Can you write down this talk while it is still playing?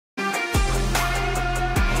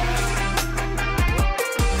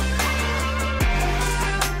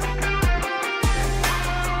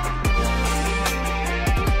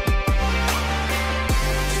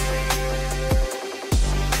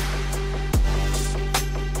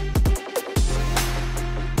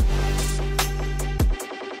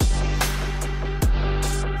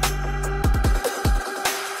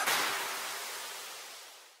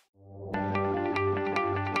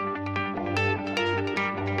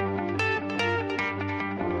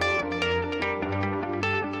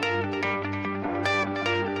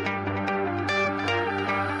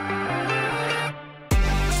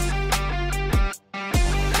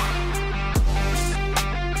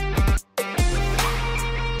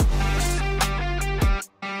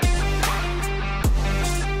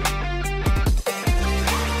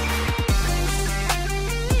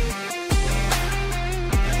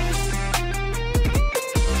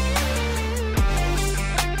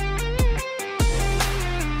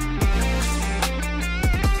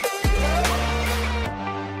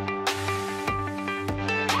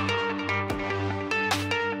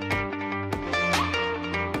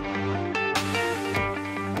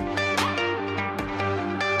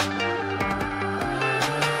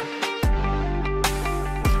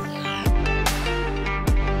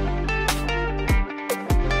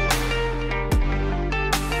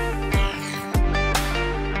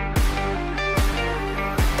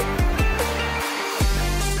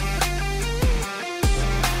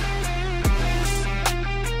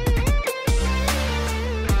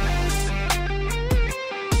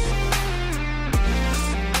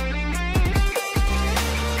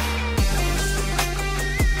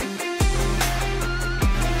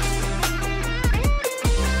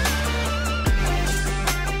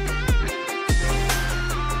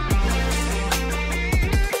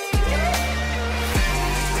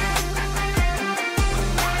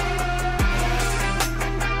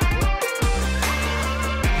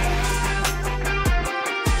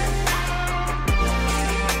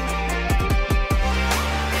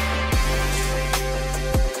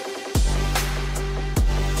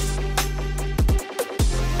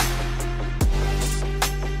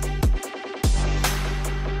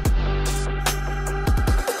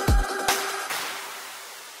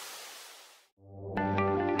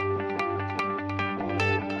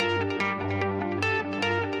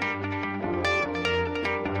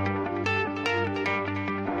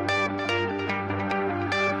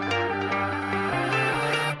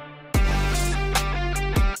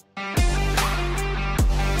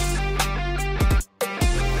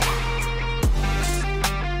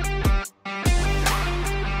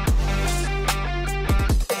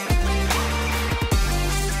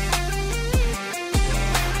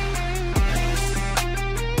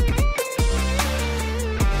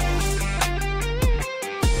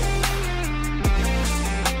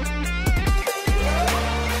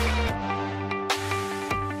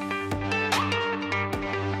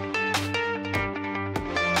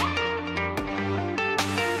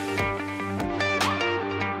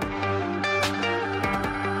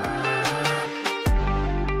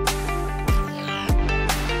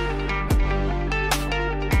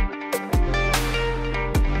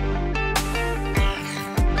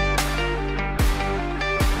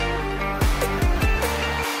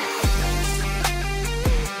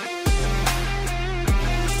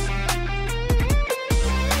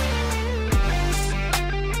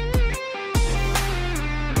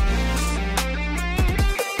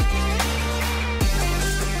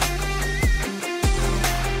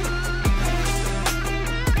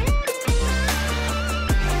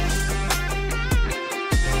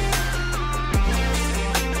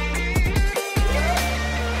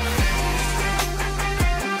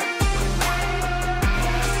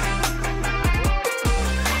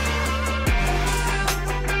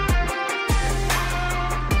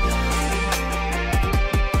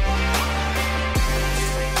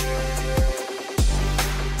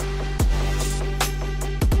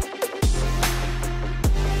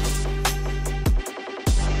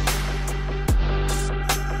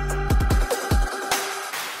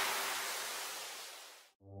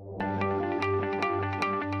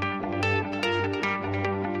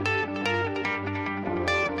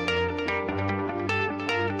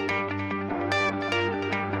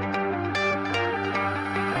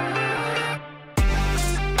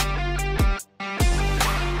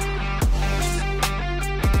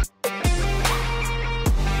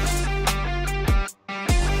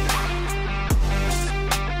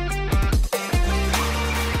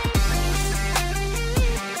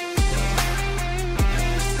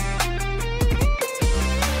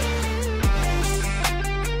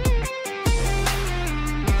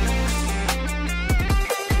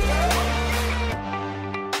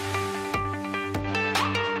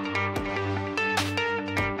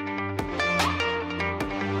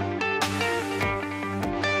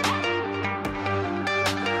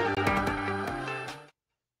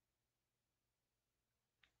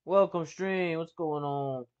Welcome stream. What's going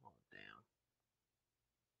on? Oh, damn.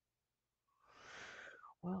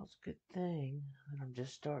 Well, it's a good thing that I'm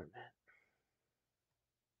just starting it.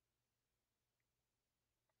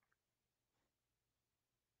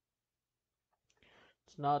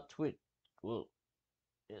 It's not Twitch. Well,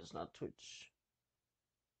 yeah, it's not Twitch.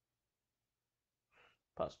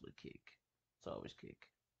 Possibly Kick. It's always Kick.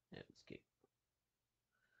 Yeah, it's Kick.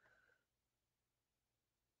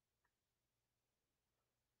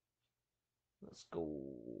 Let's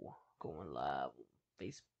go. Going live on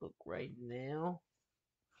Facebook right now.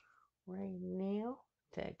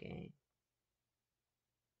 Tag game.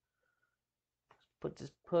 Put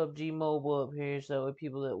this PUBG Mobile up here so that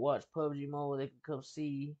people that watch PUBG Mobile, they can come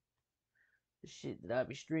see the shit that I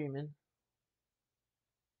be streaming.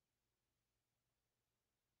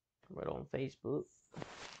 Right on Facebook.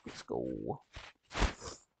 Let's go.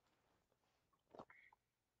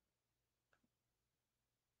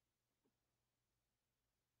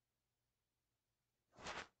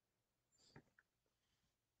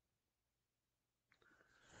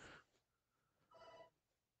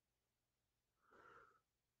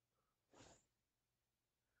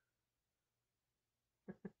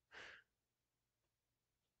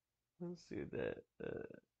 Let's see what that.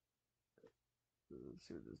 Let's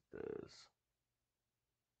see what this does.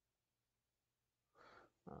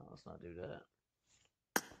 Let's not do that.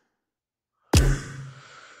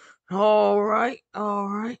 All right.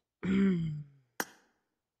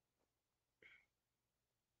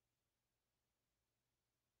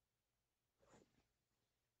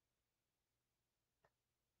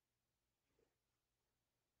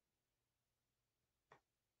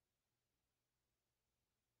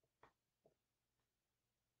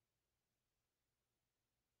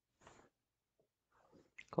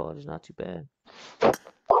 College is not too bad.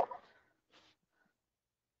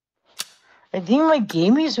 I think my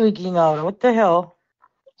game is waking out. What the hell?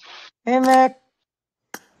 Hey, Mac.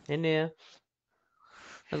 In there.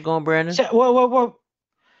 How's it going, Brandon? So,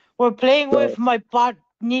 we're playing with my bot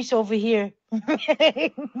niece over here.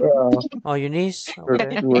 Oh, your niece?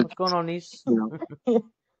 Okay. What's going on, niece? We're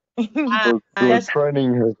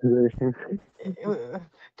training her today.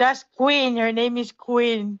 That's Queen. Her name is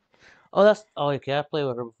Queen. Oh, okay. I played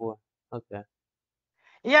with her before. Okay.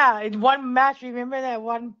 Yeah, in one match. Remember that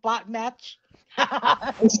one bot match?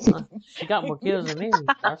 She got more kills than me.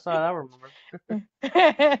 That's all I remember.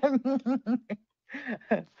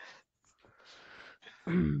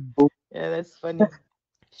 Yeah, that's funny.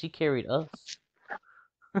 She carried us.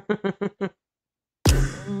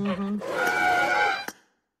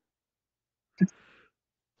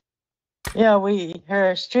 Yeah,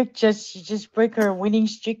 her streak she just break her winning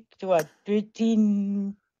streak to a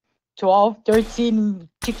 13, 12, 13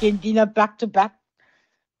 chicken dinner back to back.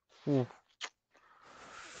 I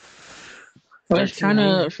was trying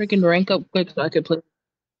to freaking rank up quick so I could play.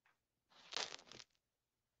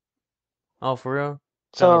 Oh, for real?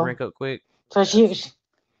 Trying to rank up quick. So she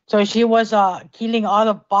was killing all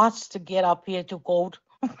the bots to get up here to gold.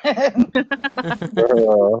 I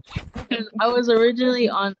was originally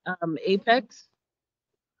on Apex,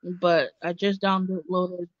 but I just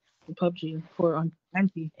downloaded the PUBG on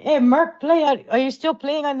Anti. Hey, Merc, are you still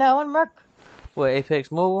playing on that one, Merc? What,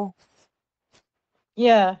 Apex Mobile?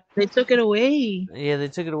 Yeah. They took it away. Yeah, they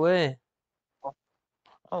took it away.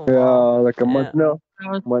 Oh, wow. Like a month now.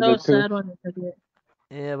 I was so sad when they took it.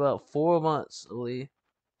 Yeah, about 4 months, I believe.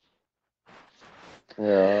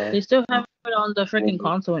 Yeah. They still have it on the freaking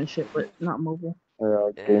console and shit, but not mobile. Yeah,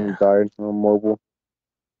 game died on mobile.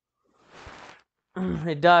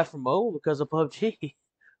 It died from mobile because of PUBG.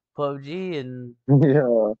 PUBG and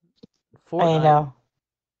Fortnite. I know.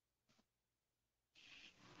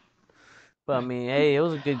 But I mean, hey, it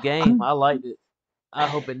was a good game. I liked it. I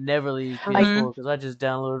hope it never leaves PS4 because I just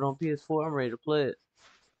downloaded it on PS4. I'm ready to play it.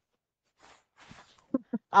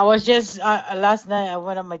 I was just last night I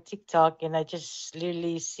went on my TikTok and I just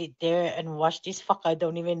literally sit there and watch this fuck. I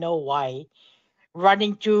don't even know why.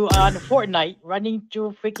 Running through on Fortnite, running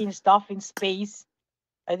through freaking stuff in space.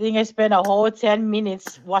 I think I spent a whole 10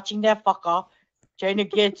 minutes watching that fucker trying to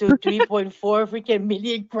get to 3.4 freaking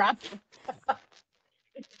million crap.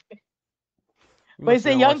 But it's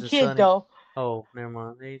a young kid though. Oh, never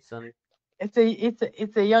mind. Hey, Sonny. It's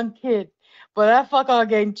a young kid. But that fucker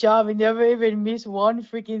getting job, he never even missed one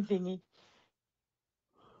freaking thingy.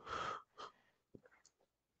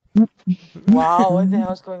 Wow, what the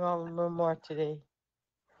hell's going on more today?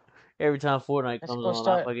 Every time Fortnite comes on,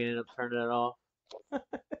 I fucking end up turning it off.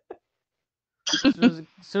 As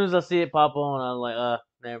soon as I see it pop on, I'm like,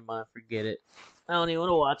 never mind, forget it. I don't even want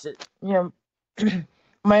to watch it. Yeah.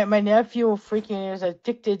 My nephew freaking is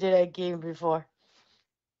addicted to that game before.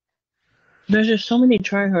 There's just so many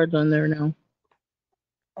tryhards on there now.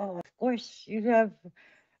 Oh, of course. You have.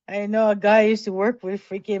 I know a guy I used to work with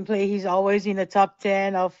freaking play. He's always in the top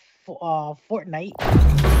 10 of Fortnite.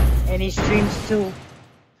 And he streams too.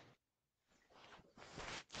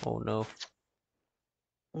 Oh no.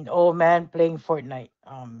 An old man playing Fortnite.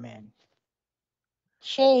 Oh man.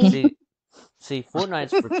 Shade. See,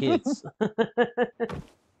 Fortnite's for kids.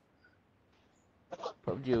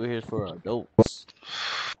 PUBG over here is for adults.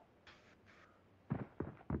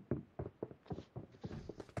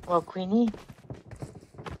 Well, Queenie,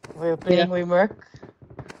 we're playing with Merc.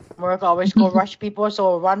 Merc always go rush people,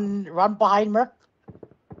 so run behind Merc.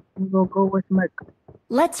 We'll go with Merc.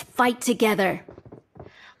 Let's fight together.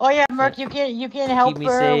 Oh yeah, Merc, you can help me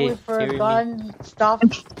her safe, with her carry me. gun stuff.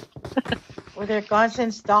 With her guns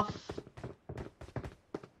and stuff.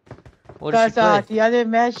 What does she Because play? the other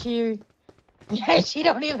man, she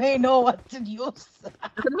don't even know what to use. I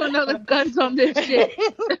don't know the guns on this shit.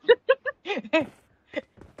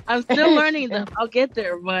 I'm still learning them. I'll get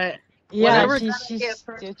there, but Yeah, whatever she's gun I get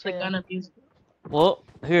first, still the gun abuse. Well,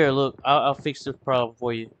 here, look, I'll fix this problem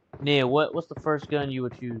for you. Nia, what's the first gun you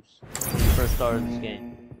would choose when you first started this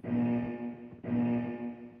game?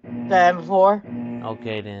 The M4.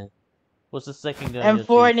 Okay then. What's the second gun you'll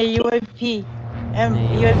M4 and choose? a UMP.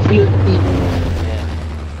 UMP. Yeah.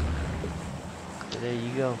 So there you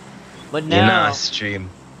go. But now, stream.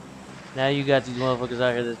 now you got these motherfuckers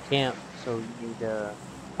out here that camp, so you need to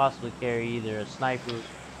possibly carry either a sniper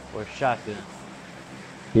or a shotgun.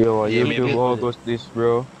 Yo, Yeah, you maybe- do August this,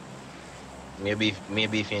 bro. Maybe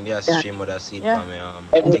if in the stream would have seen Yeah. from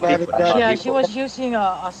Everybody for the got- Yeah, hobby. she was using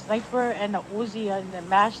a sniper and a Uzi and the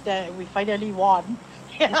match that we finally won.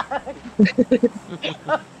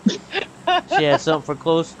 She had something for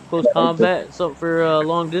close combat, something for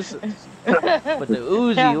long distance. But the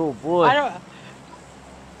Uzi, Yeah. oh boy. I don't.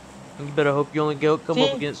 You better hope you only come up See?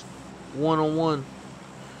 against 1-on-1.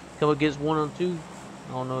 Come against 1-on-2.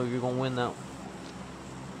 I don't know if you're gonna win that one.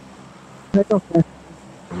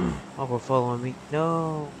 Oh, we're following me.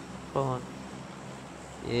 No, following.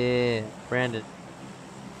 Yeah, Brandon.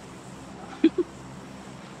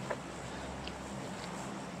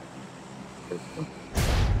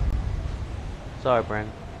 Sorry,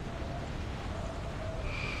 Brandon.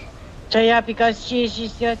 So yeah, because she's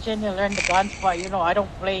still trying to learn the guns, but you know I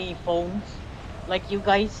don't play phones like you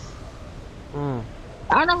guys. Mm.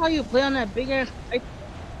 I don't know how you play on that big ass.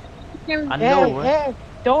 I know, right? Hey,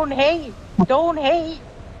 don't hate, don't hate.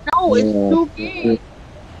 No, it's Yeah. too big.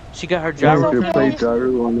 She got her You gyro. should okay. play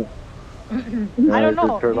gyro on it. I don't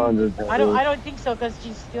know. Turn on the I don't think so, because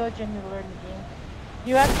she's still trying to learn the game.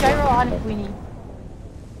 You have gyro on, Queenie.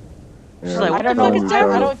 She's like, I what don't the fuck know. is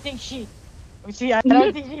gyro? I don't think she. See, I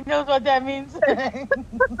don't think she knows what that means.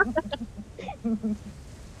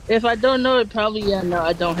 If I don't know it, probably no,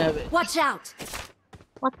 I don't have it. Watch out!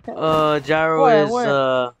 What the? Gyro Where, is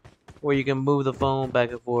where? where you can move the phone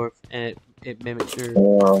back and forth, and it mimics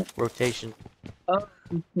your rotation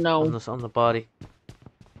No. on the body.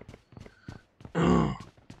 Here,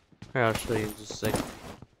 I'll show you in just a second.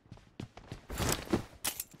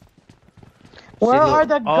 Where See, look, are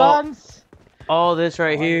the guns? All this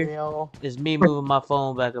right here Unreal. is me moving my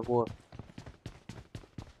phone back and forth.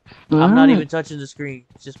 I'm not even touching the screen.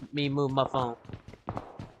 It's just me moving my phone.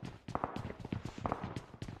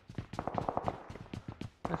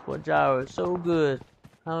 That's what gyro is so good.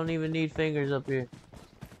 I don't even need fingers up here.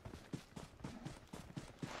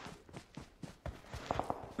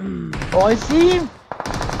 Oh, I see him.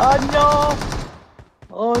 Oh no.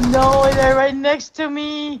 Oh no, they're right next to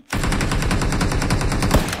me.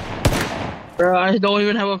 Bro, I don't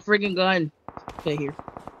even have a freaking gun. Okay, here.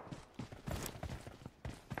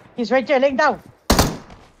 He's right there, laying down.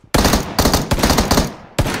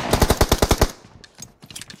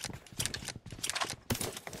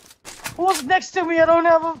 Who's next to me? I don't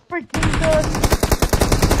have a freaking gun.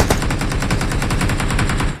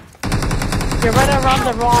 You're right around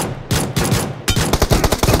the rock.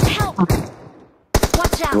 Help!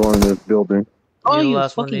 Watch out! Go in this building. Oh, You're the you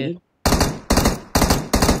last one fucking. in.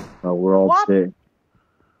 Oh, we're all What? dead.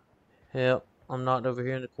 Yep, I'm knocked over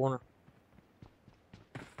here in the corner.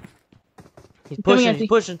 He's Coming pushing, at he's you.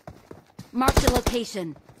 pushing. Mark the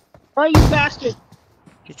location. Oh, you bastard!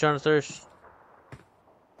 He's trying to thirst.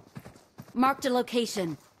 Mark the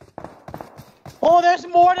location. Oh, there's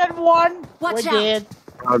more than one. Watch We're out. dead.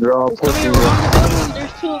 Oh, they're all It's coming pushing around the building.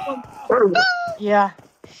 There's two of them. Yeah.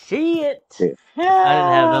 Shit! Yeah. I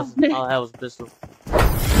didn't have nothing. All I had was a pistol.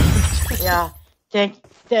 Yeah.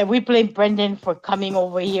 We blame Brendan for coming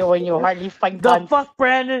over here when you hardly find The guns. fuck,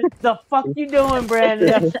 Brandon? The fuck you doing, Brandon?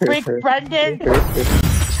 The freak Brendan!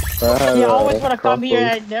 You always want to come here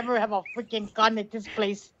and never have a freaking gun at this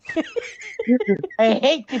place. I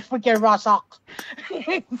hate this freaking Rosock.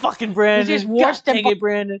 Fucking Brandon. This is worse God than dang it,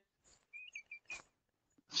 Brandon.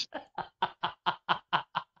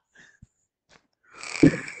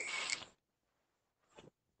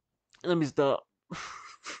 Let me stop.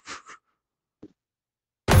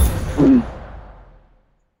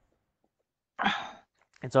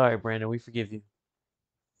 It's alright, Brandon. We forgive you.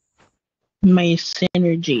 My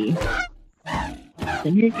synergy.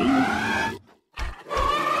 Synergy?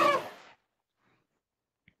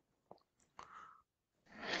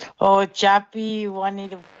 Oh, Chappie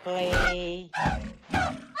wanted to play.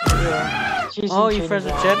 Yeah, she's Oh, in you friends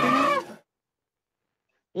with Trinidad. Chappie?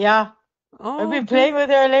 Yeah, Oh, I've been okay. playing with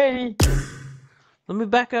her lately. Let me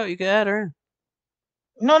back out. You can add her in.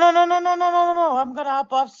 No. I'm gonna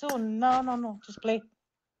hop off soon. No. Just play.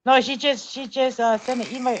 No, she just sent an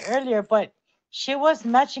email earlier, but she was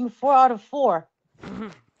matching 4 out of 4.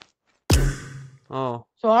 Oh.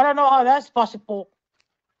 So I don't know how that's possible.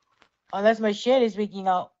 Unless my shit is leaking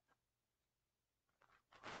out.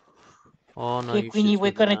 Oh no, Okay, you Queenie, shit's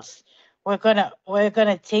leaking out. we're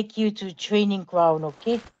gonna take you to training ground,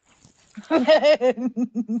 okay?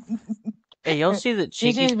 Hey, y'all see that This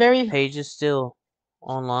is Chinky's very page is still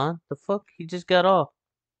online? The fuck? He just got off.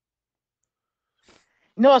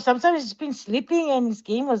 no. Sometimes he's been sleeping and his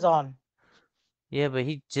game was on. Yeah, but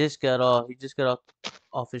he just got off. He just got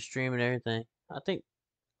off his stream and everything. I think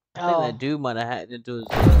Oh, that dude might have hacked into his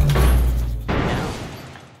account.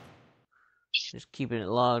 Just keeping it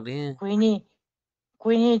logged in.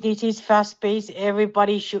 Queenie, this is fast paced.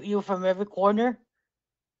 Everybody shoot you from every corner.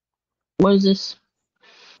 What is this?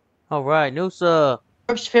 All right, Noosa.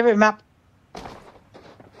 Merk's favorite map.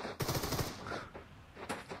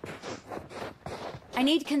 I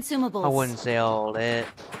need consumables. I wouldn't say all that.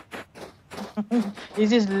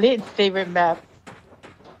 This is Lit's favorite map.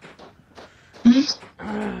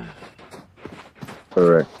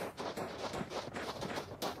 Correct.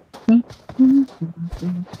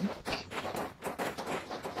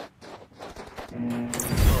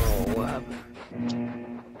 Oh, what happened?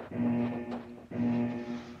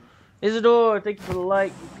 Isidore, thank you for the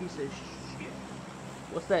like, you piece of shit.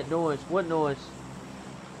 What's that noise? What noise?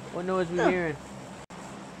 What noise we hearing?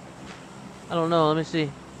 I don't know, let me see.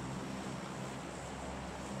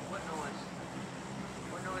 What noise?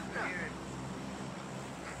 What noise we hearing?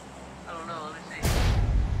 I don't know, let me see.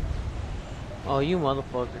 Oh, you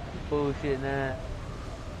motherfucker. Bullshit now.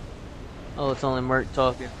 Oh, it's only Merk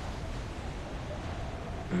talking.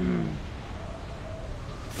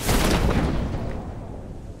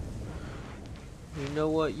 You know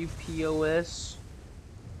what, you POS?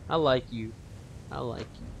 I like you. I like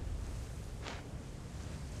you.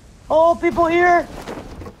 Oh, people here!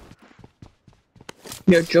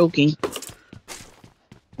 You're joking.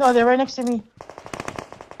 No, they're right next to me.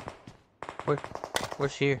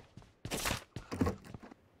 Where's here?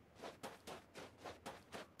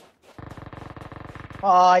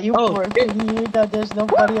 Aw, you Oh, poor thing. You know there's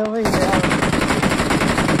nobody over here.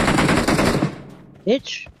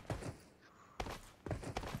 Bitch.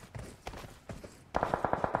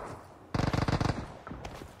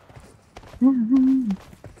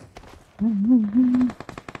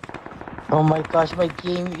 Oh my gosh, my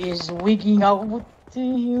game is wigging out. What the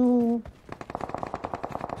hell?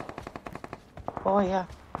 Oh yeah.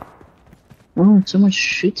 Oh, someone's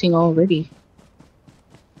shooting already.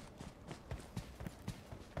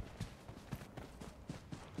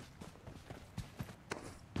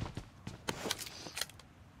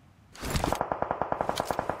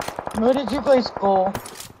 Where did you guys go?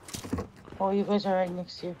 Oh, you guys are right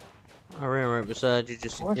next here. I ran right beside you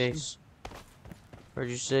just in Where's she? case. Heard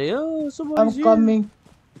you say, oh, somebody's I'm here. coming.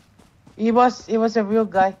 It was a real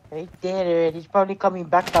guy right there. He's probably coming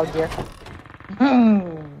back down there.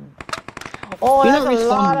 Oh, You're there's not a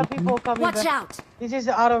lot responding. of people coming Watch back. out! This is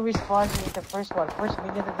the auto respawn. It's the first one, first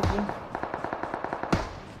minute of the game.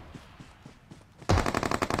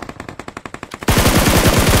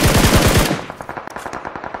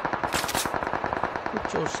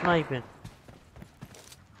 Quit your sniping.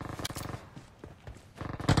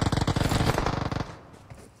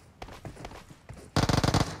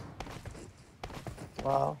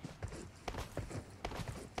 Wow.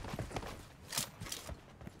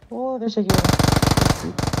 Oh, there's a hero.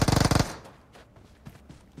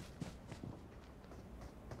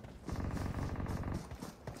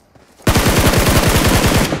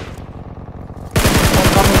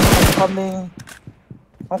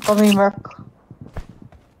 I'm coming, Merc.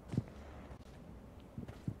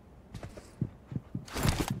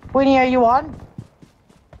 Queenie, are you on?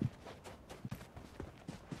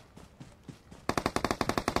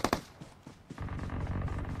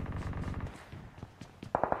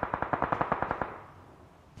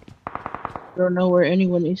 Don't know where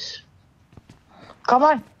anyone is. Come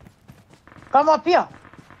on. Come up here.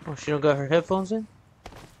 Oh, she don't got her headphones in?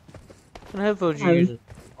 What kind of headphones you Um, using?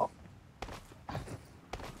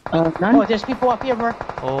 none. Oh, there's people up here, Merc.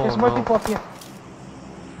 Oh There's more no. people up here.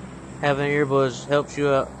 Having earbuds helps you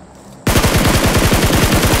out.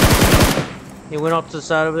 He went off to the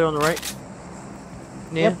side over there on the right.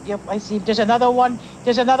 Yeah. Yep, I see. There's another one.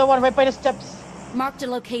 There's another one right by the steps. Marked a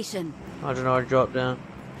location. I don't know. I dropped down.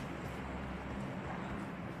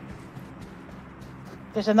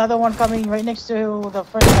 There's another one coming right next to the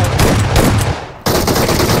first guy.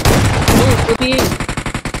 Oh, 58.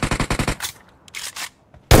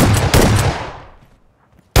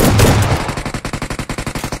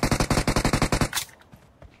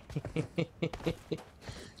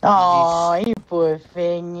 Oh, you poor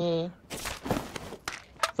thingy.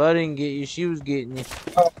 If I didn't get you, she was getting you.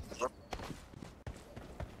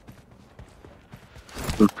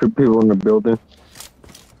 There's 2 people in the building.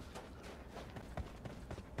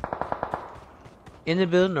 In the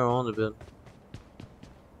building or on the building?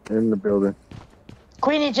 In the building.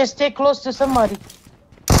 Queenie, just stay close to somebody.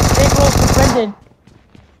 Stay close to Brendan.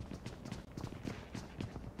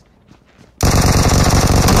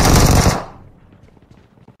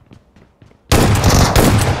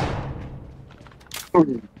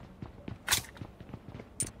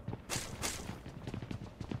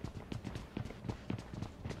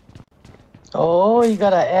 Oh, you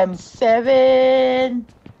got a M7.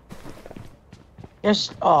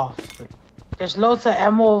 There's loads of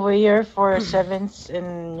ammo over here for 7s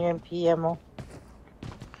and UMP ammo.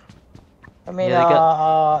 I mean, Yeah,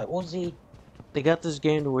 they Uzi. They got this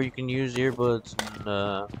game to where you can use earbuds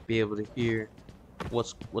and be able to hear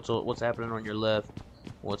what's happening on your left,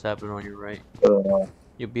 what's happening on your right.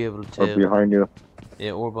 You'll be able to Or tell. behind you.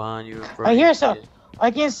 Yeah, or behind you. In front I of hear you. some. Yeah.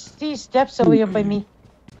 I can see steps over here by me.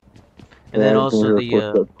 And then I can also hear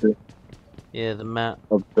the footsteps too. the map.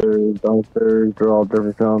 Upstairs, downstairs, they're all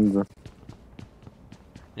different sounds.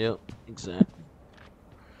 Yep, exactly.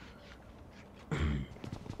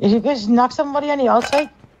 Did you guys knock somebody on the outside?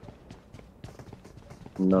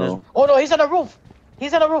 No. Oh no, he's on the roof.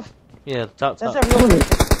 He's on the roof. Yeah, the top. That's a real roof.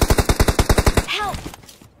 Help!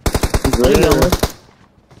 There.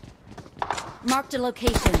 Marked a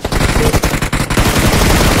location.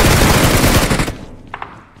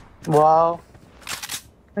 Wow.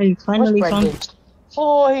 I finally Where's Brendan? found.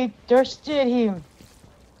 Oh, he thirsted him.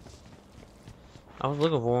 I was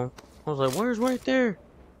looking for him. I was like, "Where's right there?"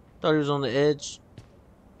 Thought he was on the edge.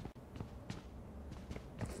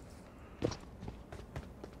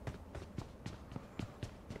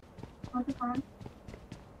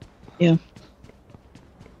 Yeah.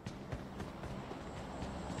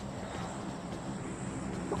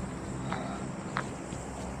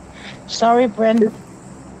 Sorry, Brendan.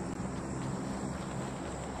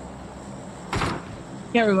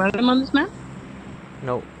 Can't revive him on this map?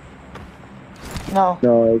 Nope. No.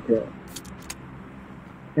 No, I can't.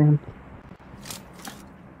 Damn.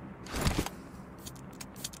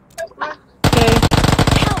 Okay.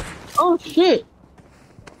 Oh shit!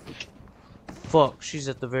 Fuck, she's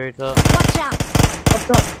at the very top. Watch out! What's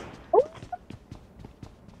up?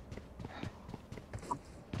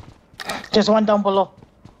 There's one down below.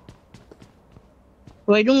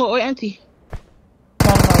 Wait, don't go. Wait, auntie.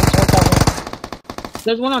 No, it's right down here.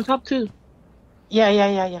 There's one on top too.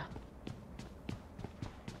 Yeah.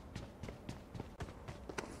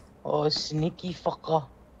 Oh, sneaky fucker.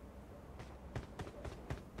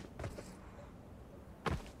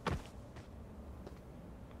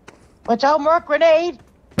 Watch out, Merc, grenade!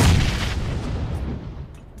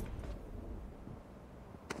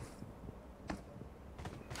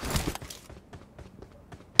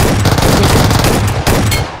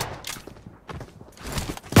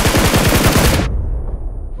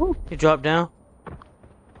 He dropped down.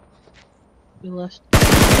 You lost.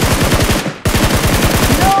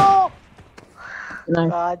 No! Nice.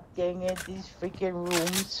 God dang it, these freaking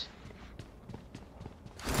rooms.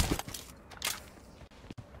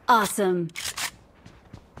 Awesome.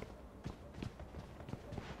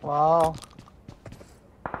 Wow.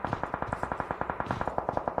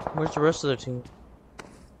 Where's the rest of their team?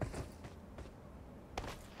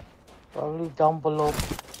 Probably down below.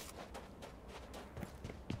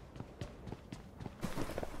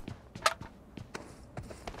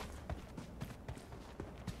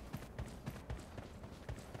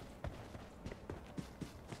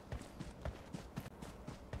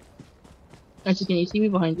 Actually, can you see me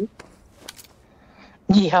behind you?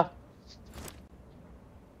 Yeah.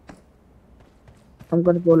 I'm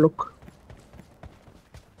gonna go look.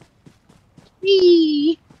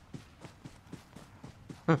 Whee!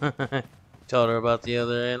 Told her about the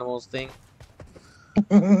other animals thing.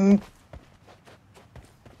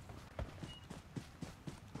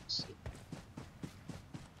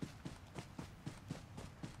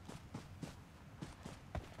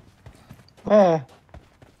 Yeah.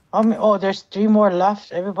 Oh, there's 3 more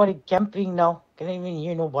left. Everybody camping now. Can't even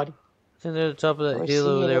hear nobody. I think they're at the top of that We hill see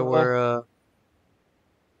over it there over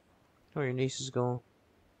where your niece is going.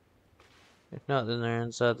 If not, then they're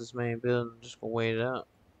inside this main building. Just gonna wait it out.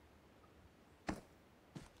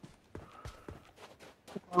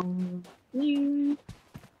 Yeah.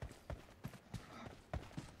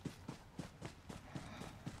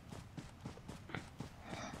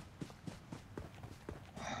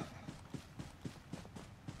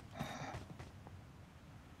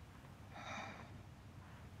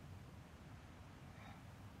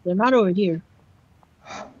 They're not over here.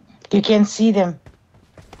 You can see them.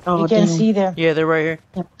 Oh, You can damn. see them. Yeah, they're right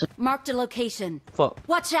here. Marked a location. Fuck.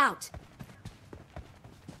 Watch out!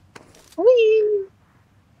 Whee!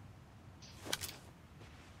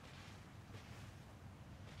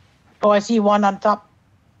 Oh, I see one on top.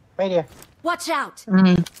 Right here. Watch out!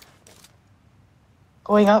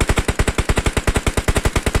 Going up.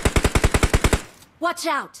 Watch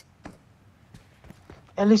out!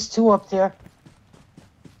 At least 2 up there.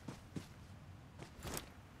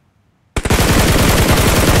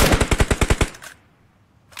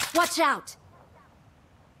 Watch out!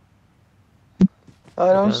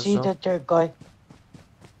 I don't Guys, see so- the third guy.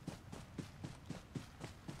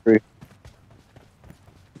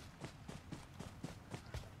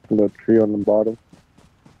 The tree on the bottom.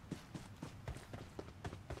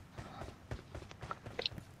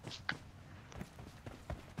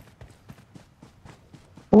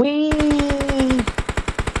 Wee!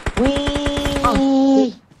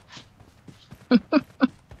 Wee!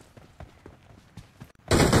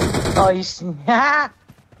 Oh, you see.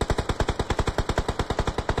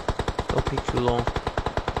 Don't be too long.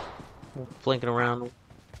 We're flanking around them.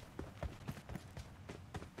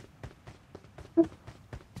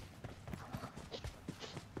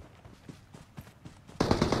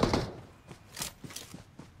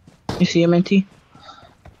 You see him, NT?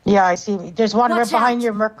 Yeah, I see. There's one right Watch behind out.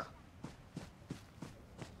 you, Merc.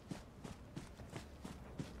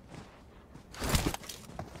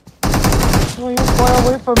 Oh, you're far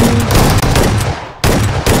away from me.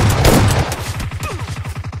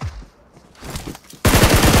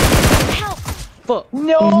 Help! Fuck.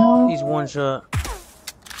 No! He's one shot.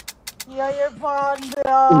 Yeah, you're far me.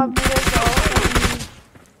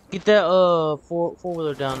 Get that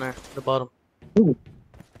four-wheeler down there at the bottom.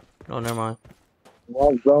 Oh, never mind. You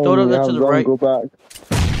have zone, Throw it up you there have to the zone, right. go back.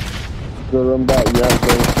 Go run back, you have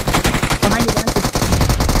zone. Behind you,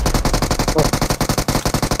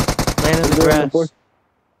 Land in the Go in the bush. grass.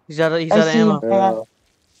 He's out of I see ammo. him.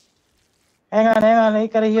 Hang on. I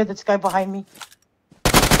gotta hear this guy behind me.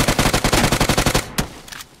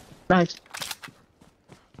 Nice.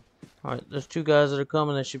 Alright, there's 2 guys that are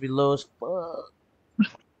coming that should be low as fuck.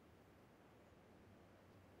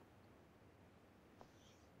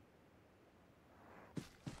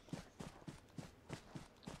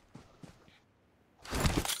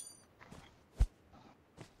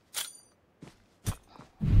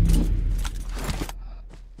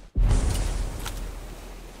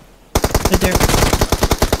 Right there.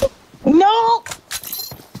 No!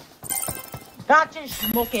 Gotcha,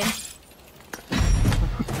 smoking.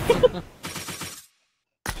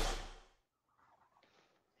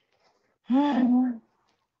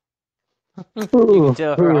 You can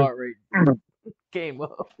tell her heart rate came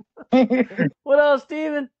up. Yeah, What else,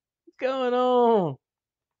 Steven? What's going on?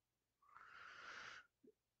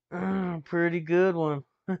 Pretty good one.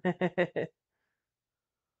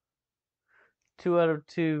 2 out of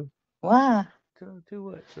 2. wow. 2 out of 2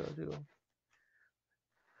 what? 2 out of 2.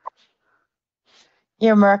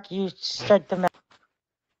 Here, Mark, you start the match.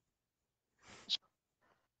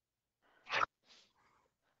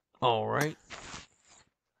 Alright.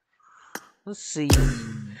 Let's see.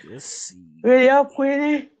 Ready up,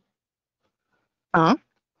 Queenie? Huh?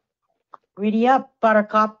 Ready up,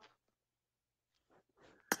 Buttercup.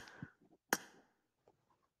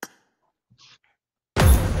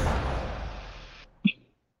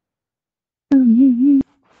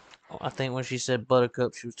 Oh, I think when she said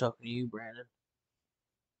Buttercup, she was talking to you, Brandon.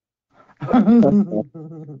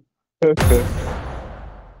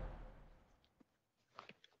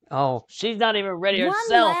 Oh, she's not even ready One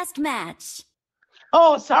herself. last match.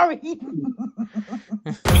 Oh, sorry.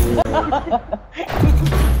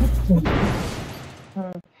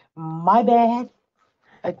 My bad.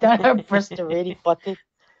 I thought I pressed the ready button.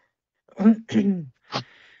 I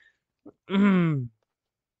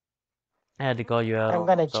had to call you out I'm on.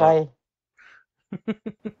 gonna Sorry. try.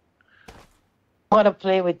 I wanna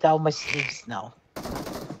play without my sleeves now.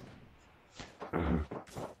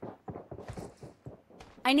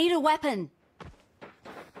 I need a weapon.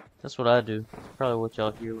 That's what I do. Probably what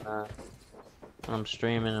y'all hear when I'm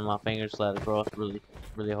streaming and my fingers slide across really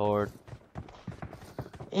hard.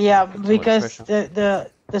 Yeah, Put too much because pressure.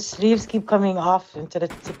 the sleeves keep coming off into the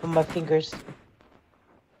tip of my fingers.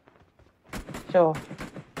 So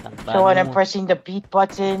Time to buy so when new I'm one. pressing the beat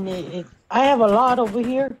button, I have a lot over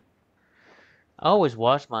here. I always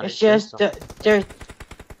wash mine. It's It shrinks just them. they're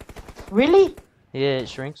really. Yeah, it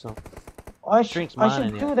shrinks them. I Shrinks I mine should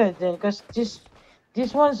anyway. do that then, because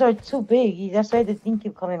these ones are too big. That's why the thing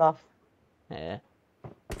keep coming off. Yeah,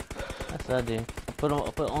 that's what I do. Put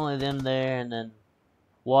only them there, and then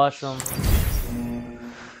wash them.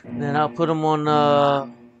 Then I'll put them on a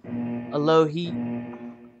low heat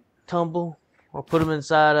tumble, or put them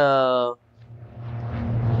inside I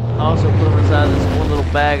also put them inside this one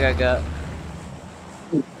little bag I got.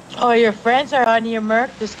 Oh, your friends are on your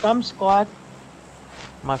Merc, the Scum Squad.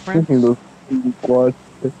 My friends? The squad.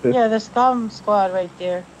 Yeah, the Scum Squad right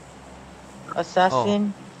there. Oh,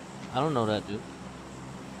 Assassin. I don't know that dude.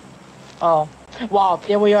 Oh, wow,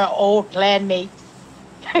 they were your old clanmates.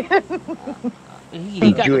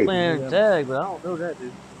 He got to Drake. play in tag, but I don't know that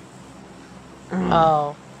dude.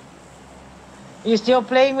 Oh, you still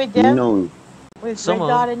playing with them? No. With Some Red of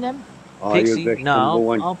Dot them. and them? All your Pixie? best No, number I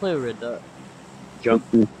one don't play with Red Dot.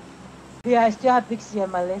 junkie. Yeah, I still have Pixie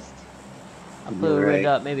on my list. I play with Red Right.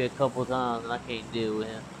 Dot maybe a couple times, and I can't deal with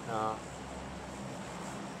him.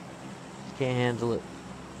 Can't handle it.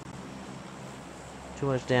 Too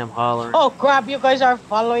much damn hollering. Oh crap! You guys are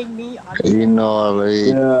following me. You know, like,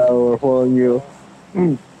 Yeah, we're following you.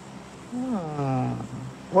 Hmm.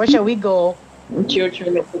 Where shall we go? It's your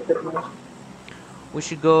turn to pick it up. We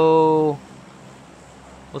should go.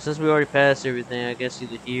 Well, since we already passed everything, I guess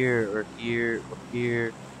either here or here or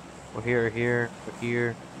here or here or here or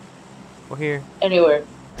here or here. Anywhere.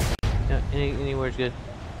 Yeah, anywhere's good.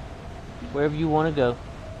 Wherever you want to go.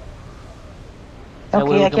 That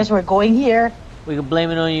way Okay, we I can guess we're going here. we can blame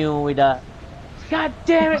it on you when we die. God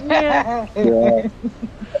damn it, man!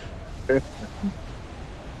 Yeah.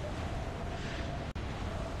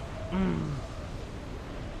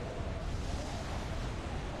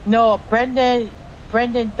 No, Brendan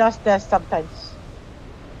does that sometimes.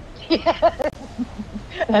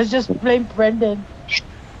 Let's just blame Brendan.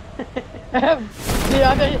 The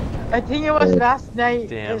other, I think it was last night.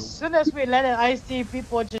 Damn. As soon as we landed, I see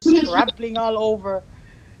people just scrambling all over,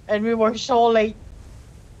 and we were so late.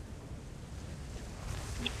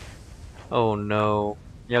 Oh no.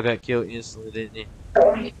 Y'all got killed instantly, didn't you?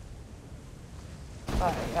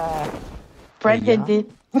 Brendan Yeah.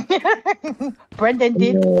 did. Brendan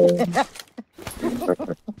did.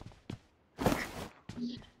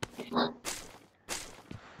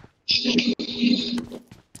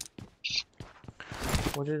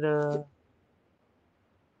 What did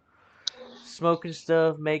smoking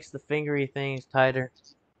stuff makes the fingery things tighter.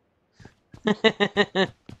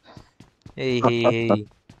 Hey.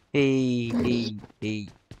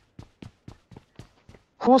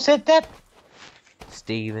 Who said that?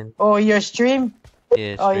 Steven. Oh, your stream.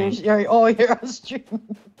 Yeah, Oh, stream. you're on stream.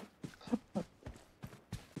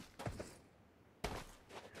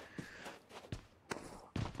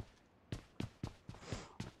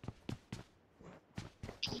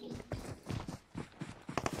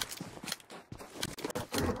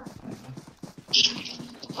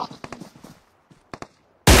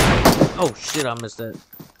 Oh shit, I missed that.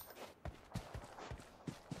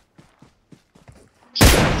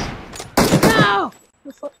 No!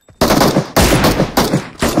 The fuck?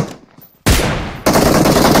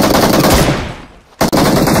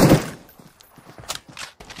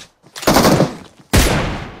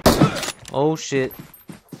 Oh shit.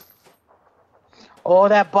 Oh,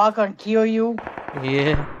 that bug gonna kill you.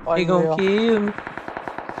 Yeah. He gonna Unreal. kill me.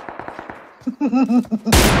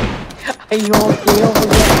 Are you okay over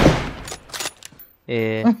there?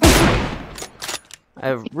 Yeah.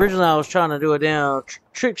 Originally I was trying to do a damn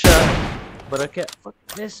trick shot, but I kept fucking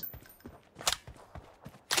missing.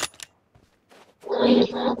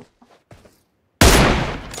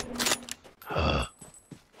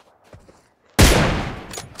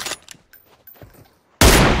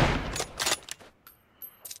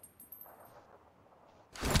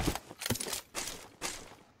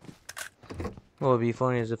 What would be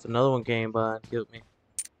funny is if another one came by and killed me.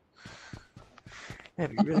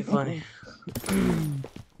 That'd be really funny.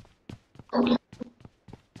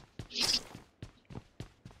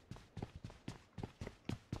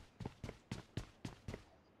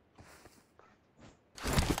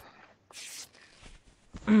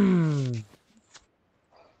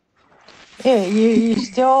 Hey, you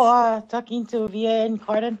still talking to Via and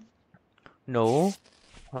Carden? No.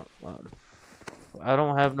 I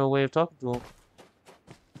don't have no way of talking to them.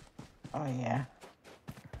 Oh yeah.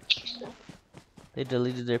 They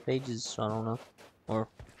deleted their pages, so I don't know. Or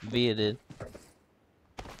Via did.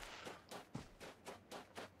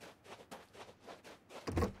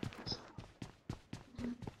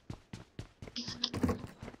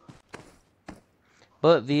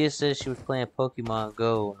 But Via said she was playing Pokemon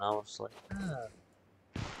Go, and I was like,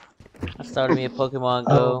 I started me a Pokemon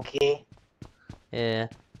Go. Okay. Yeah,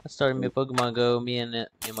 I started me a Pokemon Go. Me and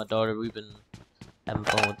my daughter, we've been having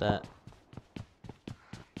fun with that.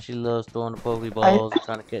 She loves throwing the Pokeballs and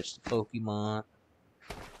trying to catch the Pokemon.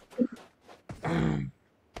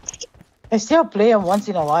 I still play them once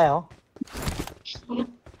in a while.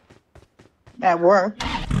 At work.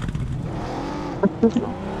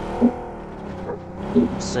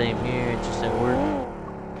 Same here, just at work.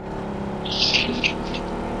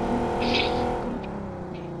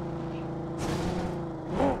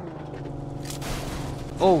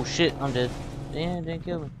 Oh shit, I'm dead. Damn, didn't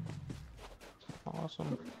kill me.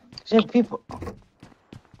 Awesome. So people.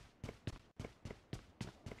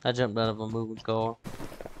 I jumped out of a moving car.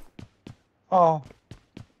 Oh.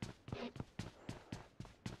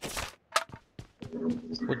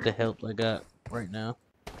 With the help I got right now.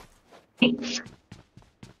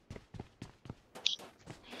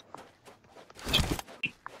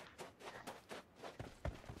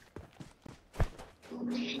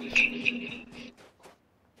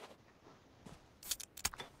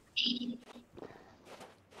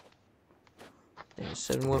 There's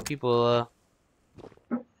 7 more people,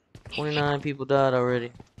 29 people died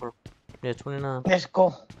already. Or, yeah, 29. Let's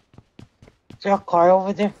go. Is there a car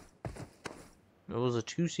over there? It was a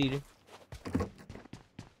 2-seater.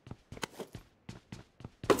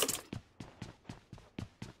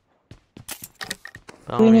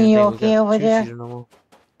 Queenie, you okay over there? No more.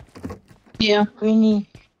 Yeah. Queenie.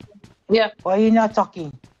 Yeah. Why are you not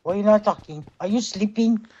talking? Why are you not talking? Are you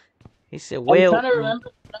sleeping? He said, I'm well. trying to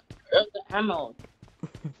remember the number of the ammo.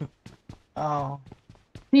 Oh.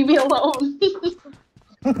 Leave me alone.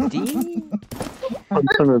 I'm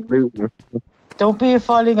trying to do this. Don't be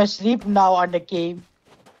falling asleep now on the game.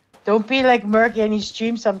 Don't be like Merc and his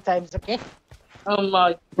stream sometimes, okay? Oh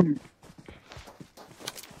my.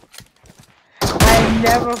 I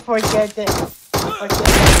never forget it. Forget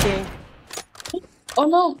that day. Oh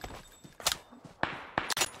no.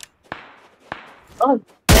 Oh.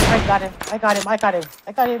 Yes, I got him. I got him. I got him.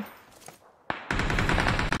 I got him.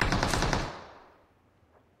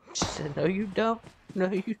 She said, no you don't. No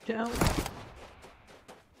you don't.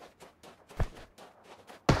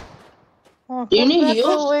 Oh, Do you come need back heals?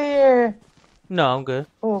 over here. No, I'm good.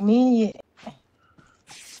 Oh, me.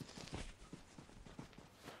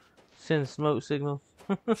 Send smoke signals.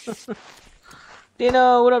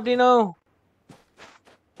 Dino, what up, Dino?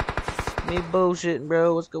 Me bullshitting,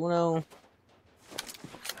 bro. What's going on?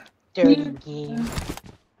 Dirty game.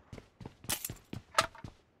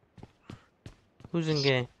 Who's in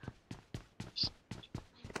game?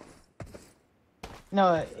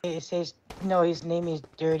 No, it says no. His name is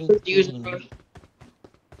Dirty Using Game.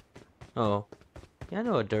 Oh, yeah, I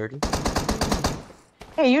know a dirty.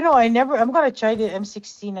 Hey, you know, I'm gonna try the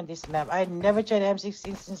M16 on this map. I never tried the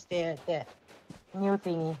M16 since the new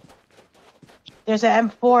thingy. There's an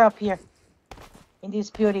M4 up here in this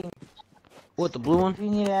building. What, the blue one? If you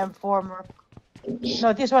need an M4, Merc.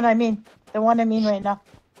 No, this one I mean. The one I mean right now.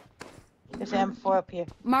 There's an M4 up here.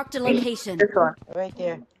 Marked a location. This one. Right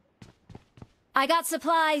there. I got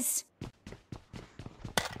supplies.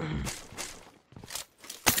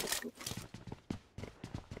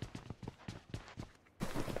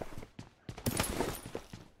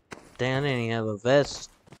 Damn, I didn't even have a vest.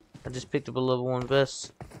 I just picked up a level 1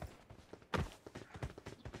 vest.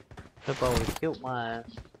 I probably killed my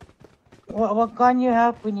ass. What gun you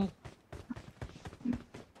have, Queenie?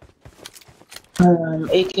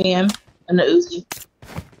 AKM and the Uzi.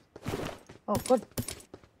 Oh, good.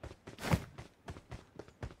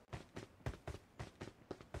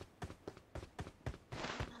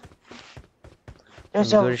 When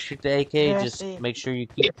There's you go a to shoot the AK, there's just a- make sure you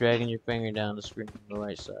keep dragging your finger down the screen on the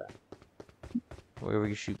right side. Wherever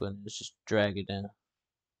your shoot button is, just drag it down.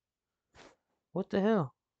 What the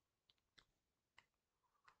hell?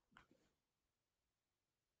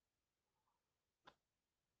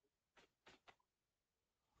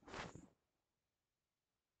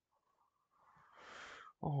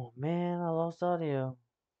 Oh man, I lost audio.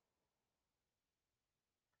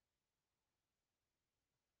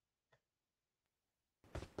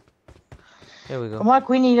 There we go. Come on,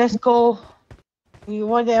 Queenie, let's go. You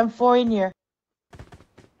want the M4 in here?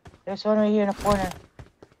 There's one right here in the corner.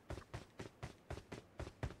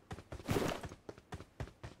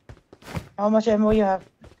 How much ammo you have?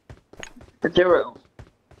 0.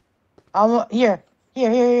 Here.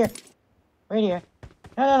 Right here.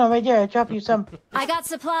 No, right there. I drop you some. I got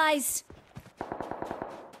supplies.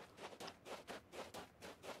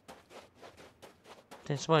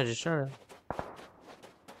 Then somebody just shot her.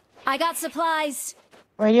 I got supplies.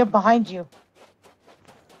 Right here behind you.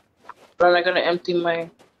 But I'm not gonna empty my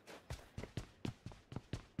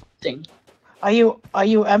thing. Are you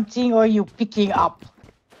emptying or are you picking up?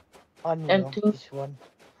 Emptying. This one.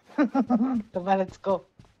 Come on, let's go.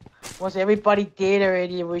 Was everybody dead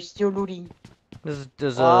already? We're still looting.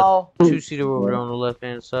 There's Wow. a 2-seater over there on the left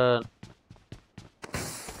hand side.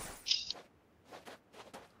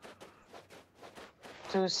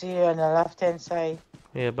 Two-seater on the left-hand side.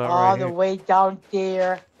 Yeah, about All right the here. way down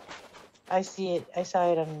there. I see it. I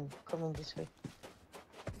saw it. I'm coming this way.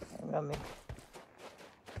 I'm coming.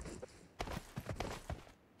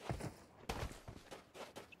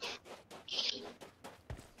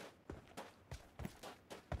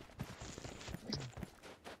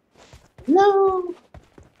 No.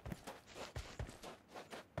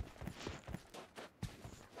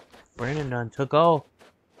 Brandon done took off.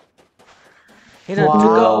 He done Wow.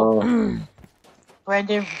 took off.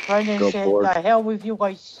 Brandon Go said, board. "The hell with you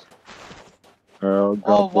guys." Go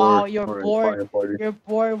Oh wow, board. you're We're in bored. fire party. You're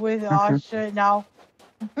bored with us now.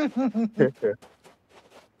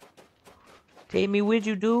 Take me with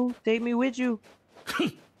you, dude. Take me with you.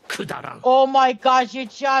 Oh my gosh, you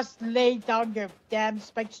just laid down your damn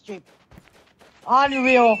spike strip.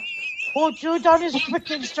 Unreal. Who threw down this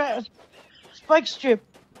freaking spike strip?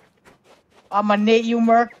 I'ma nade you,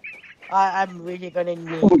 Merc. I'm really gonna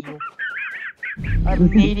nade you. I'm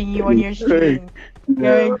nading you on your stream.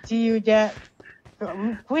 Guarantee you that.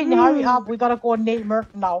 Queen, hurry up. We gotta go nade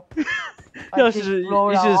Merc now. I You just should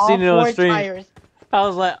blown out have all seen it on 4 stream. tires. I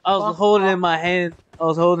was Fuck holding it off. in my hand. I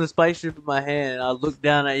was holding the spike strip in my hand. And I looked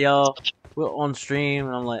down at y'all. We're on stream,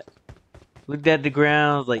 and I'm like, looked at the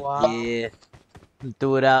ground. I was like, Wow. yeah, and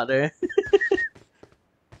threw it out there.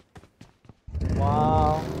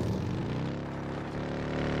 Wow.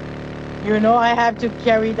 You know I have to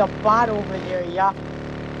carry the bot over there, yeah.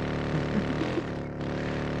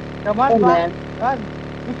 Come on, Oh, bot. man. Run.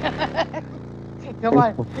 Come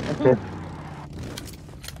on.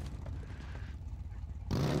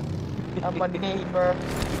 I'm a neighbor.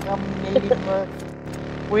 I'm a neighbor.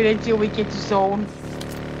 Wait until we get to zone.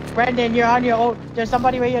 Brandon, you're on your own. There's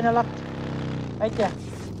somebody right here on the left. Right there.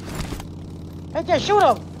 Right there, shoot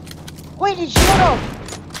him! Queenie, shoot him!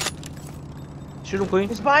 Shoot him, Queen.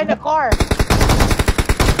 He's behind the car.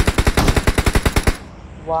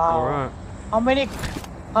 Wow. Alright.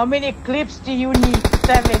 How many clips do you need?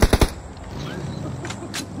 7.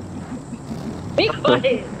 Be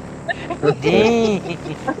quiet. Dang.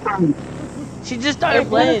 She just started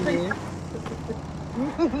playing, man.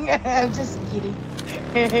 I'm just kidding.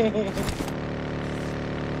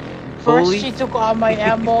 First Bully. she took all my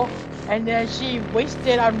ammo and then she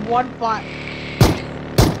wasted on one bot.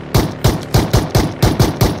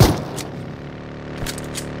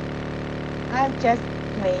 I'm just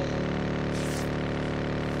playing.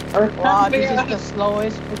 Wow, this is the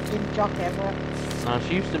slowest freaking truck ever. Nah,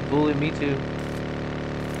 she used to bully me too.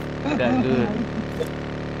 Got good.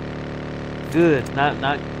 Good, not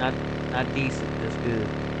decent. Just good.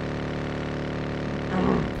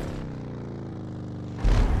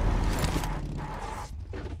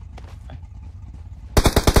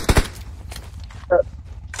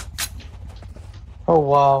 Oh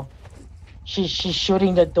wow. She's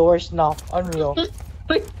shooting the doors now. Unreal.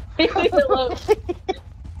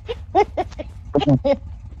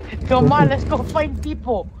 Come on, let's go find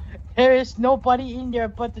people. There is nobody in there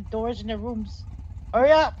but the doors in the rooms.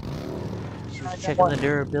 Hurry up! She was checking the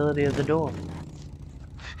durability of the door.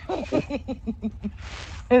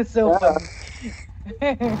 It's so funny.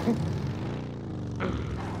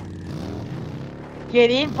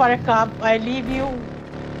 Get in, Buttercup. I leave you.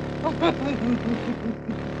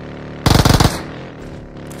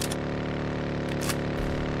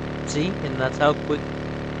 See, and that's how quick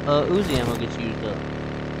Uzi ammo gets used up.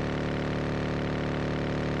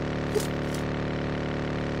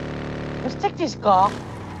 Let's take this car.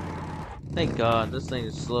 Thank God, this thing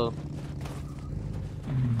is slow.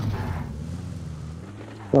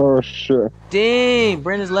 Oh shit. Dang,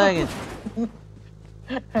 Brandon's lagging.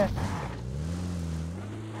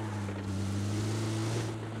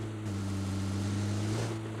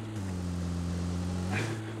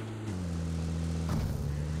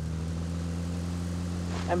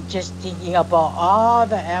 I'm just thinking about all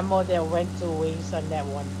the ammo that went to waste on that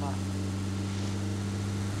one car.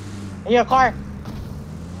 In your car.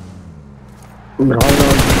 Hold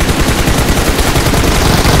on.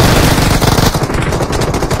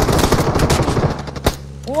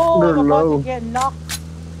 Whoa, They're I'm about low. to get knocked.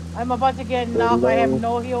 I'm about to get They're knocked. I have low.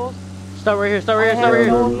 no heals. Stop right here. Stop right I here. Stop have right Yeah, here.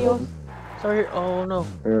 they're no low. heals. Stop right here. Oh no.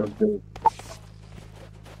 Yeah, they-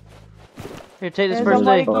 Here, take this Can first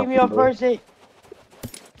somebody aid. give me a first aid?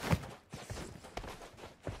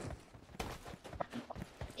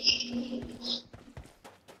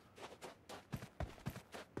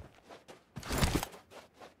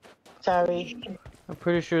 Sorry. I'm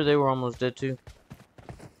pretty sure they were almost dead too.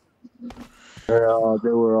 Yeah, they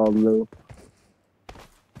were all low.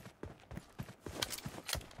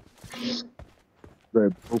 They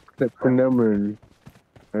both clipped the number and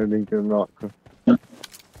I think they're not.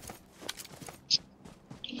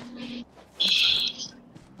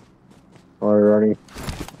 Alrighty.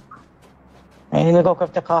 Hey, let me go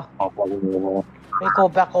grab the car. I'll follow you along. Let me go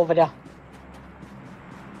back over there.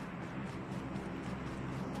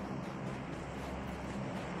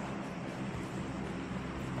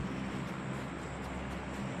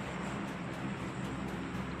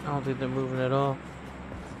 I don't think they're moving at all.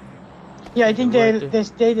 Yeah, I think They're right there. they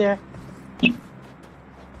stay there.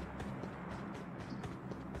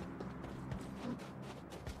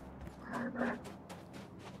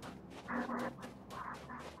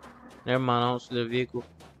 Never mind. I don't see the vehicle.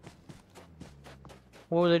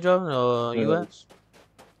 What were they driving? US?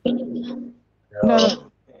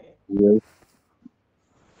 No. Yeah,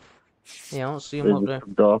 Yeah, I don't see they them up just there.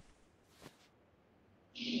 took off.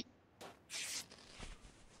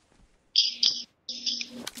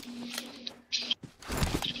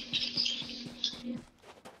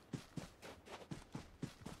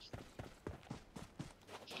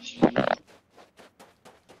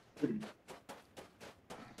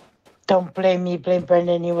 Don't blame me. Blame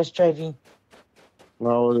Brendan. He was driving.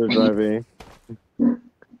 No, they're driving.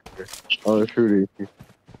 Oh, they're shooting.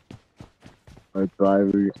 My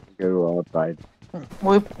driver go outside.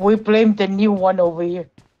 We blame the new one over here.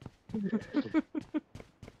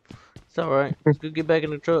 It's alright. Let's go get back in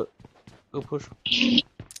the truck. Go push.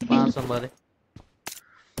 Find somebody.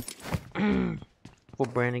 Before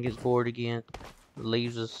Brandon gets bored again.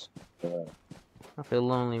 Leaves us. I feel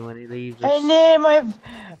lonely when he leaves us.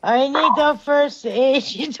 I need the first aid.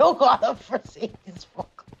 You don't got the first aid. This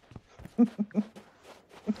fuck.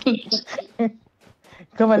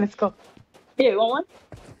 Come on, let's go. Here, you want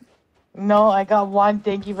one? No, I got one.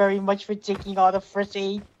 Thank you very much for taking all the first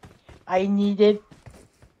aid I needed.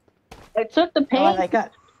 I took the Come on, pain. I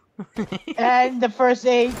got and the first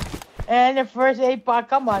aid and the first aid pot.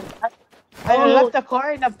 Come on, I left the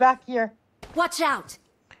car in the back here. Watch out!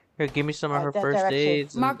 Here, give me some of her That first direction.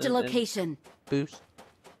 aids and, Marked a and location. boost.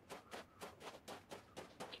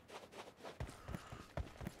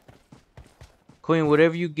 Queen,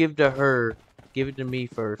 whatever you give to her, give it to me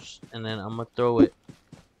first, and then I'm gonna throw it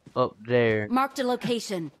up there. Marked a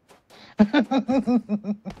location.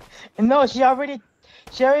 No, she already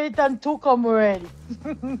done two come already.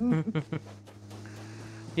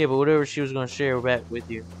 Yeah, but whatever she was gonna share back with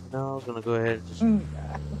you. No, I was gonna go ahead and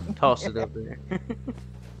just toss it up there.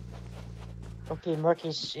 Okay, Merc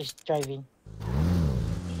is driving.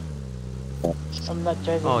 I'm not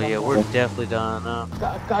driving. Oh no yeah, more. we're definitely done now.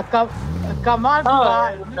 Come on, Oh,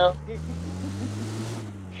 Scott. no.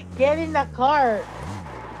 Get in the car.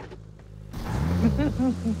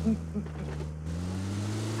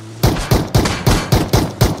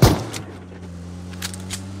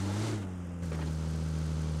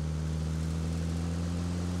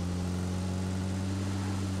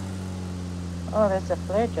 Oh, that's a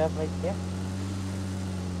flare job right there.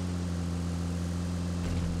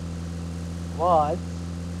 What?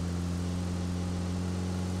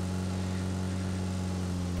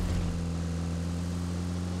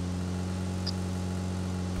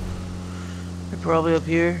 They're probably up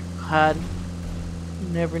here, hiding.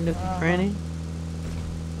 Never nookie cranny.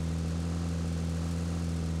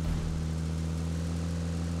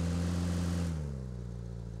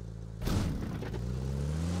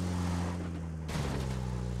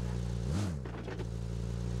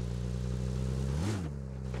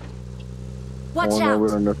 Watch One over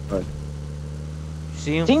out! on this side.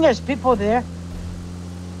 See I him? think there's people there.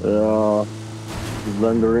 Yeah, he's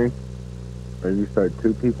rendering. Or you start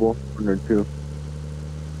two people, under two.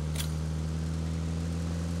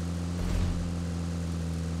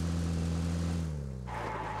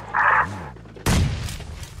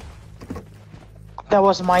 That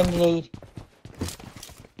was my need.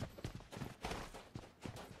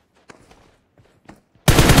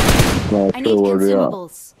 Not I sure need where they are.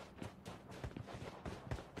 consumables.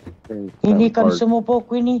 You need Part. consumable,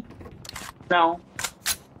 Queenie? No.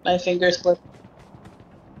 My finger slipped.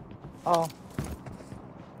 Oh.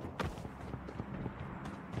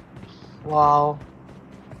 Wow.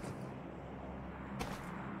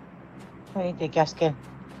 I need the gas can.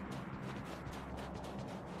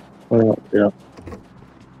 Yeah.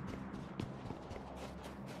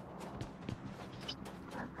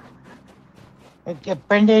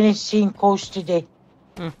 Brendan is seeing coast today.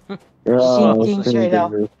 Yeah, Seeing I was things right now.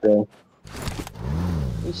 thinking this.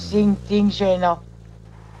 He's seeing things right now.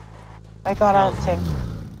 I got out of tech.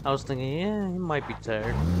 I was thinking, yeah, he might be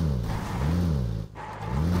tired.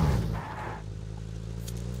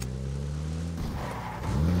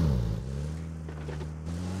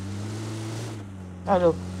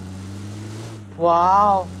 Hello.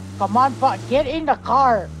 Wow. Come on, get in the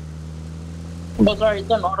car. Oh, sorry, it's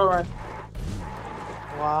an auto run.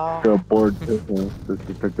 Wow. Got bored just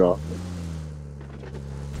to pick off.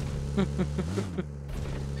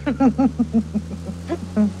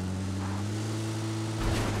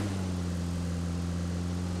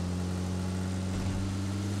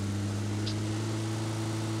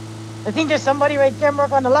 I think there's somebody right there,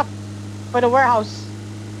 Mark, on the left. For the warehouse.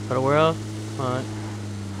 For the world? Alright.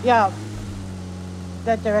 Yeah.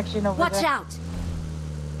 That direction over Watch there. out!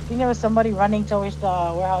 I think there was somebody running towards the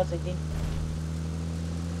warehouse, I think.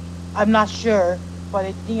 I'm not sure, but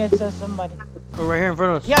I think it says somebody. Oh, right here in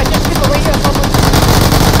front of us. Yeah, just people right here. Someone.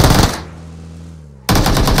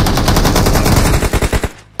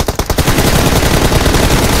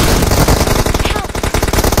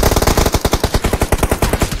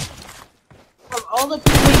 From all the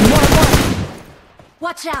people. More.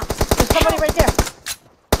 Watch out! There's somebody right there.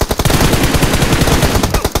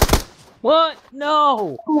 What?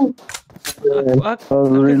 No! I I was couldn't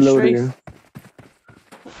strafe. reloading.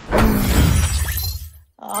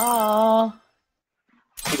 Oh.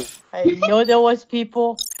 I know there was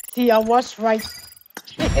people. See, I was right.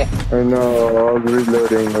 I know, I was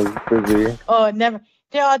reloading. I was busy. Oh, never.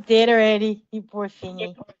 They're all dead already. You poor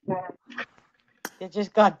thingy. They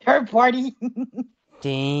just got third party.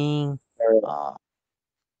 Dang. Oh.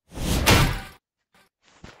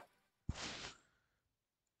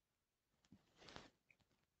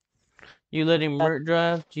 You let him Merc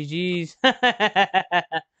drive? GG's. I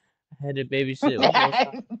had to babysit with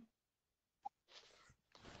both.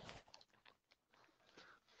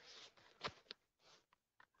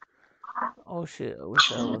 Oh shit, I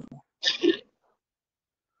wish I was.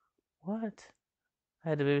 What? I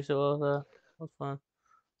had to babysit with what's fun?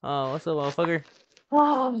 Oh, what's up, motherfucker?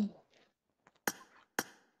 Oh.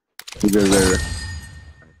 You guys later.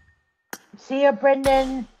 See ya,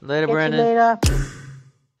 Brendan. Later, Catch Brandon. you later.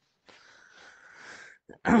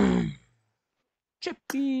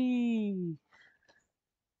 Chippy.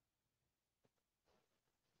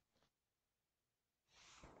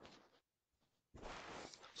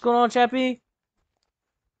 What's going on, Chappy?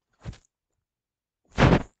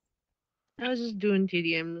 I was just doing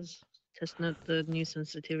TDMs, testing out the new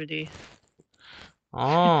sensitivity.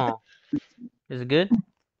 Oh. Is it good?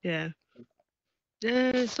 Yeah.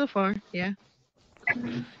 So far, yeah.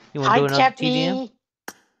 You want to do another TDM?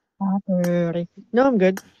 No, I'm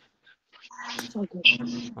good. It's all good.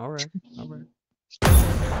 Alright, alright.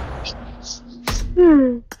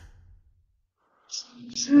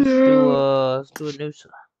 Let's do a new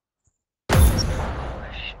song.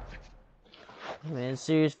 Man,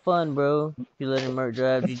 serious fun, bro. You letting Merc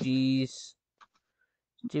drive, GG's.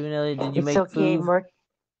 Steven Elliott, did you It's make okay, food?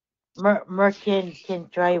 Merc can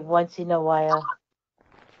drive once in a while.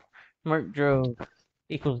 Merc drove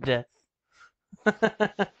equals death.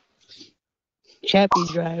 Chappy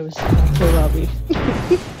drives the lobby.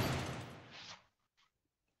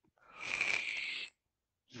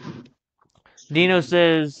 Dino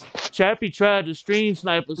says, Chappy tried to stream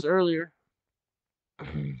snipe us earlier.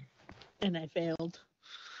 And I failed.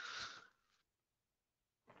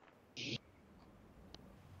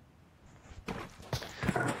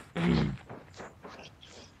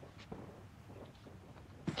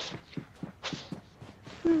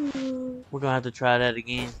 We're gonna have to try that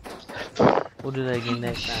again. We'll do that again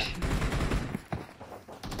next time.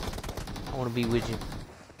 I wanna be with you.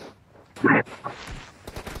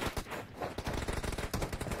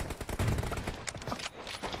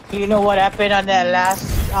 You know what happened on that last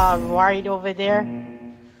ride over there?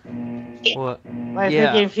 What? My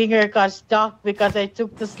freaking finger got stuck because I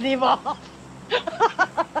took the sleeve off.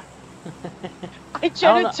 I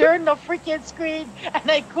tried to turn the freaking screen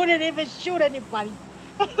and I couldn't even shoot anybody.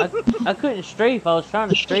 I couldn't strafe. I was trying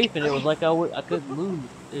to strafe and it was like I couldn't move.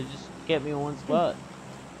 It just kept me in one spot.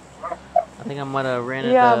 I think I might have ran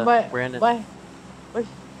Yeah, into Brandon. my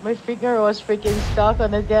my finger was freaking stuck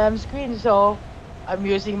on the damn screen, so I'm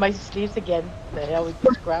using my sleeves again. The hell with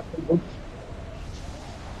this crap.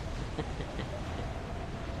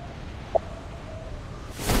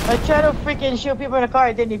 I try to freaking shoot people in the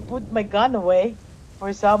car, then he put my gun away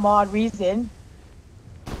for some odd reason.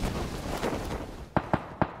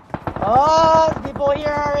 Oh, people here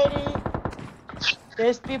already.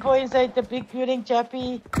 There's people inside the big building,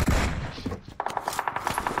 Chappie.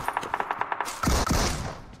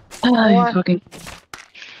 You More. fucking.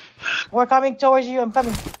 More coming towards you. I'm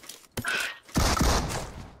coming.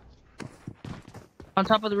 On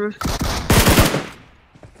top of the roof.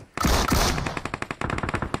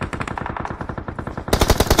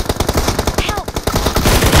 Help!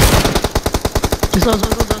 There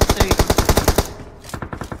you go.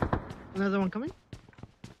 Another one coming?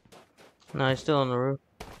 No, he's still on the roof.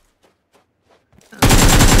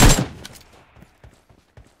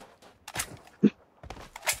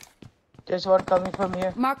 There's one coming from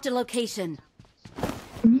here. Marked a location.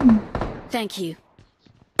 Thank you.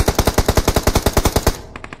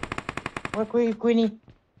 Where, Queenie?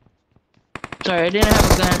 Sorry, I didn't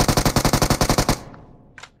have a gun.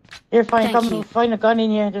 Here, fine. Thank Come you. find a gun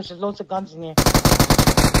in here. There's loads of guns in here.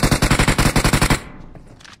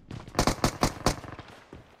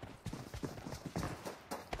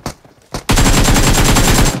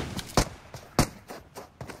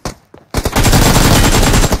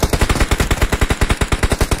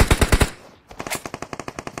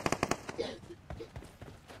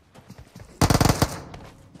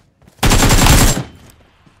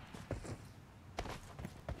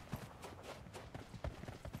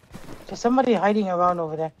 There's somebody hiding around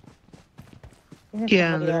over there. There's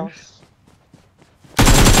Yeah, somebody there is. else.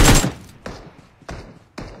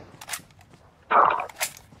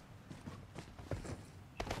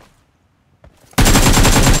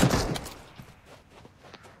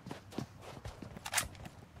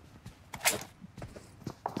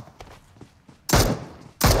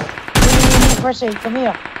 First aid, come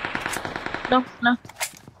here. No.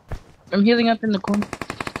 I'm healing up in the corner.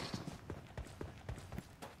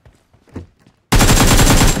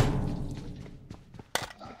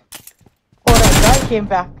 Oh, that guy came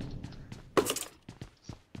back.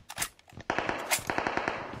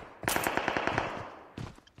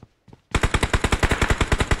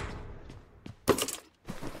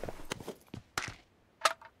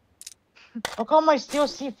 How come I still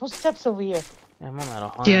see footsteps over here? Yeah, I'm at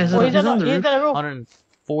 100. Yeah, Oh, he's he's on on the the roof. roof.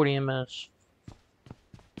 140 MS.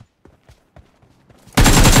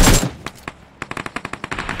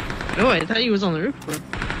 Oh, I thought he was on the roof, bro.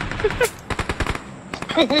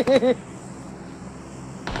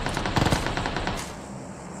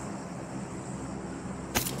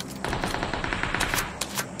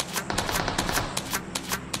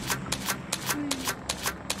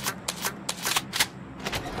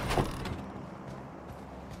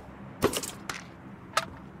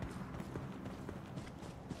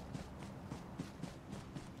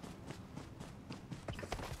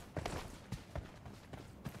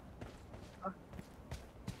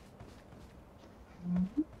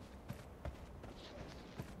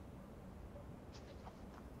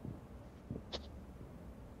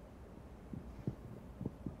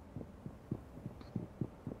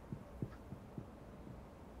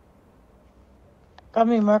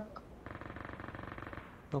 Come here, Merc.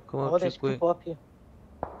 Don't come Oh, up too there's quick. people up here.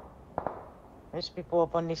 There's people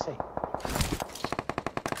up on this side.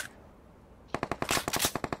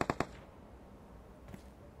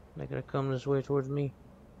 They're gonna come this way towards me.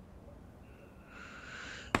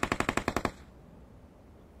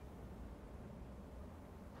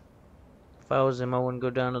 If I was him, I wouldn't go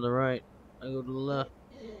down to the right. I go to the left.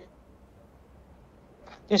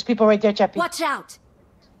 There's people right there, Chappie. Watch out!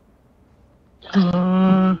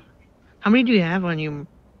 How many do you have on you?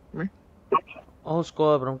 A whole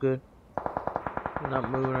squad, but I'm good. I'm not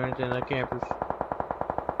moving or anything. That campers.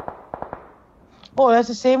 Oh, that's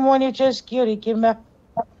the same one you just killed. He came back.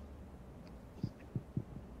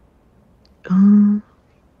 I'm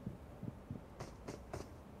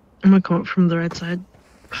gonna come up from the right side.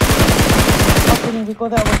 Okay, we go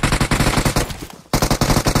that way.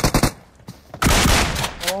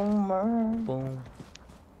 Homer. Boom.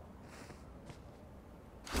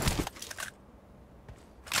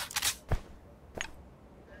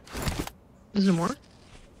 Is there more?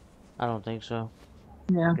 I don't think so.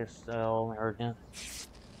 Yeah. I guess I only heard him.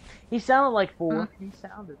 He sounded like 4. He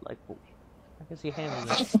sounded like 4. I guess he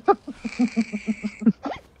handled it.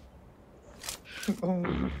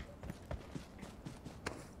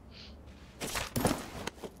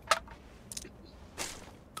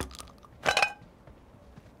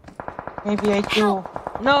 Maybe I do. Oh,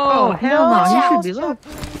 No! hell no. Watch He out. should be low. Chappie.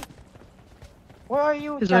 Where are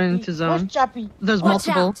you, He's Chappie? running to zone. Where's Chappie? There's Watch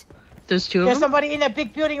multiple. out. There's two of There's them. somebody in that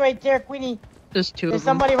big building right there, Queenie. There's two There's of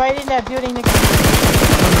them. somebody right in that building.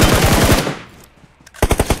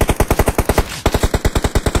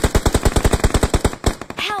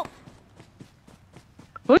 Help.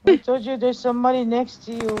 I What? told you there's somebody next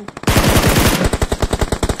to you.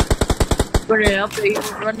 Where they up? They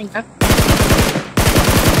running up.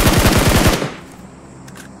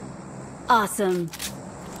 Awesome.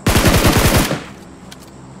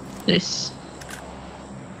 This.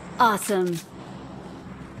 Awesome.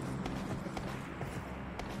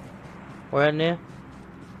 Where in there?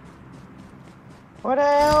 What the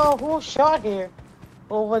hell? Who shot here?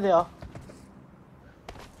 Over there.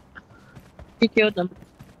 He killed them.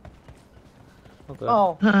 Okay.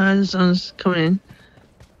 Oh, The sun's coming in.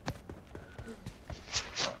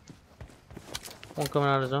 One coming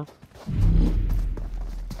out of the zone.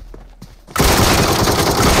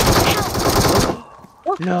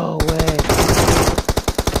 No way.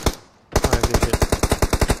 Alright, good shit.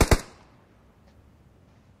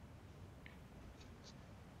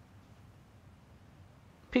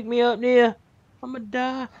 Pick me up, Nia. I'ma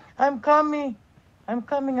die. I'm coming. I'm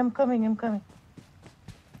coming.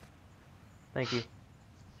 Thank you.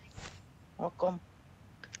 Welcome.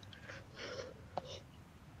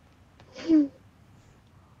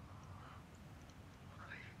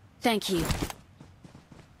 Thank you.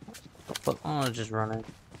 The fuck? I'm gonna just run in.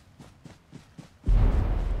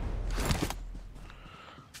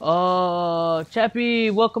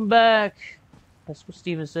 Chappie, welcome back. That's what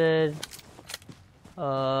Steven said.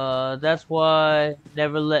 That's why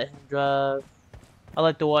never let him drive. I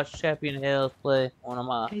like to watch Chappie and Hales play when I'm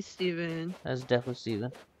out. Hey, Steven. That's definitely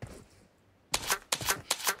Steven.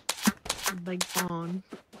 Big Fawn.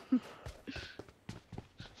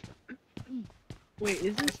 Wait,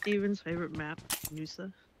 isn't Steven's favorite map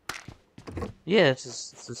Noosa? Yeah, it's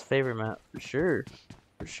his favorite map for sure.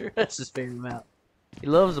 For sure, that's his favorite map. He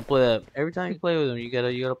loves to play that. Every time you play with him, you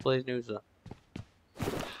gotta play Noosa.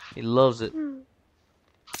 He loves it.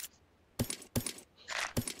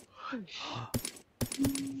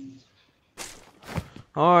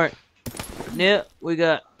 Alright. Yeah, we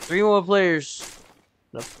got 3 more players.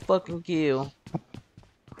 The fucking kill.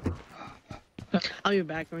 I'll be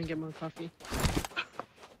back when I get more coffee.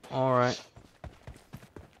 Alright.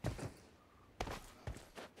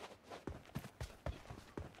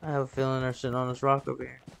 I have a feeling they're sitting on this rock over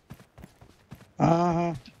here.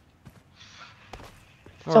 Uh-huh.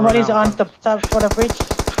 Or Somebody's around. on the top for the bridge.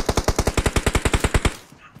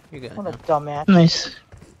 You got it. What a now. dumbass. Nice.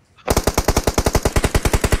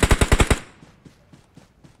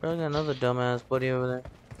 Probably got another dumbass buddy over there.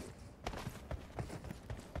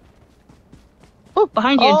 Oh,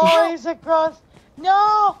 behind you. Oh, he's across.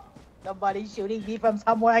 No! Somebody's shooting me from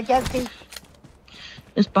somewhere I can't see.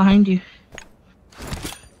 It's behind you.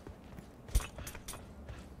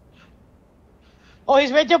 Oh,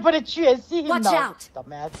 he's right up on the tree. I see him Watch now. out.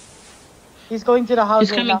 Dumbass. He's going to the house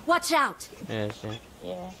He's right coming. now. Watch out. Yeah, see.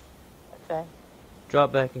 Yeah. Okay.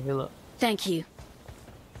 Drop back and heal up. Thank you.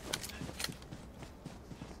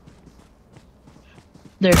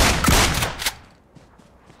 There.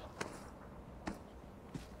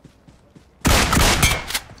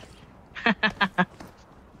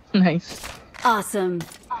 Nice. Awesome.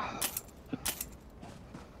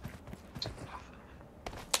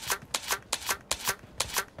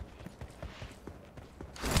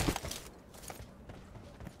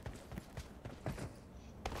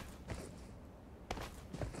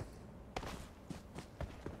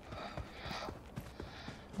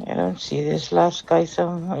 I don't see this last guy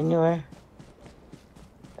somewhere anywhere.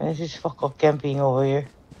 This is fucking camping over here.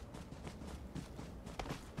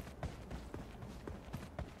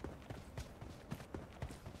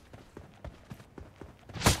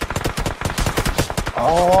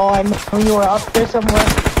 Oh, I knew you were up there somewhere.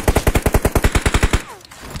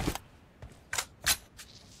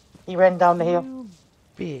 He ran down the hill. You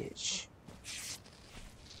bitch.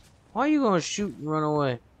 Why are you gonna shoot and run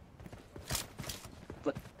away?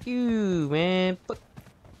 Fuck you, man. Fuck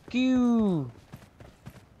you.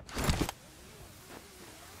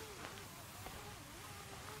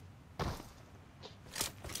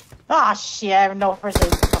 Ah, shit, I have no first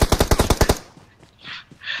aid.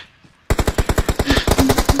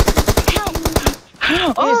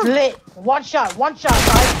 He's lit. One shot,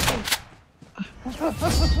 guys.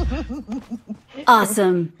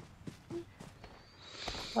 Awesome.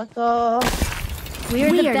 Fuck off.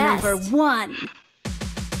 We're the the best. number 1.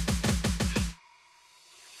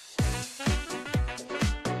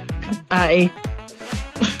 Aye.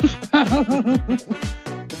 Alright,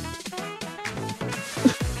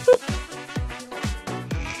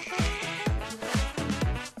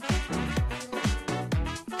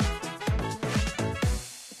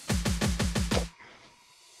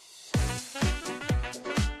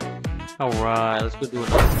 let's go do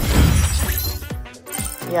another.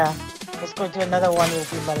 Yeah, let's go to another one. Will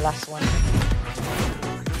be my last one.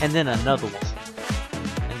 And then another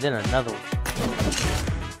one. And then another one.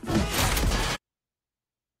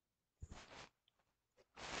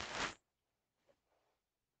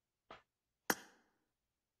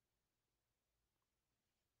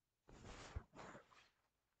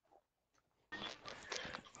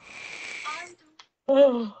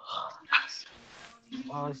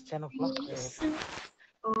 Oh, it's 10 o'clock.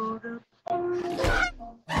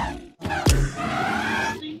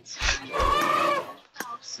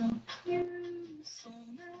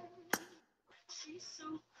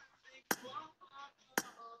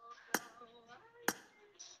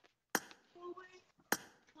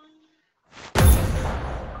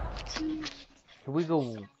 Here we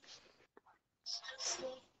go.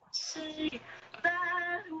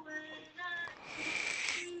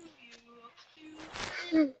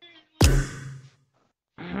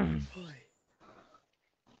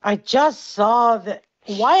 I just saw that.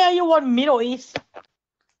 Why are you on Middle East?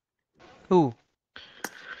 Who?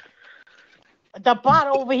 The bot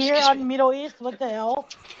over here on Middle East. What the hell?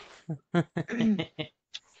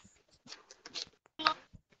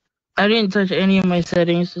 I didn't touch any of my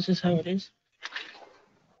settings. This is how it is.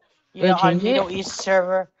 You're on Middle East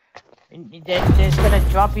server. That's gonna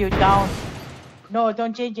drop you down. No,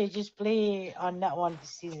 don't change it. Just play on that one this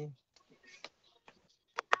season.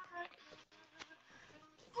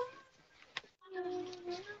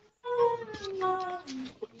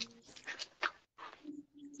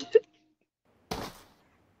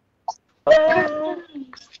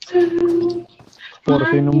 Por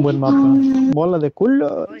fin un buen mapa. Bola de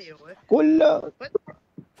culo. Culo.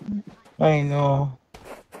 I know.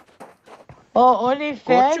 Oh,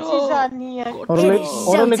 OnlyFans is on here. Órale,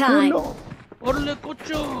 órale Showtime. culo. ¡Órale,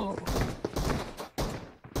 cocho!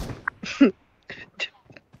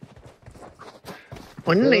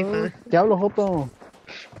 OnlyFans. ¿Qué hablo, Joto?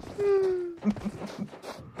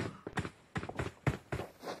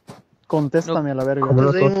 Contéstame a la verga.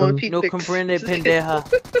 No comprende, pendeja.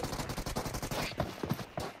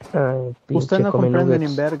 Usted no comprende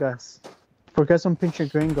ni vergas. Porque es un pinche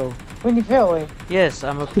gringo. Winnie fell away. Yes,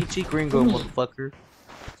 I'm a peachy gringo, motherfucker.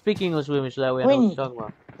 Speak English with me so that way I know what you're talking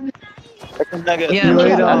about. You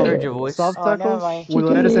ate, I heard your voice. soft Oh, never tacos mind. with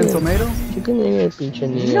lettuce and tomato?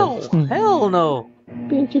 No, hell no.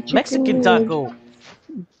 Mexican taco.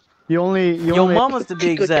 You only Yo mama's to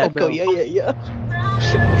be exact.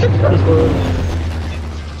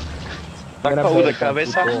 Tacos de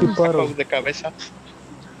cabeza. Tacos de cabeza.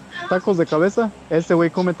 ¿Tacos de cabeza? Este güey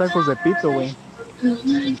come tacos de pito, güey.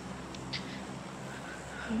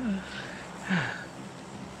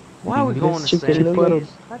 Why are we going to Spanish?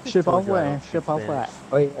 Ship off way, ship off way.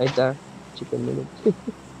 Oye, ahí está. Chicken nugget.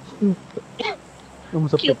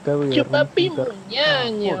 Vamos a pecar, güey. Chupapi Oh,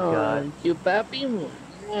 muñaño. God. Chupapi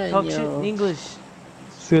Talk shit in muñaño. English.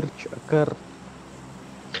 Sir Chakar.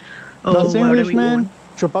 Oh, That's where are English, we man.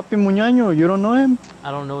 Chupapi muñaño, you don't know him?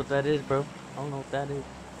 I don't know what that is, bro. I don't know what that is.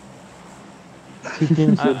 He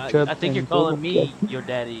thinks I think you're calling me your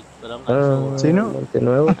daddy, but I'm not sure. ¿Sí, no? Monte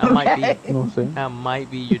Nuevo. I might be. No sé. I might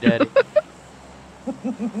be your daddy.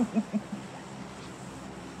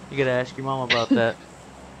 You gotta ask your mom about that.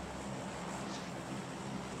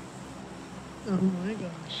 Oh my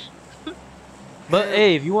gosh. But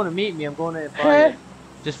hey, if you want to meet me, I'm going to Impala.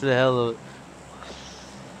 Just for the hell of it.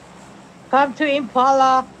 Come to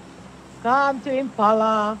Impala. Come to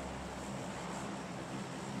Impala.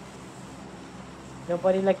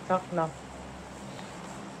 Nobody like talk now.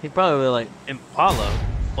 He probably like Impala.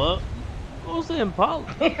 What? What was the Impala?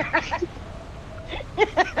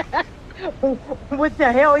 What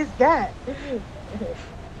the hell is that?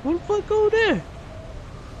 Who the fuck go there?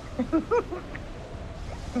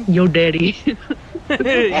 Yo, daddy.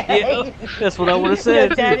 Yeah, that's what I would have Your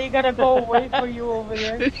said. daddy gonna go wait for you over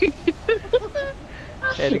there.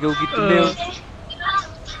 Had to go get the milk.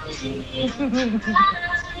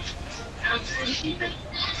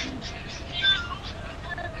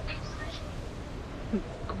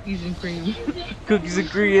 Cookies and cream. Cookies and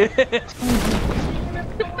cream.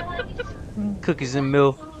 Cookies and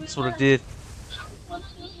milk. That's what I did.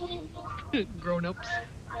 Grown ups.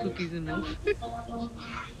 Cookies and milk.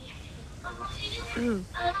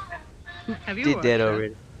 Have you Did watched that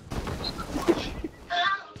already.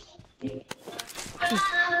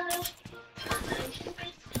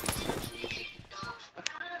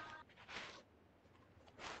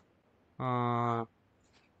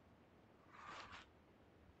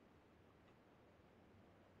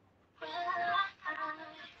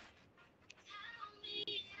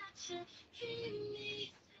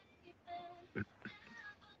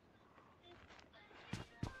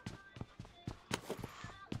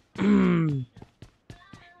 Let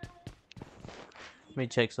me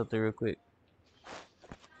check something real quick.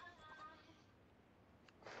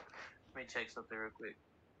 Let me check something real quick.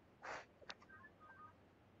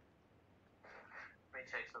 Let me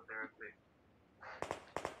check something real quick.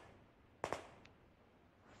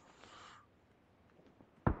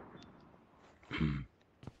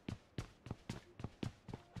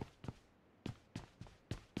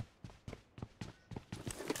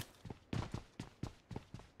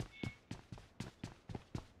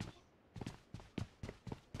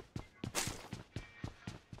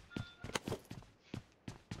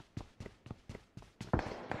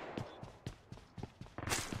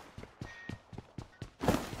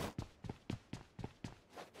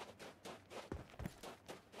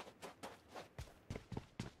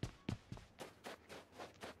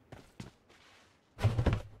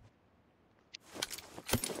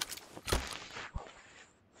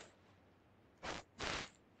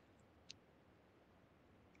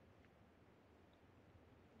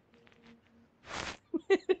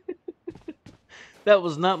 That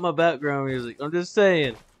was not my background music. I'm just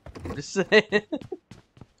saying. I'm just saying. I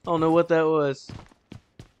don't know what that was.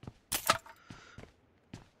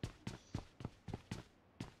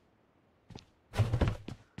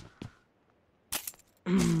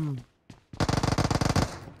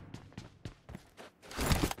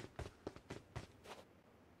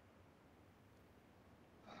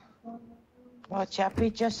 Well,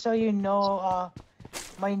 Chappie, just so you know,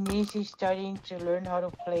 my niece is starting to learn how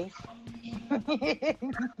to play.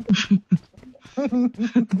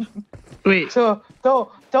 Wait. So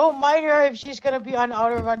don't mind her if she's gonna be on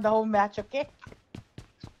auto run the whole match, okay?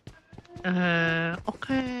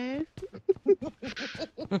 Okay.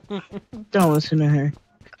 Don't listen to her.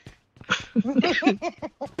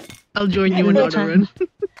 I'll join you in There's auto run.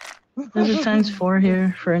 There's a ×4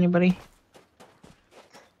 here for anybody.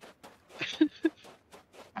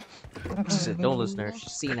 She said, "Don't listen to her.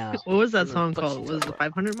 She's senile." What was that What the song fuck called? she Was it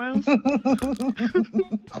talking 500 miles?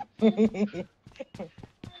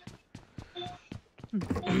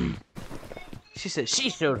 about? She said she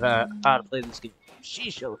showed her how to play this game.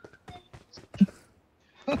 She showed her.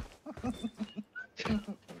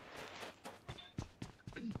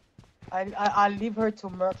 I'll leave her to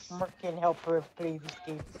Merc. Merc can help her play this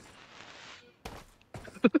game.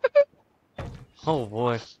 Oh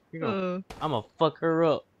boy, I'm gonna fuck her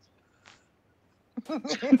up.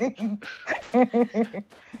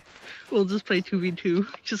 We'll just play 2v2.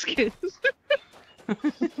 Just kidding.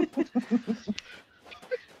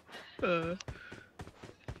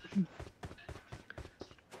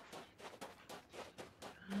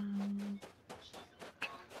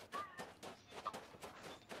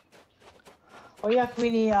 Oh yeah,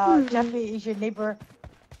 Queenie, Chappie is your neighbor.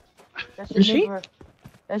 That's your Is she? neighbor.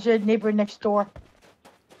 That's your neighbor next door.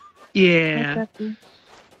 Yeah.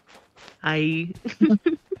 I.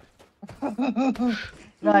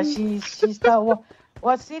 No, she's not.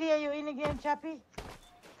 What city are you in again, Chappie?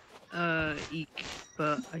 Eek.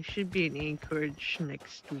 But I should be in Anchorage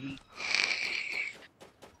next week.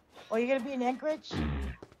 Oh, you're gonna be in Anchorage?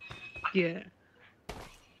 Yeah.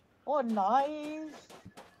 Oh, nice.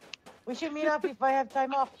 We should meet up if I have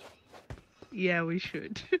time off. Yeah, we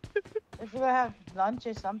should. If we have lunch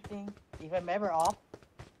or something, if I'm ever off.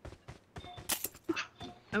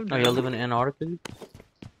 Oh, y'all live in Antarctica?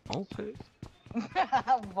 Okay.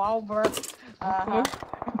 Wow, bro.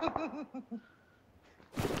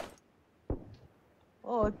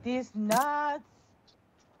 Oh, these nuts.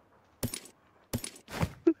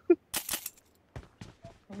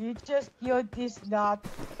 You just killed this nut.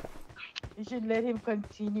 You should let him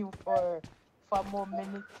continue for 5 more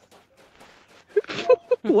minutes.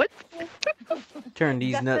 What? Turn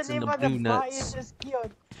these That's nuts the name into of the blue bot you nuts. just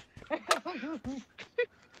killed.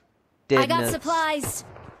 Dead I got nuts. supplies.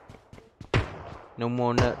 No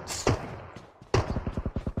more nuts.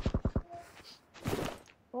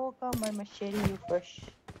 Oh, come on, machete you first.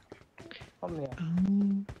 Come here.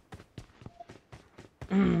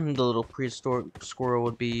 The little prehistoric squirrel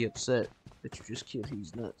would be upset that you just killed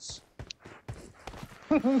these nuts.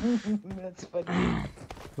 That's funny.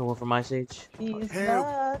 The one from Ice Age? These Help.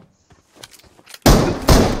 nuts.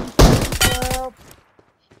 Help.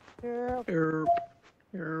 Help.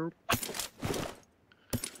 Herp.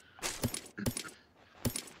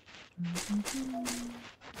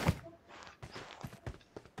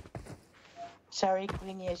 Sorry,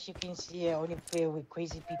 Queenie, as you can see, I only play with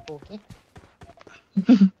crazy people, okay?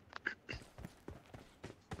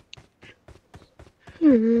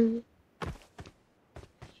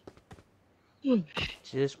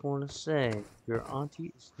 Just want to say, your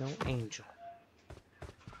auntie is no angel.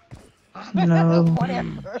 No.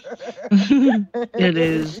 Whatever. It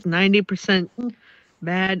is 90%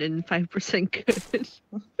 bad and 5% good.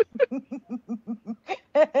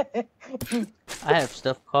 I have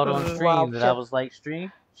stuff caught on Wow, stream that I Chef. was like,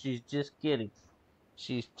 stream? She's just kidding.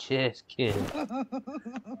 She's just kidding.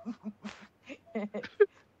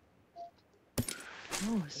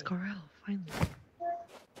 Oh, Scarell, finally.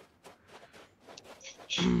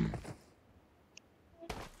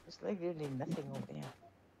 It's like really nothing over there.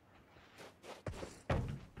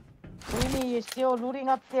 Queenie, you're still looting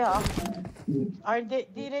up there. Aren't they,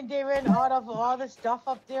 didn't they run out of all the stuff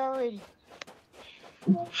up there already?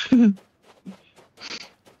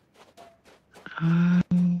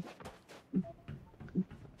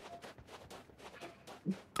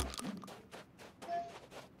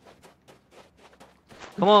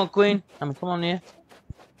 Come on, Queen. Come on here.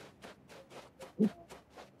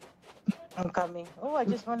 I'm coming. Oh, I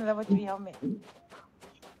just won a level 3 helmet.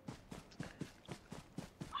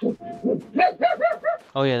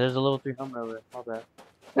 Oh yeah, there's a level 3 helmet over there.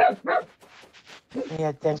 My bad.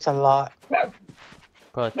 Yeah, thanks a lot.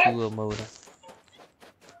 Probably 2 of them over there.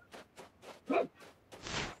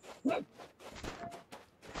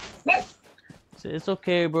 It's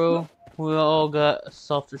okay, bro. We all got a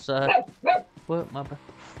softer side. What, my bad?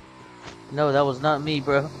 No, that was not me,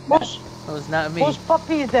 bro. Whose That was not me.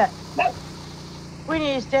 puppy is that?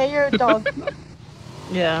 Queenie, is that your dog?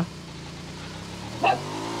 Yeah.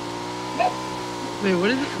 Wait,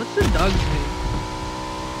 what is it? What's the dog's name?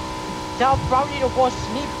 Tell Brownie to go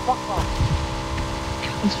sleep, fuck off.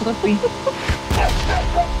 It's Fluffy.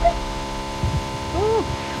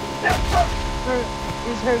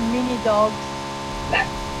 Her mini dog.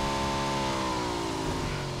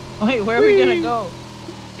 Wait, where are we gonna go?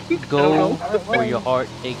 Go where your heart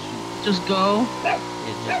takes you. Just go. Yeah,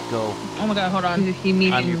 just go. Oh my god, hold on. He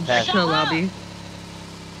means I'm your in pastor. the lobby.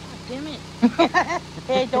 Damn it.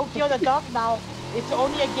 Hey, don't kill the dog now. It's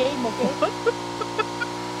only a game, okay?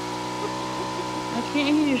 I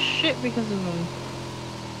can't hear shit because of him.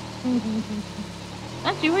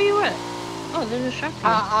 Auntie, where you at? Oh, there's a shark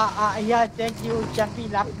here. Yeah, thank you. Jeffy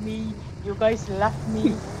left me. You guys left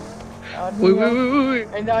me. Wait.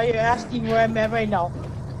 And now you're asking where I'm at right now.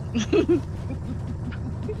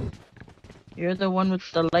 You're the one with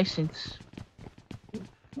the license.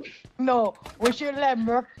 No, we should let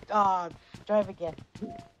Merc drive again.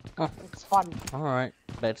 Oh. It's fun. Alright,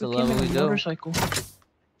 back to the Who came level in we a go. motorcycle?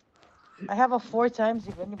 I have a 4 times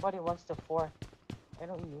if anybody wants the 4. I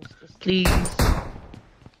don't use this. Please.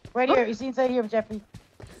 Right here, it's inside here, Jeffy.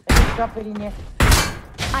 I just drop it in here.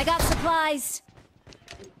 I got supplies.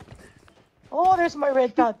 Oh, there's my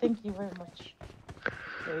red dot. Thank you very much.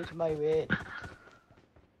 There's my red.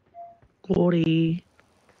 Glory.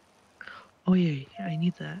 Oh yeah, I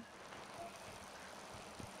need that.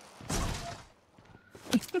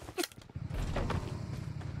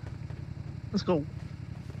 Let's go.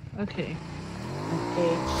 Okay.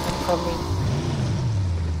 Okay, I'm coming.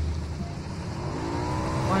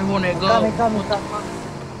 I wanna go. Coming.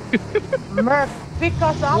 Merc, pick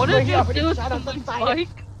us up. What did you you already do shut to out the my tire. bike?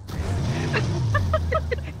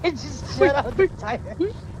 It just shut out the tire.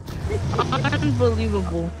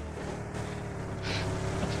 Unbelievable.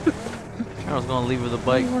 I was gonna leave with the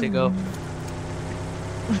bike to go.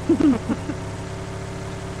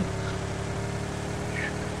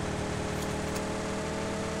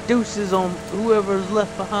 Deuces on whoever's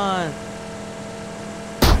left behind.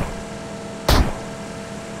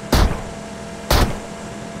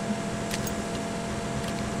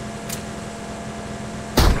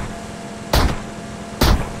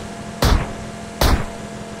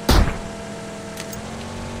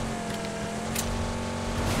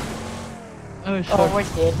 Oh, we're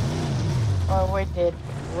dead. Oh, we're dead.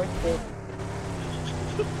 We're dead.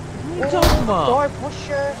 What are you talking about? Door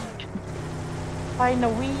pusher. Find a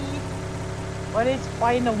weed. What is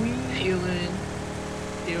find a weed? Feeling.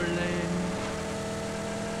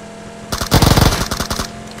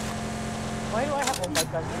 Why do I have? Oh my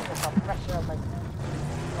god, there's some pressure on my.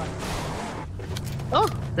 Oh,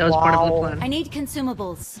 that was part of the Wow. plan. I need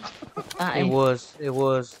consumables. It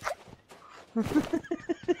was.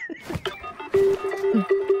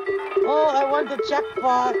 Oh, I want the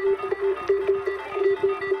jackpot.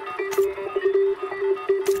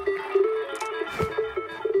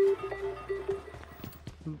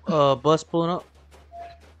 Bus pulling up.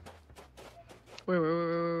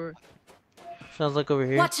 Where? Sounds like over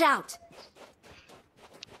here. Watch out.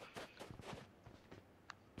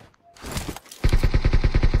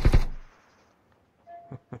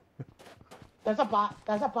 That's a bot.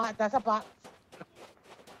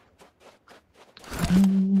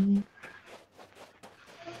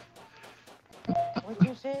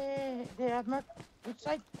 Jose, they have Merc. Which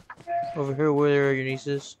side? Over here, where your niece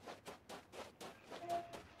is.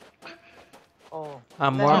 Oh,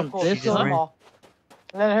 I'm let her marked. go She this kill just them one? ran. all.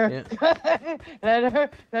 Let her, Yeah.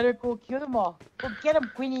 let her go kill them all. Go get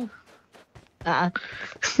them, Queenie.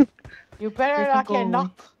 You better Different not get goalie.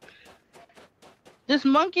 knocked. This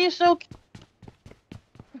monkey is so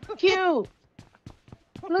cute.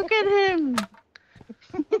 Look at him.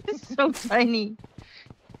 He's so tiny.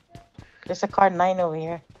 There's a car 9 over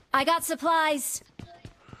here. I got supplies.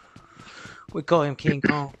 We call him King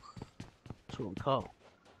Kong. That's what we call him.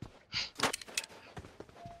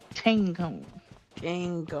 Tango.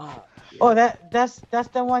 King Kong. Oh, that's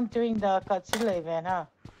the one during the Godzilla event, huh?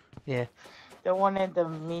 Yeah. The one in the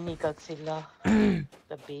mini Godzilla,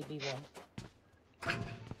 the baby one.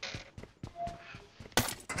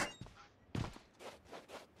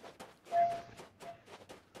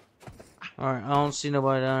 Alright, I don't see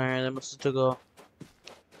nobody down here. They must have took off.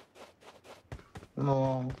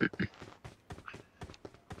 No.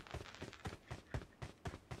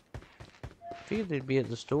 I figured they'd be at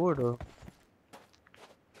the store though.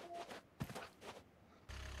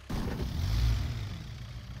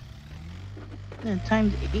 Yeah,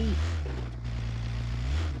 times 8.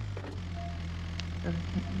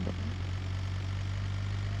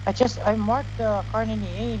 I marked the car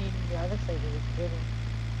 98 in the other side of the building.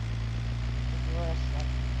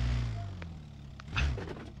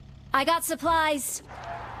 I got supplies.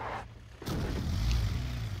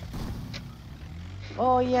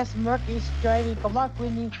 Oh yes, Merc is driving. Come on,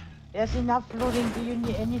 Queenie. There's enough loading. Do you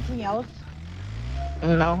need anything else?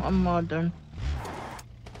 No, I'm all done.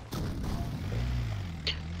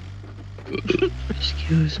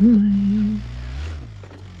 Excuse me.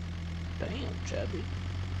 Damn, Chubby.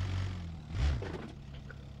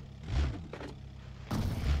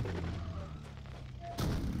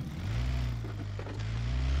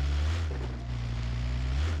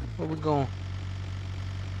 Where we going?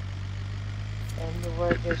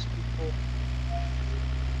 Anywhere there's people.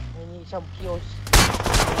 We need some kills.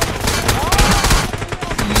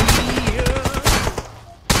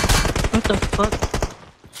 What the fuck?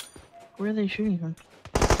 Where are they shooting from?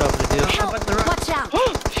 Top of the deal. Help! Up at the rock. Watch out!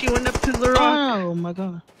 She went up to the rock. Oh my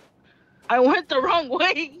god. I went the wrong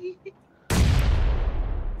way.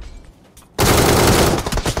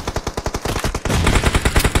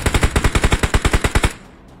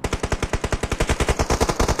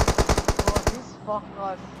 Oh, this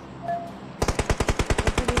fuckers.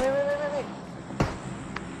 Wait.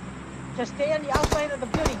 Just stay on the outside of the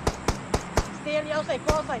building. Stay on the outside.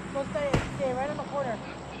 Go outside. Go stay right in the corner.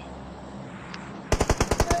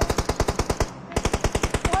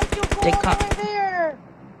 Why'd you go They over caught- there?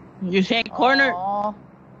 You said corner. Aw.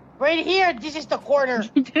 Right here. This is the corner.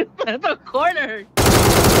 The corner.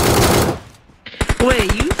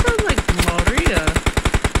 Wait, you sound like Maria.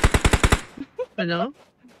 I know.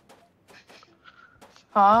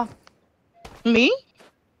 Huh? Me?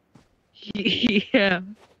 Yeah.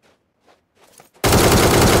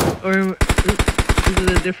 Or is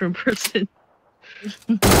it a different person?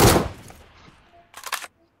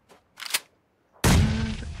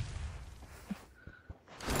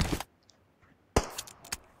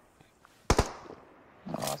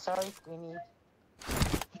 Oh, sorry, Queenie.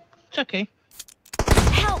 It's okay.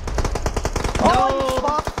 Help! Oh, you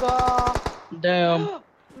fucker! Damn.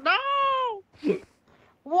 No!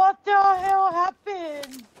 What the hell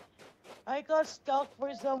happened? I got stuck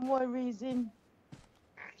for some reason.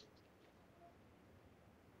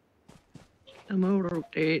 I'm gonna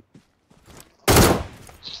rotate.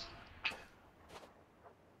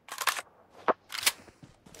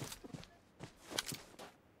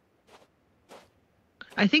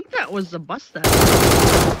 I think that was the bus that.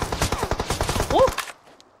 Oh!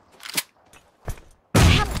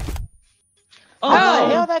 Oh, How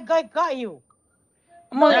the hell that guy got you?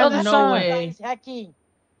 I'm on the There's other no side. way. That guy's hacking.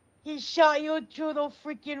 He shot you through the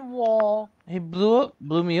freaking wall. He blew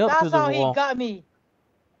me up through That's the how wall. he got me.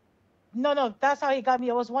 No, that's how he got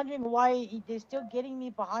me. I was wondering why they're still getting me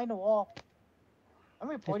behind the wall. I'm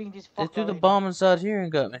reporting this They fucker threw the already. bomb inside here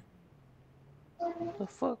and got me. What the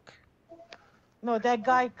fuck? No, that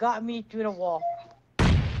guy got me through the wall.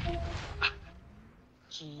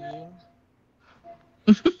 Cheating.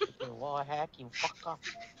 Freaking wall hack, you fucker.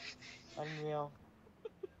 Unreal.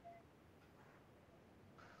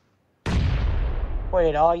 Put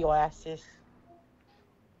it all your asses.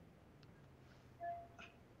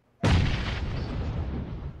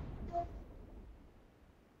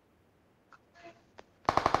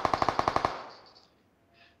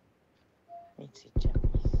 Makes it jealous.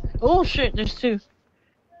 Oh shit, there's two.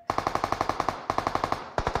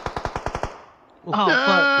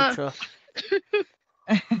 Oh fuck.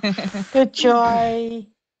 Good try. Good try.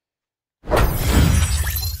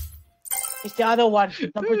 It's the other one,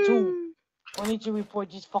 number 2. We need to report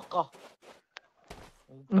this fucker.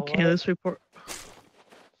 Okay, let's report.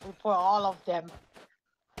 Report all of them.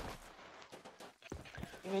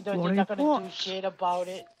 Even though they're not gonna do shit about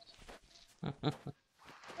it.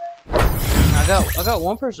 I got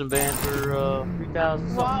one person banned for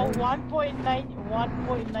 3,000 Wow, something.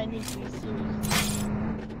 1.93 series.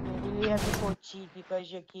 You really have to go cheat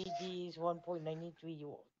because your KD is 1.93,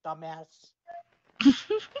 you dumbass.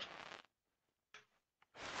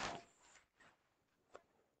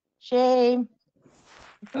 Shame.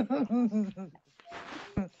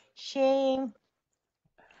 Shame.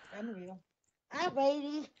 Unreal.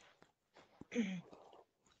 Alrighty.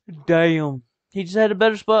 Damn. He just had a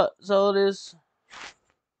better spot. That's all it is.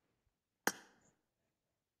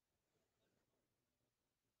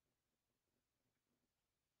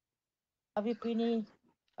 Love you, Queenie.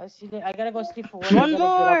 I'll see you. I gotta go sleep for work. One I gotta get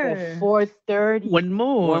up more. at 4:30. One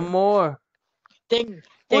more. One more. Then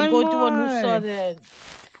One go more. to Anusa then.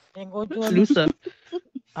 Then go to Anusa.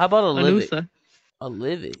 How about a living? Anusa. A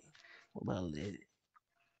living. What about a living?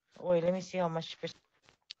 Wait, let me see how much percent.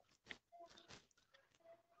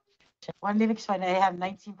 One living's fine. I have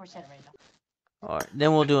 19% right now. Alright,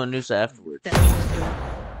 then we'll do a news afterwards.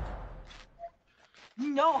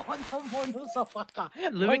 No, no more Nusa, fucker.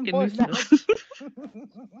 Living One more Anusa.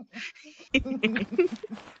 match.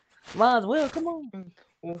 Might as well, come on.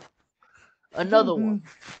 Another one.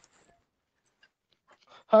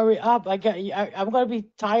 Hurry up! I'm gonna be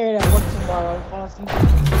tired at work tomorrow. I'll fall asleep.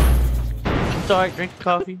 It's alright, drink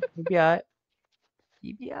coffee. You'll be alright.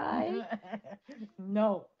 You'll be alright.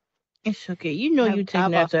 No. It's okay. You know I'm you take Kava.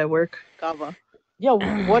 naps at work. Kava. Yeah,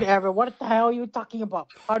 whatever. What the hell are you talking about?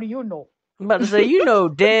 How do you know? I'm about to say, you know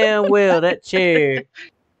damn well that chair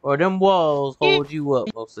or them walls hold you up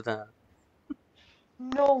most of the time.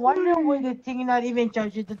 No wonder why the thing not even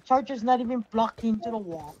charged. The charger's not even plugged into the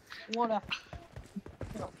wall. What a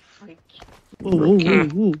freak.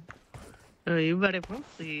 Ooh. You better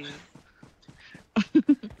proceed.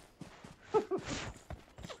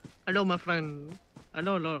 Hello, my friend.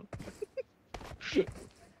 Hello.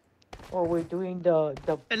 Oh, we're doing the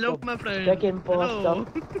Hello, my friend. second boss Hello.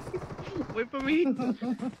 stuff. Wait for me.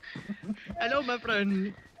 Hello, my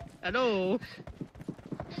friend. Hello.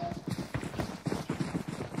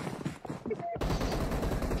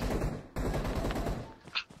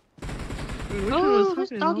 Oh, whose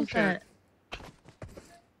dog is that?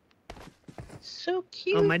 So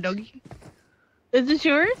cute. Oh, my doggy? Is this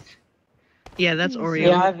yours? Yeah, that's Oreo.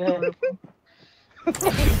 Yeah, I bet.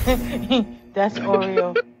 That's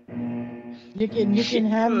Oreo. You can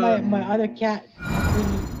have my other cat.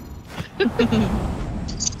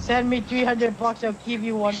 Send me $300. I'll give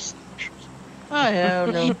you one. Oh hell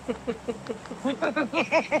no.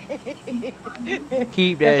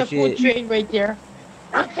 Keep that That's a shit. food trade right there.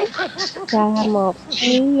 Gosh,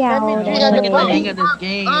 Send me I wish I $300. get the hang of this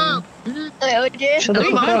game. Shut the Hello,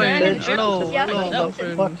 fuck my up, friend. bitch. Hello, Shut hello, the my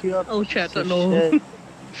friend. fuck you up. Oh, chat, piece of hello.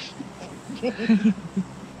 shit.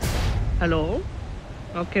 Hello?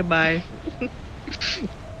 Okay, bye.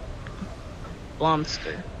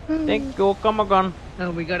 Blomster. Thank you, come again.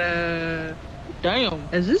 Oh, we gotta... Damn.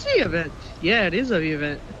 Is this the event? Yeah, it is the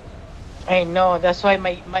event. I know. That's why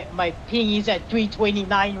my ping is at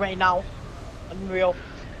 329 right now. Unreal.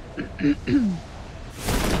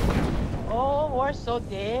 Oh, we're so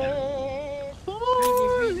dead.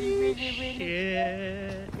 Really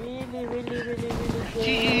Shit. really dead.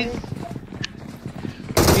 Jeez.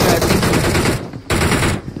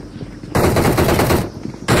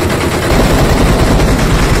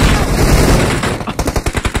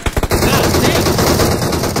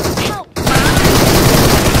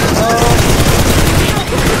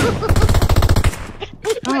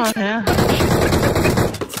 Oh yeah.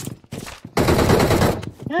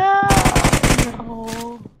 No.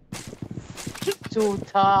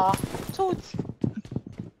 Tuta.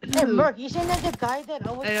 Hey, Merc, isn't that the guy that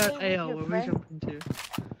I was playing with Ayo, your what are we friend? jumping to?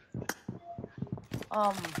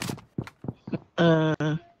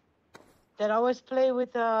 That I was playing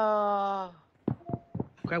with Crabgrass?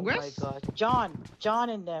 Oh my god. John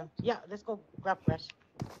and them. Yeah, let's go Crabgrass.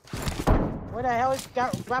 Where the hell is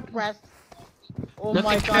Crabgrass? Oh Look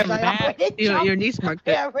my at god, your I map. already jumped. Your niece marked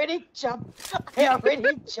I it. already jumped. What the hell?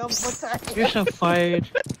 You're so fired.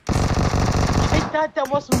 I thought that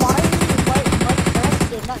was my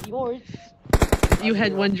character, not yours. You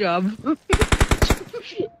had one job.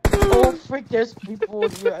 Oh frick, there's people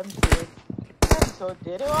here. I'm dead. I'm so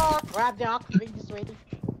dead. Oh, grab the aqua this ready.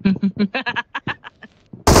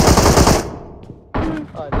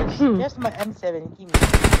 Oh, there's my M17.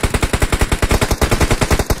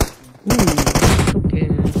 Ooh, okay.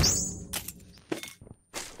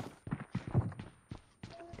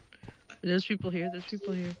 There's people here. There's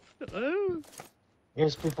people here. Oh.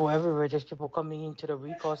 There's people everywhere. There's people coming into the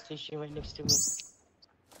recall station right next to me.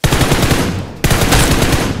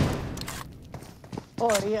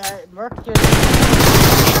 Oh yeah, Merc, you're...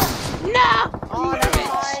 No! Oh, never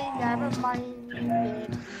mind. Never mind.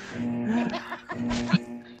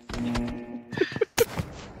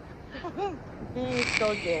 He's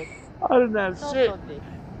so dead. I didn't have So shit. dead.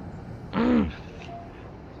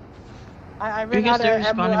 I I ran guess out of they're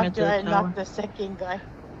ammo respawning at after the I tower. knocked the second guy.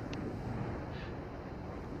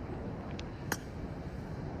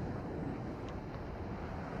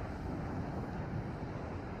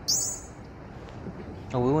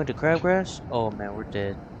 Oh, we went to Crabgrass? Oh man, we're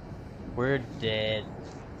dead. We're dead.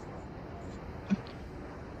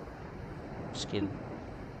 Just kidding.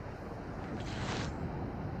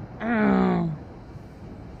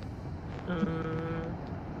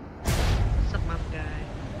 What's up, my guy?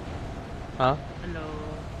 Huh? Hello.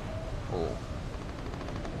 Oh.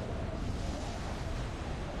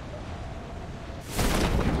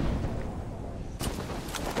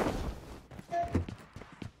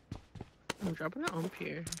 I'm dropping an ump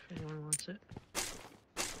here if anyone wants it.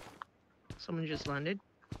 Someone just landed.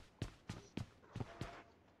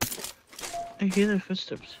 I hear their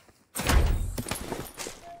footsteps.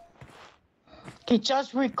 He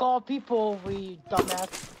just recall people, we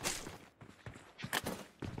dumbass.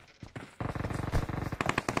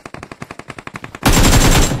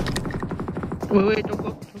 Wait, don't go,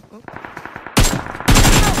 don't go.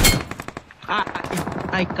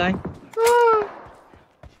 I guy.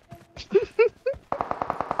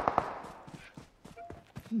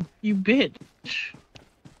 You bitch.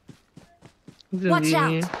 Watch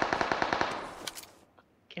out!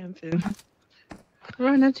 Camping.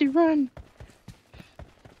 Run, Nancy, run.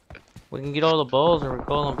 We can get all the balls and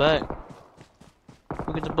recall them back.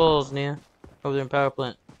 Look at the balls, Nia. Over there in power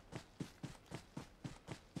plant.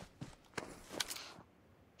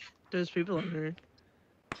 There's people on here.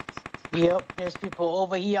 Yep, there's people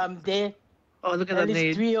over here. I'm dead. Oh, look at At that least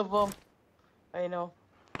nade. 3 of them. I know.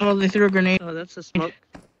 Oh, they threw a grenade. Oh, that's a smoke.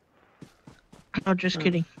 Oh, just Oh.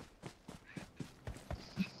 kidding.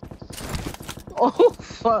 Oh,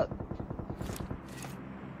 fuck.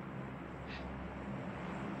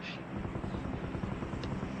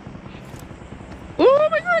 Oh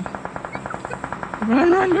my god!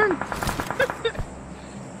 Run, run, run!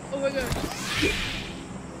 Oh my god.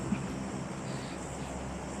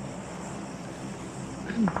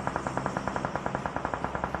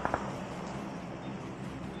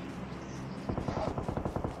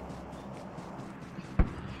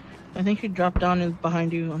 I think he dropped down and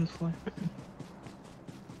behind you on the floor.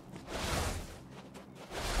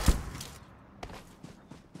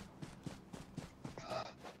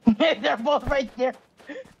 They're both right there.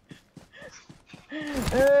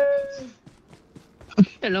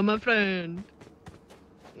 Hello, my friend.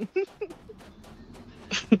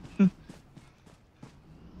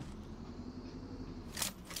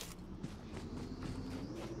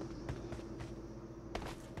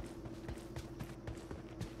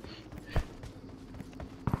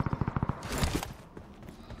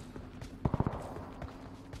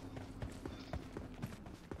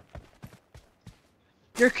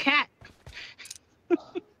 Your cat!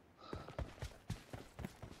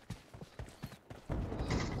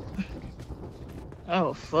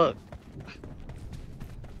 Oh, fuck.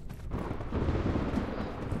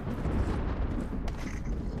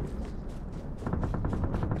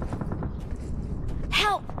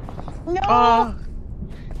 Help! No!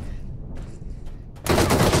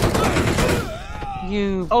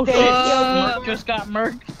 You Oh, shit. Damn. Merc just got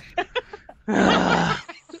murked.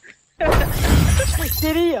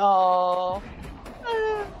 Did he? Oh.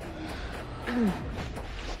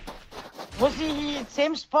 Was he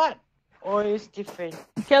same spot? Or is different?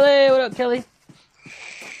 Kelly, what up, Kelly?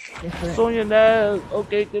 Different. Sonia now.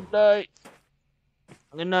 Okay, good night.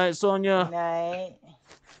 Good night, Sonia. Night.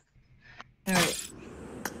 Alright.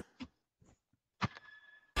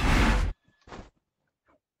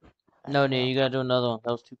 No, Nia, you gotta do another one.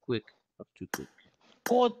 That was too quick. That was too quick.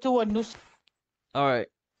 Go to a new... Alright.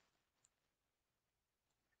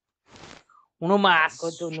 Uno más.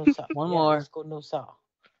 Go to Nusa. One Yeah, more. let's go Nusa.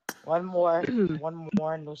 One more. One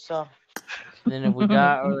more Nusa. And then if we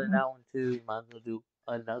die early in that one too, we might as well do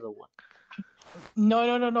another one.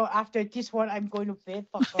 No. After this one, I'm going to bed.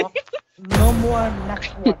 Fuck off. No more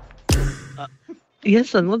next one.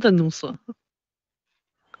 Yes, another Nusa.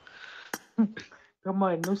 Come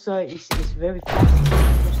on, Nusa is very fast.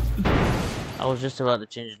 I was just about to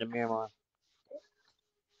change the mirror.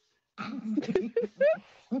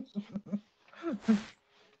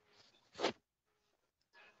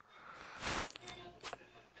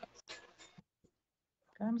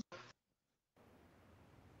 Come.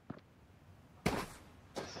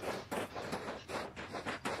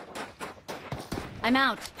 I'm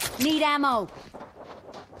out. Need ammo.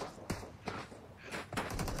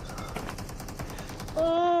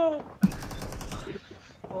 Oh.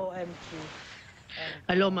 OMG.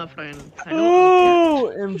 Hello, my friend.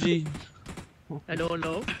 Hello, MG. hello,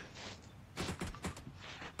 hello.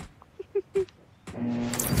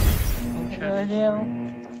 Hello.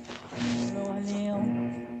 Hello.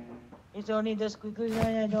 It's only the squiggly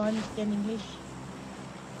line. I don't understand English.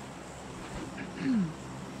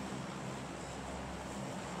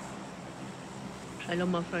 Hello,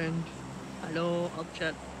 my friend. Hello, I'll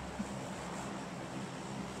chat.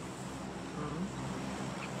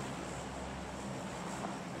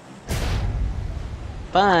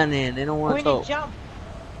 Fine then, they don't want to Winnie, talk. jump.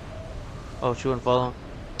 Oh, she wouldn't follow.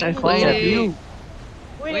 I Winnie, find jump. you.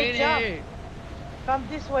 Winnie, jump. Come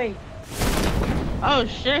this way. Oh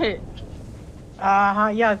shit!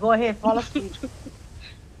 Yeah, go ahead, fall asleep.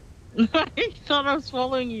 I thought I was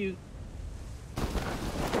following you.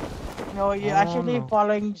 No, you're Oh, actually no.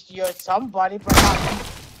 following your somebody, but not me.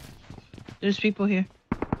 There's people here.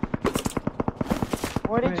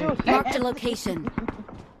 Where did you Right. Marked a land? location.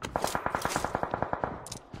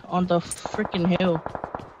 On the freaking hill.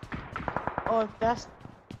 Oh, that's.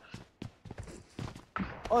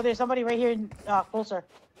 Oh, there's somebody right here, closer.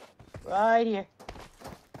 Right here.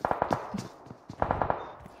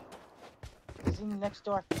 He's in next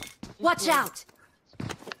door. Watch out.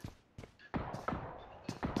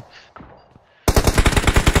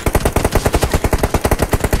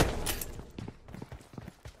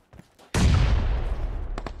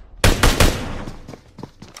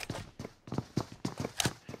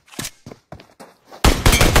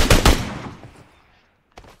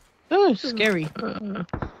 Oh, scary.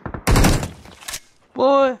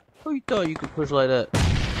 Boy, who you thought you could push like that?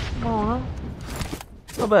 Come on, huh?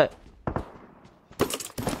 Go back.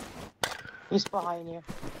 He's behind you.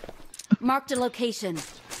 Marked a location.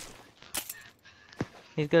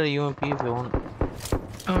 He's got a UMP if you want it.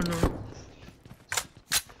 Oh no.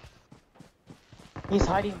 He's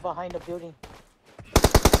hiding behind the building.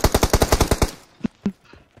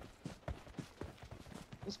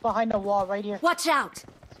 He's behind the wall right here. Watch out.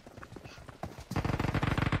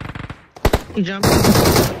 He jumped.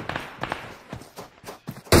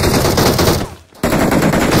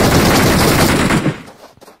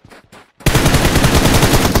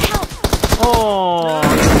 Oh!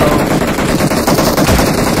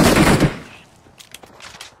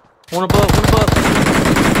 One above, one above.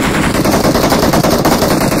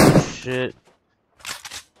 Shit.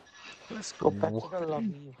 Let's go back to the lobby,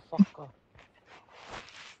 you fucker.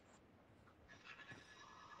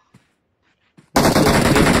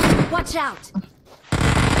 Watch out.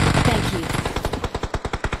 Thank you.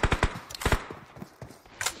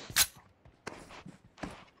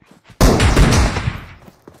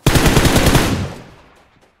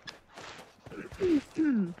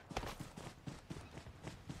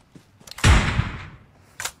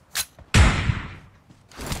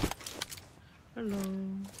 Hello.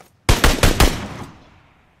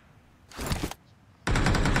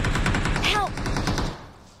 Help.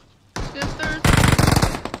 Sisters.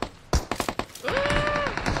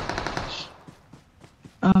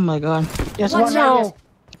 Oh my god. There's Watch one out. right here.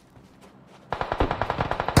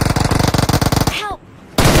 Help.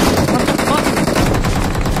 What the fuck?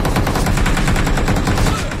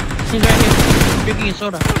 He's right here. Drinking a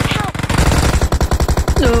soda. Help.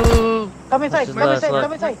 No. Come inside, That's the come last inside, light.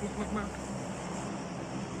 come inside.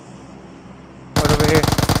 Right over here.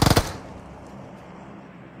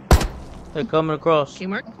 They're coming across. Okay,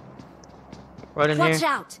 Mark. Right in Watch here.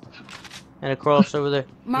 out. And across over there.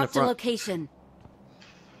 Marked a in the front. location.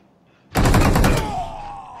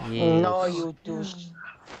 Yes. No, you douche.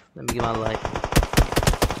 Let me get my light.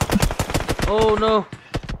 Oh no.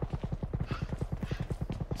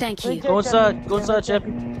 Thank you. Go inside. Go inside,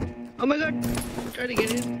 Chappie. Oh my god. Try to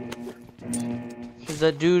get in. There's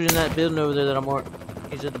that dude in that building over there that I'm marked.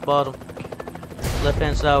 He's at the bottom. Left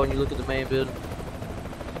hand side when you look at the main building.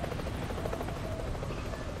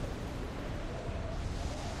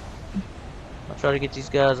 I'll try to get these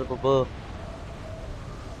guys up above.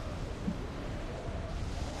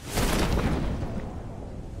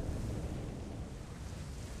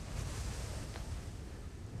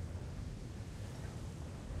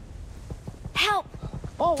 Help.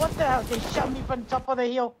 Oh, what the hell? They shot me from top of the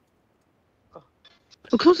hill.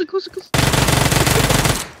 Oh, closer, closer, closer.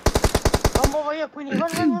 Come over here, Queenie.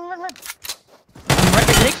 Run. I'm right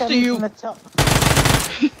next to you. From the top.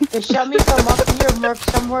 They shot me from up here, Merc,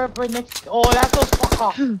 somewhere right next. Oh, that's those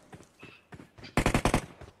fucker.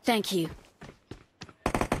 Thank you.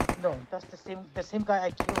 No, that's the same guy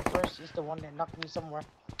I killed first is the one that knocked me somewhere.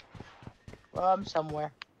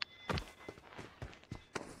 Somewhere.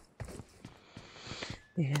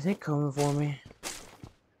 Yeah, they coming for me.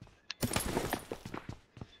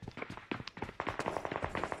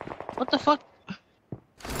 What the fuck?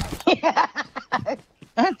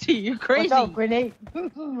 Auntie, you're crazy. What's up, grenade?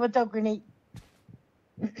 What's up, grenade?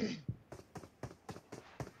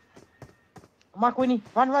 Come on, Queenie.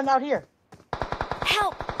 Run out here.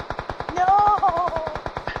 Help! No!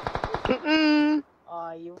 Mm-mm.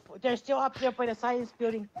 They're still up there by the science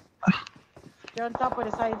building. They're on top of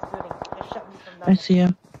the science building. They shot me from down I see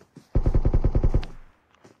him.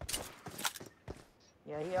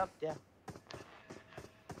 Yeah, he up there.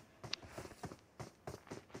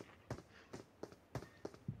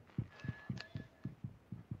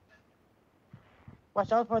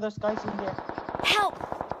 Watch out for those guys in there. Help!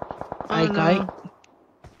 I no.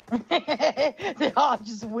 They're all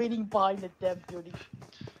just waiting behind the damn building.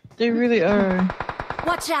 They really are.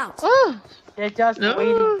 Watch out! Oh, They're just No.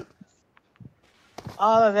 waiting.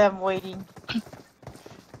 All of them waiting.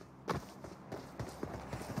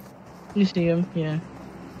 you see him? Yeah.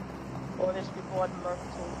 Oh, there's people on Merc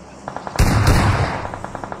too.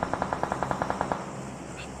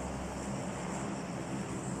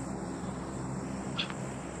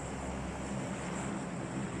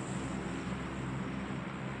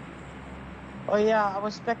 Oh yeah, I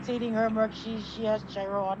was spectating her, Merc. She has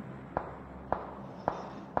gyro on.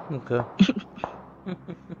 Okay.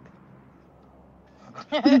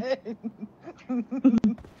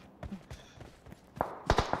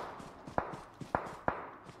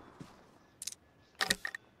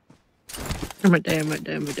 I might die.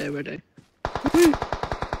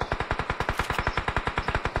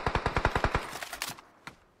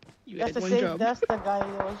 You That's had the one same. job. That's the guy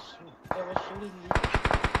that was shooting me.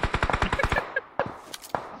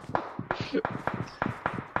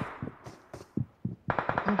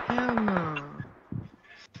 Oh, hell no.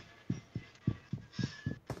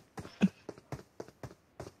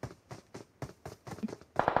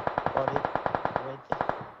 Body right there.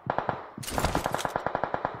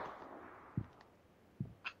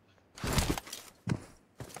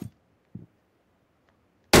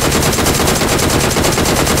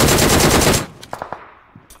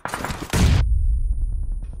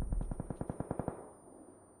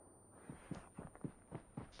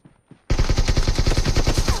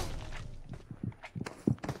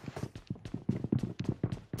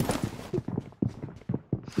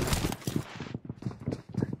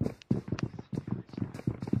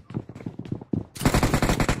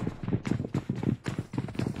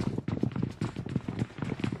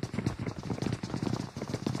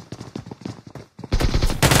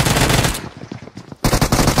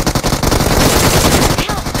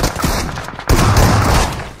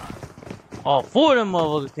 All four of them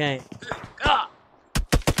motherfuckers came. Ah!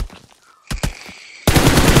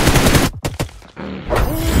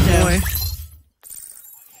 Boy.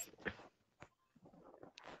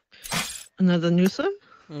 Another Noosa?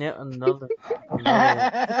 Yeah, another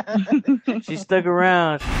one. She stuck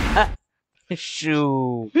around. Ah,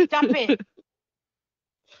 shoot. Stop it!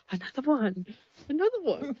 Another one.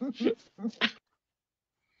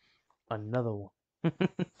 Another one.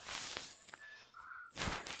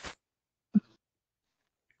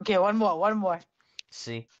 Okay, one more.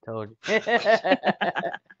 See, told you.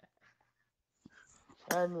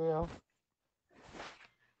 Unreal.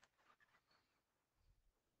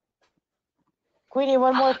 Queenie,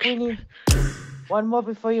 one more, Queenie. One more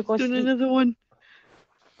before you go Doing sleep. another one.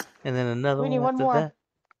 And then another Queenie, one one after more.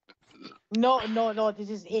 that. No, this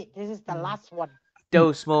is it. This is the last one.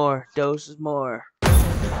 Dose more. Dose is more.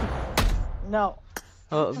 No.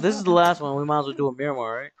 Oh, this is the last one. We might as well do a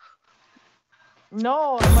Miramar, right?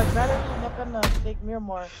 No, my battery not gonna take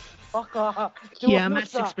Miramar. Fuck off. Yeah, I'm at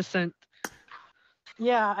 6%.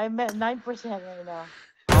 Yeah, I'm at 9% right now.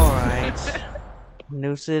 Alright.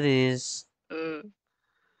 Noose it is.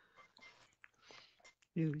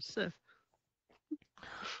 Noosa.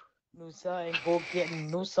 Nusa and go get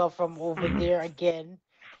Nusa from over there again.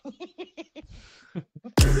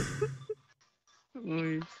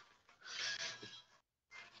 Nice.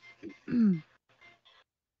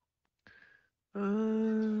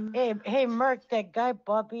 Hey, Merc, that guy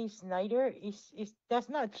Bobby Snyder is that's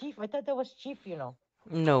not Chief. I thought that was Chief, you know.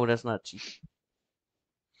 No, that's not cheap.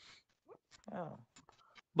 Oh.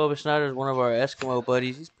 Bubba Snyder's one of our Eskimo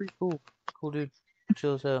buddies. He's pretty cool. Cool dude.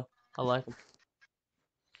 Chill as hell. I like him.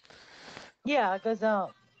 Yeah, because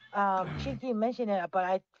Chinky mentioned it,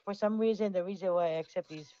 but for some reason the reason why I accept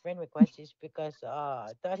his friend request is because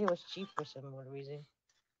I thought he was cheap for some reason.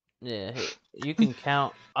 Yeah, you can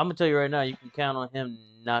count. I'm gonna tell you right now, you can count on him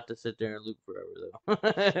not to sit there and loot forever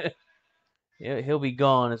though. Yeah, he'll be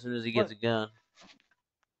gone as soon as he gets a gun.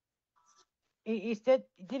 He said,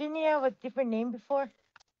 didn't he have a different name before?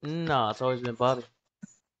 No, it's always been Bobby.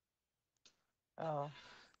 Oh.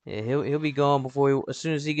 Yeah, he'll be gone before as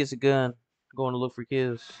soon as he gets a gun, going to look for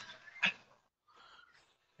kills.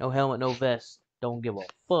 No helmet, no vest. Don't give a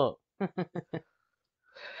fuck.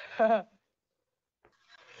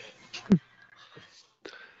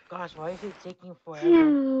 Gosh, why is it taking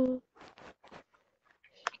forever?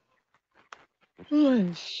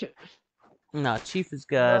 Oh, shit. Nah, Chief has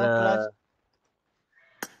You know got what,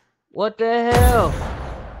 What the hell?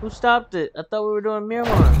 Who stopped it? I thought we were doing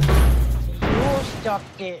Miramar. You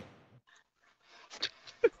stopped it.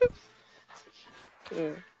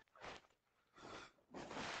 Yeah.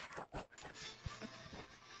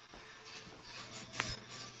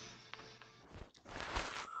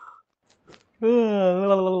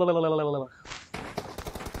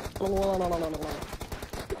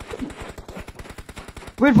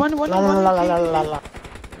 Red one. La la la la la la.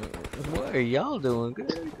 What are y'all doing?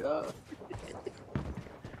 Good God.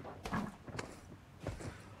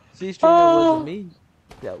 See, stream, that wasn't me.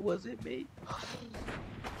 That wasn't me.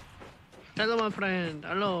 Hello, my friend.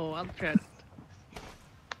 Hello, I'll chat.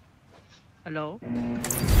 Hello.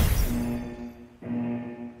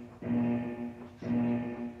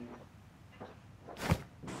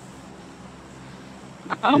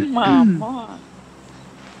 Mama.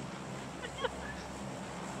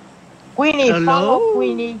 Queenie, Hello? follow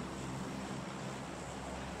Queenie.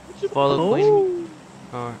 Follow Queen.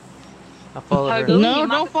 Alright. I followed her. No,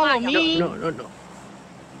 don't follow me. No.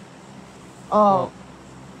 Oh.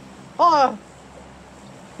 Oh.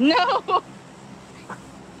 No.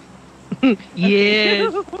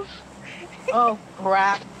 Yes. Oh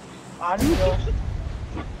crap. I don't know.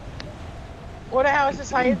 What the hell is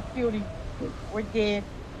this highest beauty? We're dead.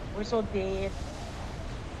 We're so dead.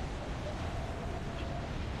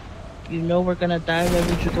 You know we're gonna die when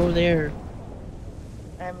we should go there.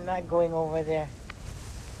 I'm not going over there.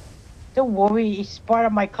 Don't worry, it's part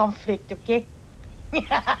of my conflict, okay?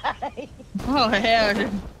 Oh hell.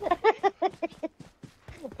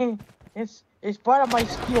 It's part of my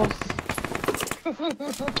skills.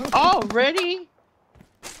 Already?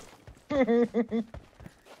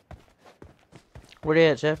 Where they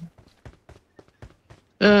at, Chef?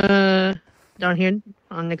 Down here,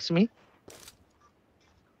 next to me.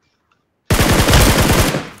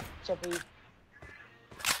 Chappy.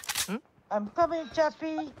 Hmm? I'm coming,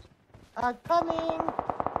 Chappy. I'm coming.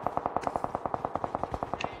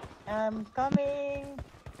 I'm coming.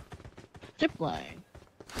 Zip line.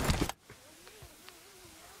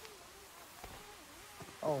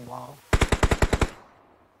 Oh wow.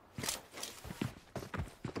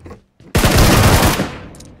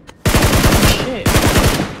 Shit.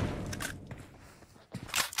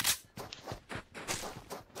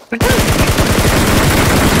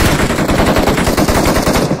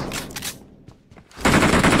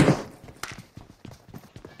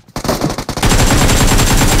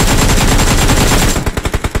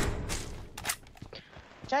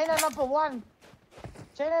 China number one.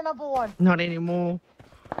 China number one. Not anymore.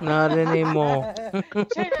 Not anymore.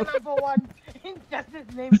 China number one. That's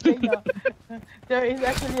his name, China. There is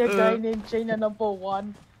actually a guy named China number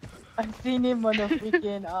one. I've seen him on the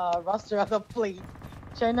freaking roster of the plate.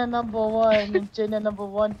 China number one and China number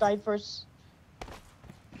one died first.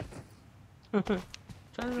 China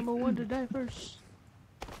number one to die first.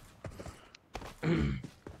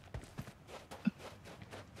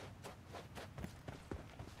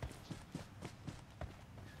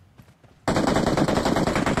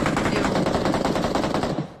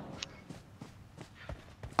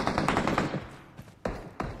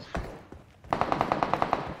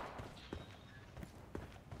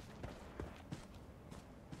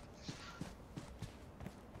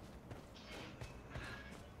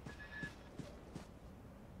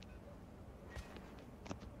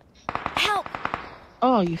 Help!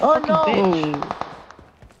 Oh, you Oh, fucking no. bitch.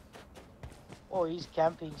 Oh, he's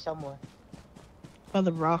camping somewhere. By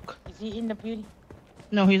the rock. Is he in the beauty?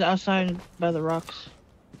 No, he's outside by the rocks.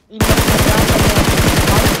 In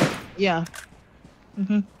the Yeah.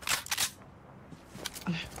 Mhm.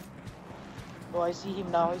 Oh, I see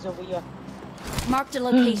him now. He's over here. Marked a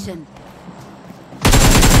location.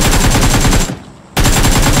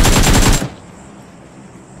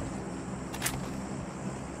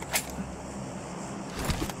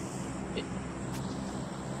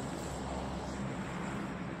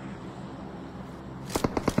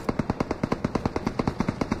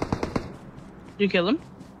 You kill him?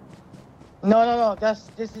 No. This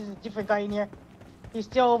is a different guy in here. He's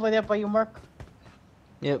still over there by you, Merc.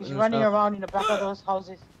 Yep. He's in the running shop. around in the back of those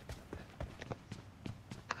houses.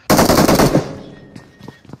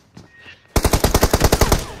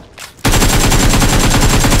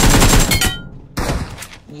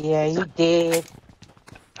 Yeah, you did.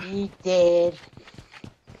 You did.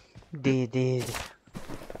 Did.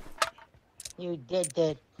 You did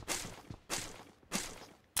that.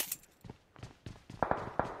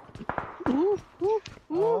 Ooh,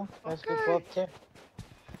 Oh, let's go okay. up there.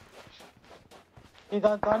 You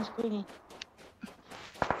got guns, Queenie.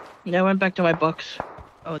 Yeah, I went back to my box.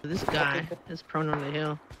 Oh, this guy good. is prone on the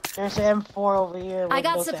hill. There's an M4 over here. I with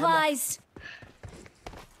got loads of ammo. supplies.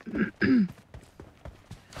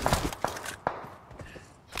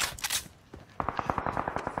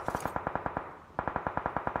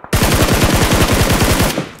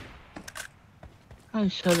 I'm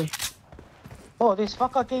sorry. Oh, this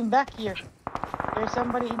fucker came back here. There's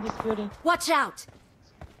somebody in this building. Watch out.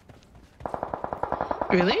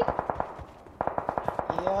 Really?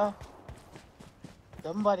 Yeah.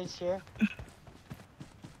 Somebody's here.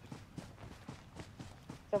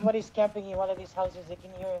 Somebody's camping in one of these houses. I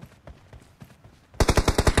can hear him.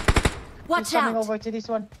 Watch He's coming out. over to this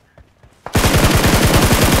one.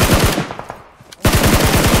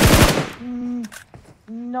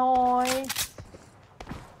 Noise.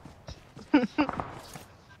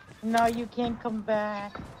 No, you can't come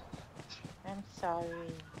back. I'm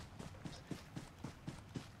sorry.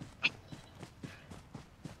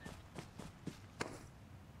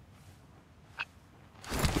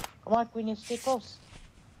 Come on, Queenie, stay close.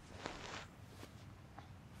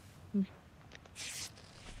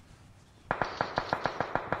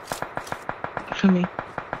 Coming.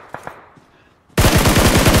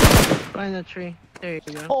 Find the tree. There you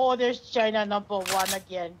go. Oh, there's China #1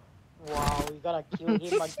 again. Wow, we gotta kill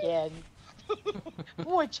him again.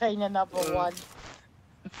 Poor China #1.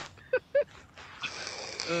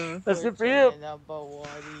 That's Poor good for you. China #1.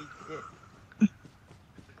 He did.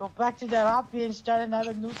 Go back to that RP and start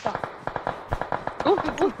another new song.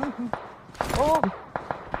 Oh,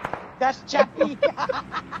 that's Chappie.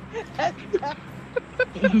 That's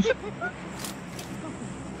Chappie.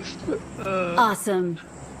 Awesome.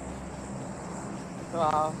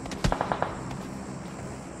 Wow.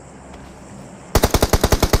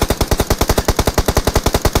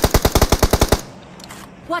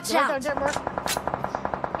 Watch Right out. there, Merc.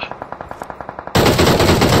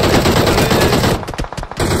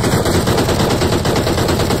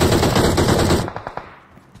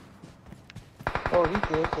 Oh, he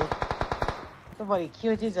did. Somebody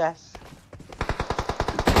killed his ass.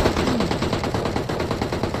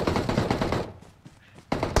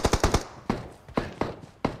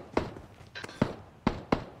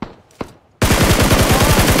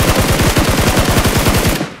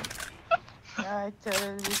 I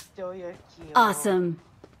totally stole your kill. Awesome.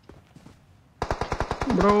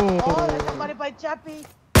 Bro. Oh, there's somebody by Chappie.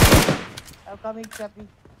 I'm coming, Chappie.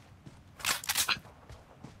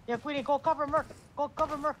 Yeah, Queenie, go cover Merc. Go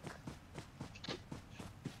cover Merc.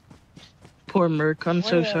 Poor Merc. I'm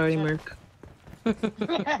so Where you sorry, at, Merc.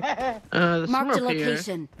 There's some Marked a up here.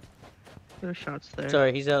 location. There's shots there.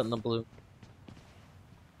 Sorry, he's out in the blue.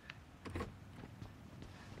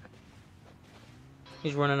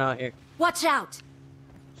 He's running out here. Watch out.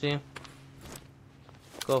 See him?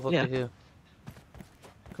 Go up Yeah. the hill.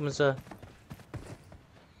 Come inside.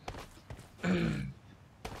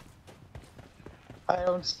 I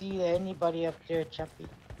don't see anybody up there, Chappie.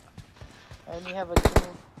 I only have a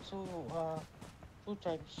two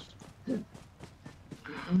times.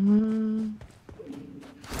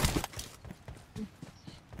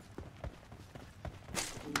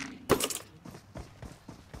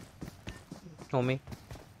 Homie.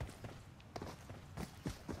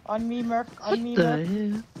 On me, Merc. On me, The Merc.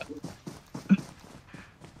 hell?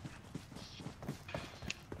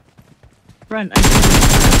 Run.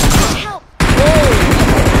 Help.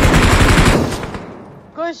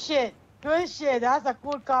 Good shit. Good shit. That's a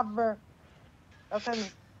cool cover.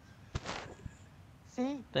 Okay.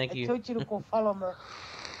 See? Thank you. I told you to go follow Merc.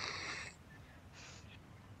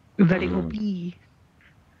 Very OP.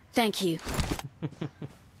 Thank you.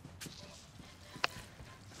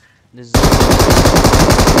 This is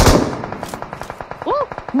Oh,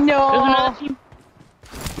 there's No. another team.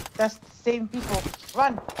 That's the same people.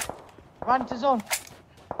 Run. Run to zone.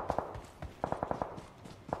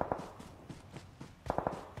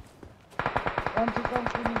 Run to zone,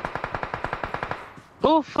 Queenie.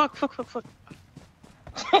 Oh, fuck.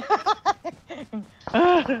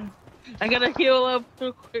 I gotta heal up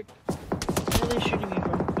real quick. Where are they shooting me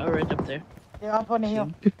from? Oh, right up there. They're up on the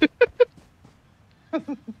hill.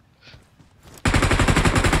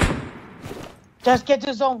 Just get to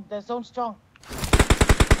the zone. The zone's strong.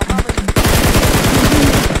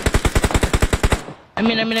 I'm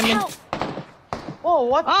in. Help! Oh,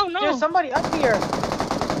 what? Oh, no. There's somebody up here.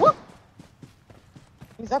 Whoop!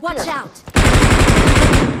 He's up Watch here. out!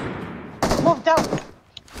 Moved out.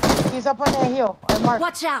 He's up on that hill. I marked.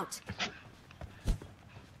 Watch out!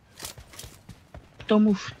 Don't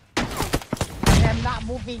move. I am not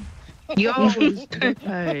moving. Yo, this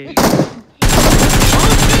guy.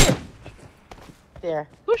 There.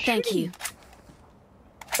 Thank you.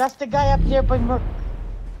 That's the guy up there by Merc.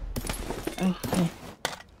 Okay.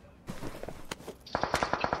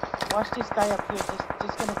 Watch this guy up here.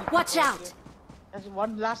 There's gonna be. Watch people up out! here. There's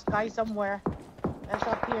one last guy somewhere. That's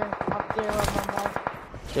up here. Up there on my mark.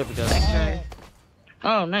 There we go. Hey,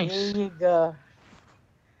 Oh, nice. there you go.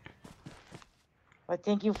 Well,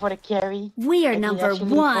 thank you for the carry. We are I can number actually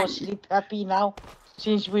go one. sleep happy now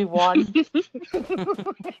since we won.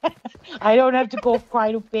 I don't have to go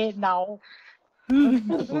cry to bed now. We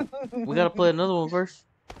gotta play another one first.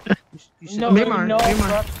 You should- No, Mimar, no,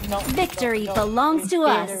 Mimar. no, Victory no. belongs to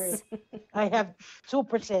Victory. us. I have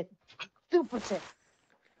 2%. 2%.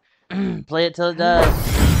 Play it till it dies.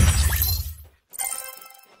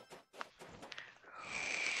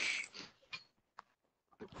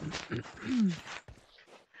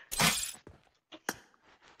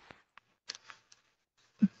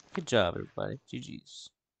 Good job, everybody. GG's.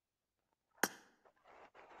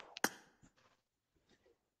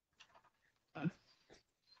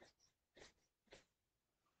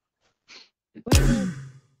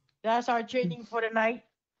 That's our training for the night.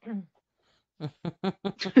 She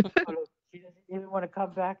doesn't even want to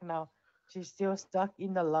come back now. She's still stuck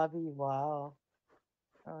in the lobby. Wow.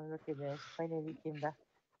 Oh, look at this. Finally came back.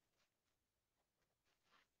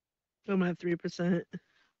 I'm at 3%.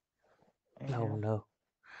 Oh no.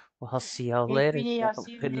 Well, I'll see y'all Hey, later. Queenie, I'll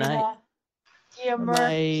see you Good later. night. See you, Merc.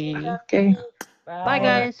 See Bye. ya. Okay. Bye,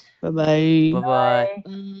 guys. Bye bye. Bye bye.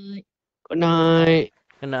 Good night.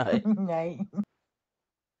 Good night. Night.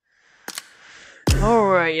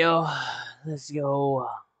 Alright, yo. Let's go.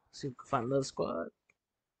 See if we can find another squad.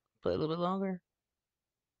 Play a little bit longer.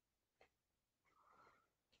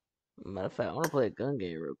 Matter of fact, I want to play a gun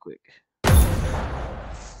game real quick.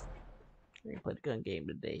 We're gonna play the gun game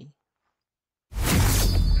today.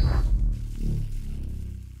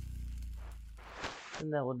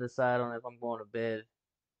 And that will decide on if I'm going to bed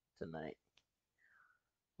tonight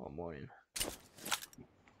or morning.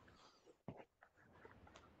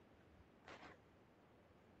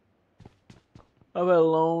 I've had a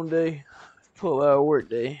long day, 12-hour work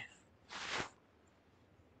day.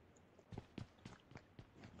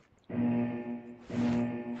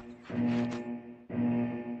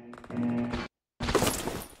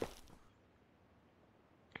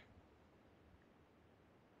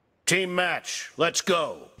 Team match, let's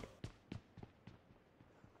go.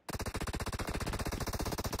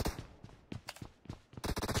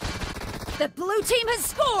 The blue team has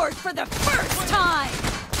scored for the first time!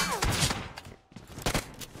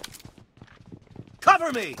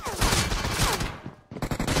 Cover me!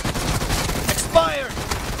 Expired!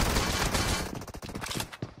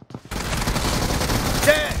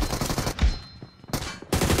 Dead!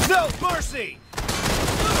 No mercy!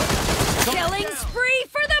 Killing spree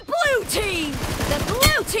for the blue team! The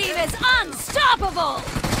blue team is unstoppable!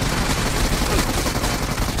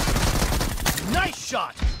 Nice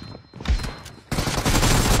shot!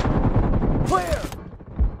 Clear!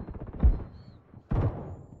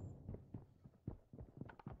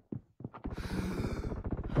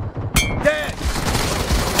 Dead!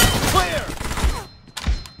 Clear!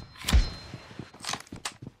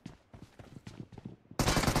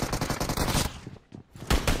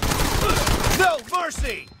 No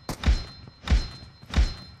mercy!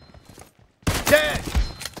 Dead!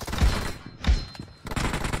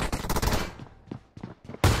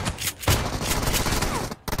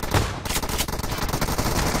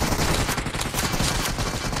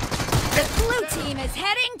 The blue team is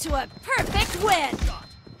heading to a perfect win!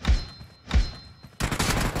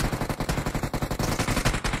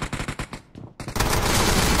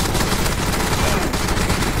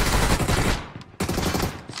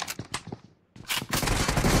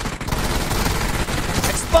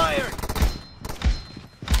 Expired!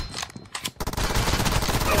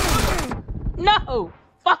 No!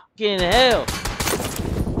 Fucking hell!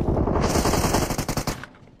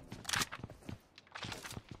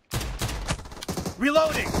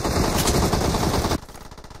 Reloading!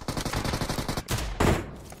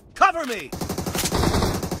 Cover me!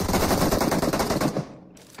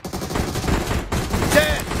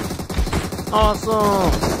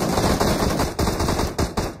 Awesome.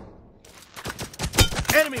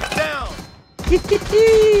 Enemy down.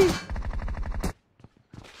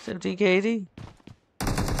 17 KD.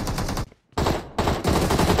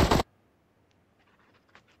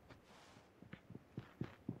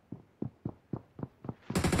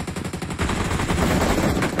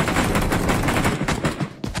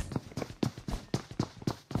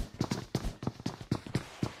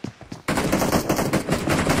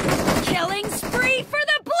 Killing spree for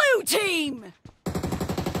the blue team!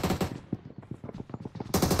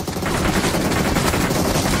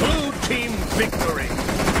 Blue team victory.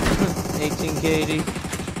 18 KD.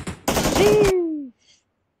 Sheesh.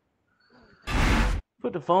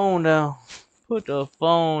 Put the phone down. Put the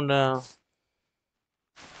phone down.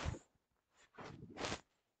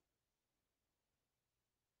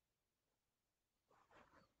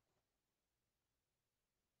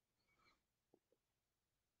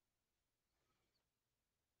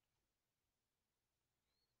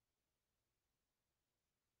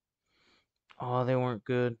 Oh, they weren't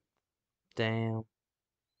good. Damn.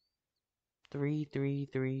 3, 3,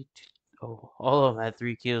 3, 2. Oh, all of them had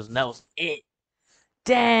 3 kills, and that was it.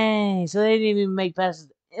 Dang. So they didn't even make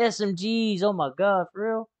past SMGs. Oh my god, for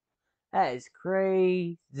real? That is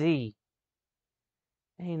crazy.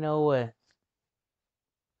 Ain't no way.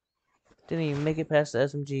 Didn't even make it past the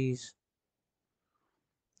SMGs.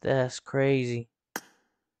 That's crazy.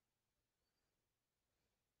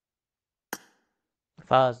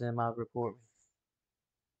 If I was them, I'd report me.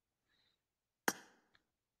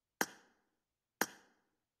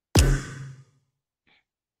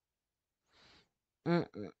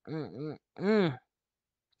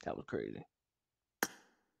 That was crazy.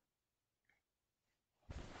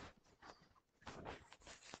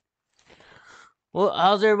 Well,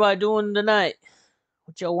 how's everybody doing tonight?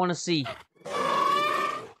 What y'all want to see?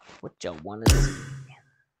 What y'all want to see?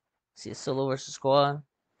 See a solo versus squad?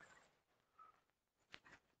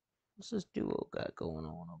 What's this duo got going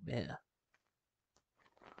on over here?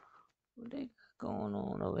 What they got going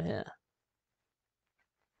on over here?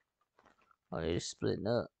 Oh, they're just splitting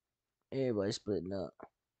up. Everybody's splitting up.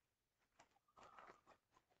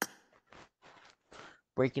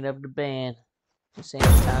 Breaking up the band. Just saying,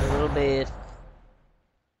 time a little bit.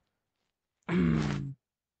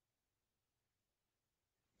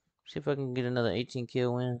 See if I can get another 18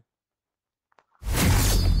 kill win.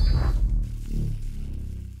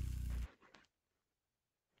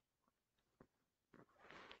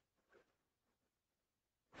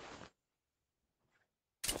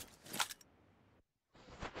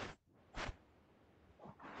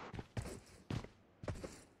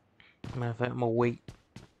 Matter of fact, I'm gonna wait.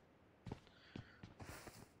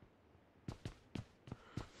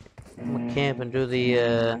 I'm gonna camp and do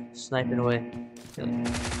the sniping away.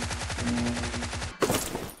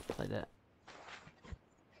 Like that.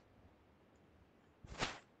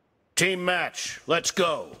 Team match. Let's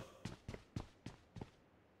go.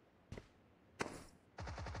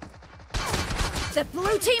 The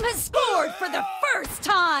blue team has scored for the first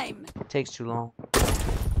time! It takes too long.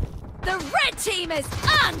 The red team is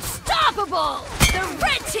unstoppable! The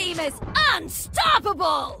red team is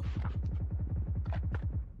unstoppable!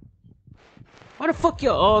 Why the fuck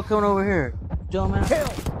y'all all coming over here? Dumbass. Kill.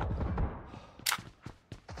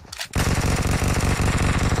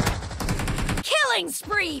 Killing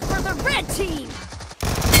spree for the red team!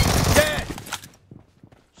 Dead.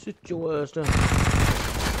 Sit your ass down.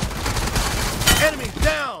 Enemy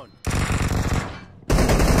down.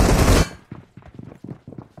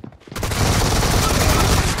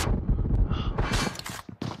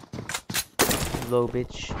 Low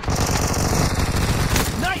bitch.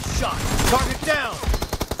 Nice shot. Target down.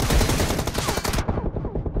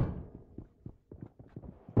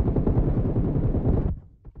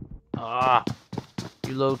 Ah.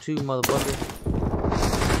 You low too, motherfucker.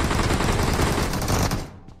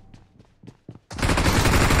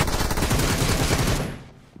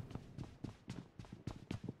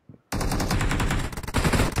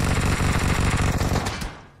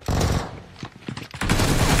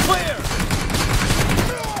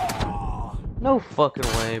 No fucking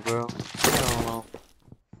way, bro. I don't know.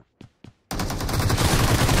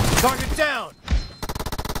 Target down.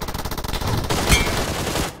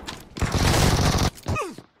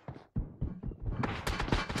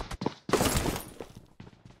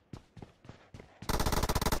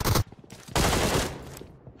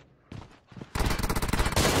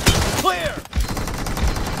 Clear.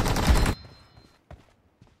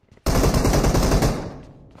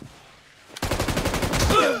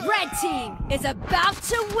 The red team is about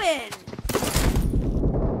to win!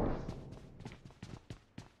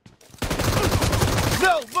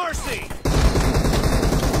 No mercy!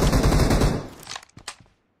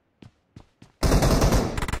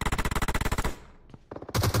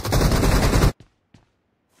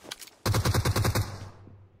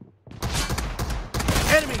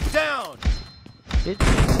 Enemy down!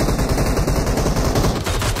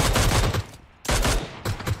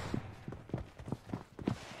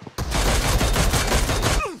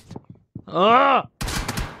 Ah!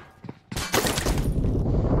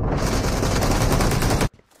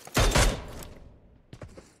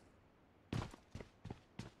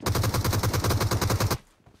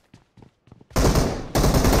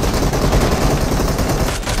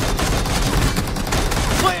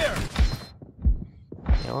 Clear!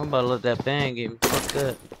 Yeah, I'm about to let that bang get me fucked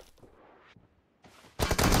up.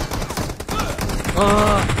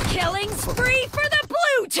 Killing spree for the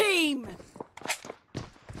blue team!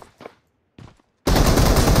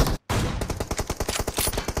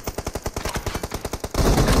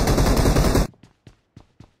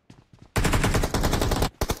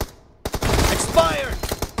 Expired!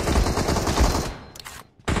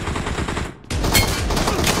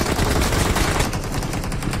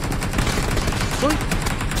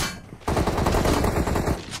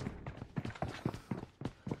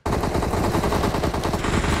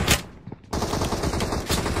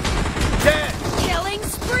 Dead! Killing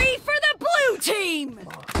spree for the blue team!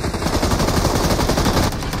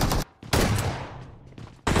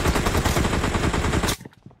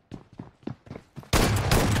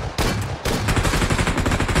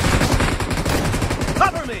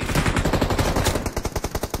 Cover me!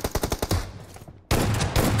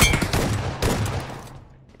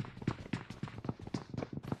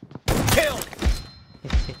 Kill!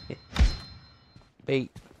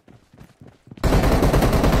 Bait.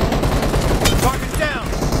 Target down!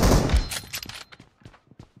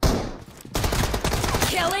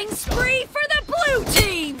 Killing spree for the blue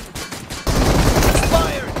team!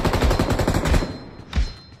 Expired!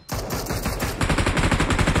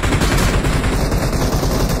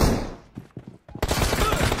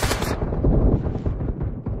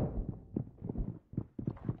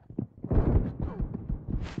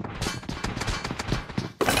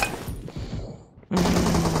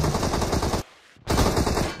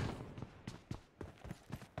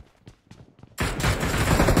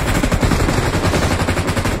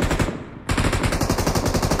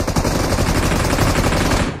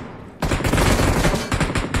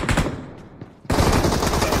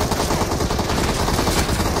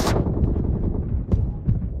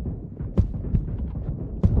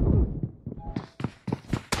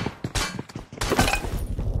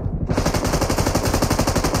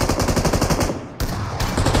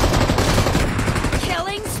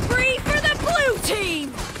 Killing spree for the blue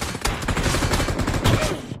team!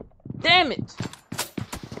 Damn it!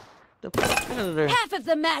 The fuck out of there. Half of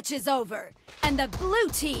the match is over, and the blue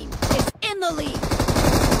team is in the lead.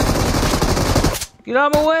 Get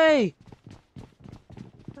out of my way!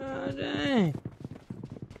 Oh, dang.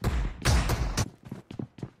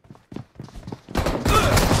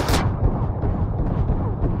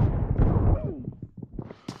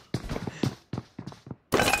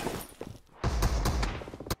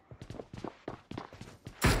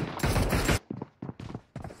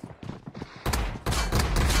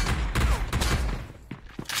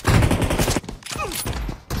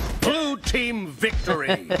 Blue team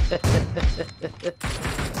victory!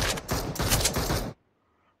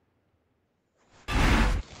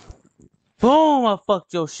 Boom! I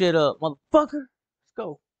fucked your shit up, motherfucker. Let's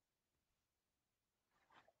go.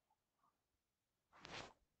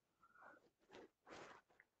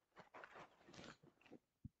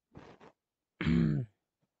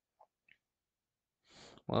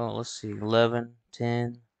 Well, let's see. 11,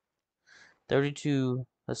 10, 32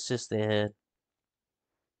 assists they had.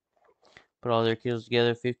 Put all their kills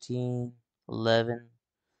together. 15, 11,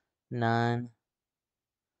 9.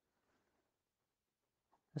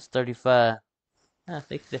 That's 35. I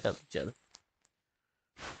think they help each other.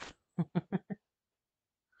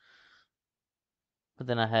 But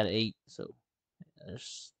then I had 8, so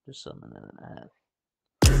there's something that I had.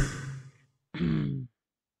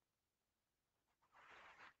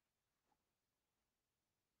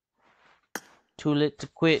 Too lit to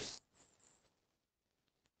quit.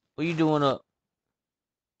 What you doing up?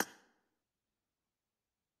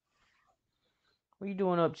 What you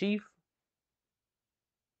doing up, Chief?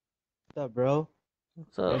 What's up, bro?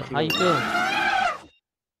 What's up? How you feeling?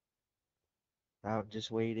 I'm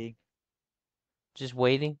just waiting. Just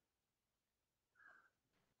waiting?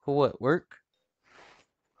 For what? Work?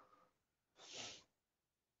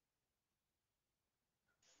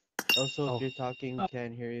 Also, if you're talking, we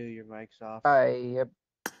can't hear you. Your mic's off. Yep.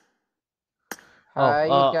 Hi,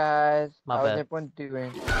 you Oh, guys. my How's bad. everyone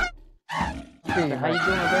doing? So how you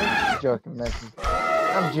doing, bro? Joking, man.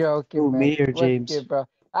 I'm joking, Who, man. me or What's James? good, bro?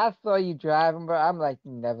 I saw you driving, bro. I'm like,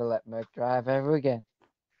 never let Merc drive ever again.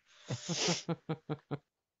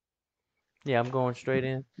 Yeah, I'm going straight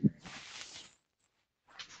in.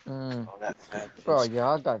 Mm. Oh, that fat Bro, face.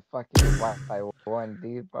 y'all got fucking whacked by one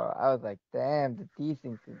dude, bro. I was like, damn, the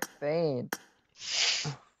decent's insane.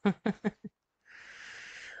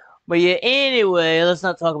 But yeah, anyway, let's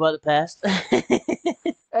not talk about the past.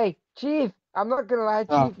 Hey, Chief, I'm not gonna lie,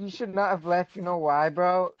 Oh, Chief. You should not have left. You know why,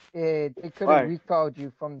 bro? They could have why? recalled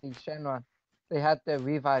you from the Shenron. They had the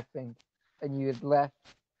revive thing, and you had left.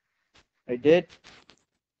 I did?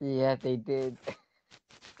 Yeah, they did.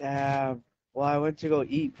 Damn. Well, I went to go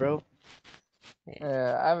eat, bro.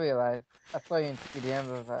 I realized. I saw you in TDM.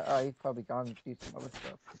 I was like, oh, he's probably gone to do some other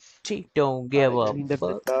stuff. Chief don't give I a cleaned up the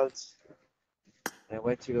fuck. dogs. I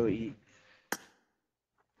went to go eat.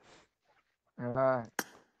 Do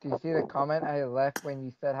you see the comment I left when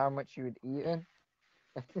you said how much you had eaten?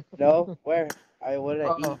 No? Where? What did I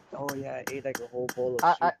Oh, eat? Oh, yeah, I ate like a whole bowl of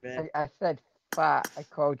I, I, soup, man. I said fat. I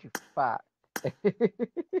called you fat. A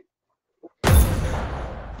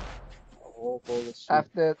whole bowl of soup.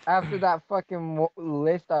 After that fucking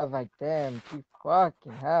list, I was like, damn, Chief,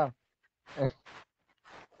 fucking hell.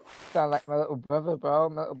 Sound like my little brother, bro.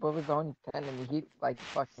 My little brother's only 10 and he eats like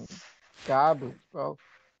fucking garbage, bro.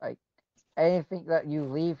 Like, anything that you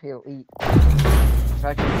leave, he'll eat.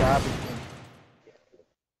 Especially garbage things.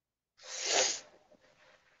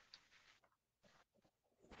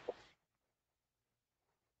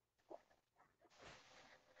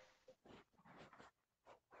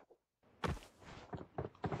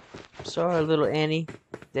 Sorry, little Annie.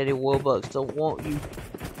 Daddy Warbucks don't want you.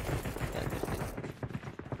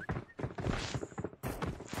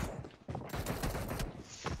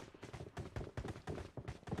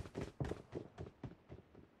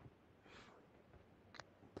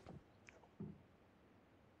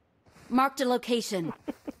 Marked a location.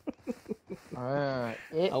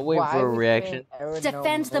 I'll wait for a reaction.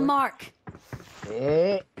 Defend the mark.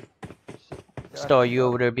 Star, you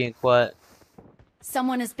over there being quiet?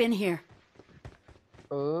 Someone has been here.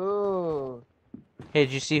 Ooh. Hey,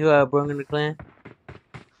 did you see who I brought in the clan?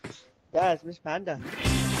 Yeah, it's Miss Panda. Hey,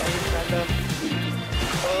 Miss Panda.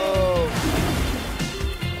 Oh.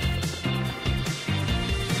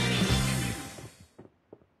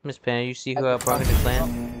 Miss Pan, you see who I brought in the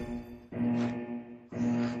clan?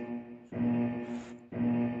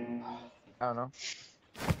 I don't know.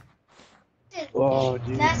 Whoa,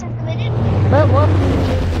 dude. Man, what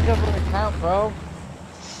changes of an account, bro?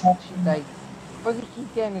 Like, what does he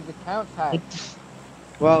keep getting his account hacked?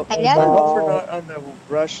 Well, I hope we're not on the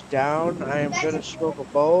rush down. I am gonna stroke a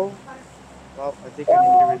bow. Well, I think I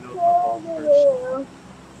need to reload my bow first.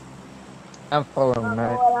 I'm following,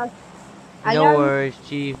 man. No worries,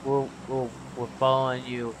 Chief. We're following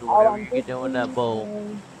you to whatever you get doing that bowl.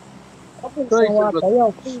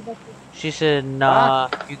 She said, nah,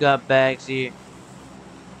 you got bags here.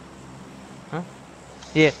 Huh?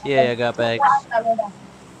 Yeah, I got bags.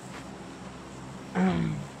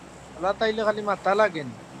 Wala tayo nakalimata lagin.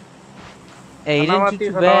 Hey, you didn't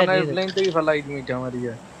do too bad either.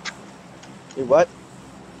 Wait, what?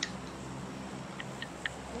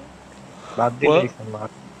 Bad delay sa mga.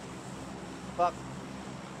 Fuck.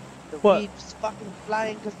 The What? weed's fucking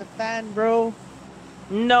flying because the fan, bro.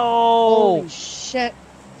 No! Holy shit.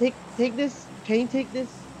 Take this. Can you take this,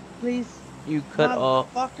 please? You cut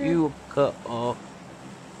off. Motherfucker. You cut off.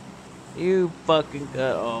 You fucking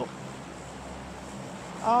cut off.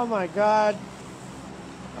 Oh my god.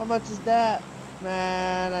 How much is that?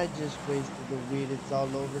 Man, I just wasted the weed. It's all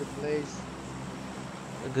over the place.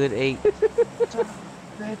 A good 8. Son of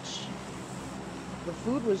a bitch. The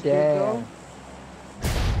food was good though.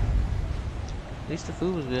 At least the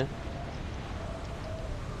food was good.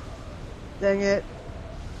 Dang it.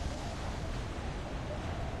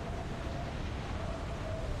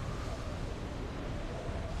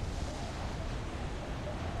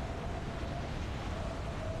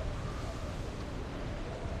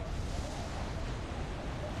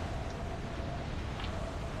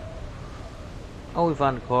 Oh, we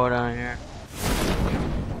found a car down here.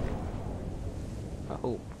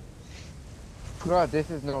 Oh. Bro, this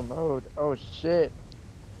is no mode. Oh shit.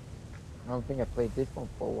 I don't think I played this one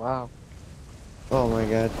for a while. Oh my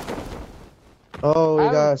god. Oh, we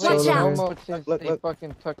I got haven't played solo no here. mode since they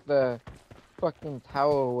fucking took the fucking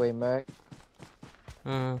tower away, Merc.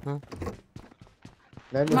 Mm-hmm.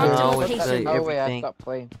 Then I we always got play Oh wait, I everything. stopped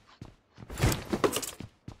playing.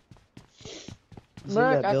 He's in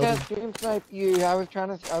Merc, that I building. can't stream snipe you. I was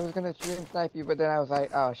gonna stream snipe you, but then I was like,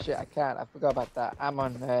 oh shit, I can't. I forgot about that. I'm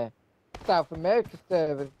on South America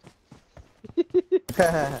server.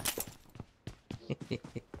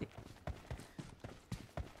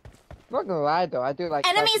 Not gonna lie though, I do like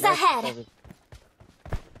South Enemies America ahead. servers.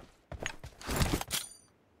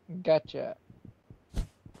 Gotcha.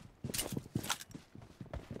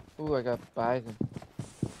 Ooh, I got bison.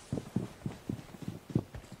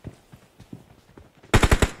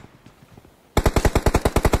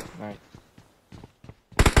 Nice.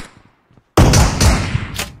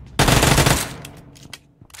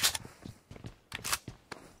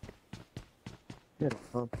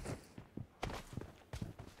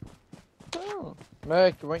 Oh.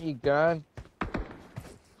 Merc, weren't you gone?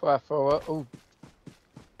 Before I throw up. Ooh.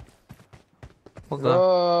 What gun?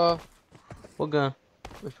 Oh. What gun?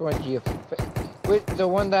 Which one do you? The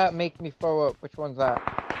one that makes me throw up. Which one's that?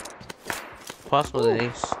 Possibly the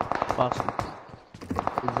ace. Possibly.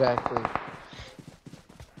 Exactly.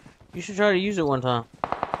 You should try to use it one time.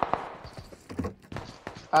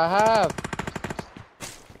 I have.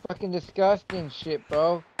 Fucking disgusting shit,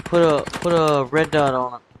 bro. Put a red dot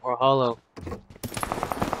on it or hollow.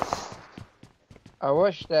 I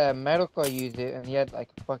watched Medical use it and he had like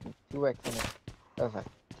a fucking 2x in it. I was like,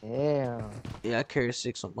 damn. Yeah, I carry a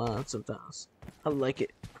 6 on mine sometimes. I like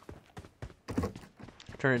it.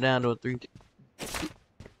 Turn it down to a 3.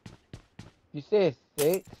 You say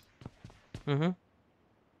 6? Mm-hmm.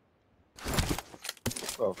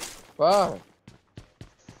 Oh, fuck.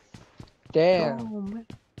 Damn. Oh, man.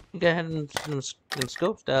 You got them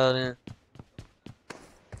scopes down there.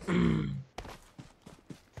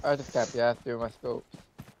 I just can't be asked through my scopes.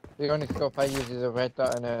 The only scope I use is a red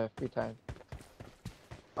dot and a 3 times.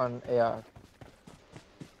 On AR.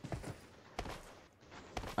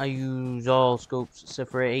 I use all scopes except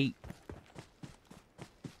for 8.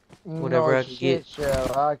 Whatever No I can shit, get.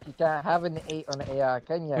 Sherlock. You can't have an 8 on the AR,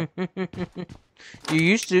 can ya? You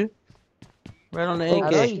used to. Right on the AK. I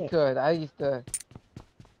know you could. I used to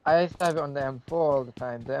have it on the M4 all the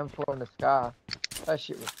time. The M4 on the Scar. That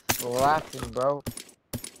shit was slapping, bro.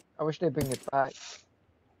 I wish they'd bring it back.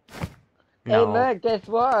 No. Hey, man, guess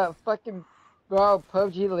what? Fucking, bro,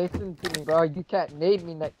 PUBG, listen to me, bro. You can't nade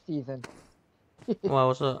me next season. Wow,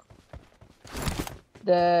 what's up?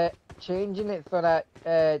 They're changing it so that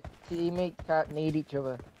teammates can't nade each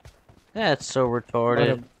other. That's so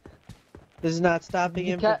retarded. This is not stopping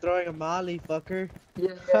You him from can't- throwing a molly, fucker.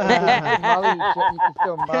 Yeah, Molly, you can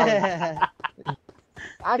still Molly.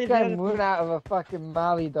 I You're can't gonna run out of a fucking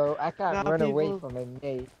Molly, though. I can't Now run away people- from a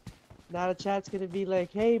nade. Now the chat's gonna be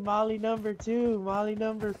like, hey, molly number 2, molly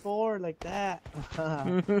number 4, like that.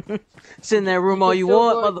 Sit in that room all you still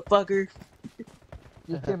want, go- motherfucker.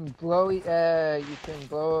 You can blow it, you can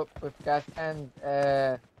blow up with gas cans,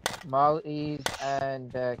 mollies,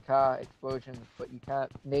 and car explosions, but you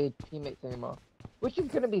can't nade teammates anymore. Which is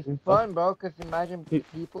gonna be fun, bro, because imagine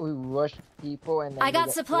people who rush people and then I they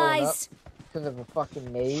got get blown up supplies. because of a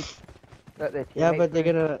fucking nade. That their Yeah, teammates but they're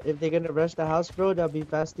threw. gonna, if they're gonna rush the house, bro, they'll be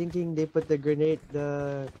fast thinking they put the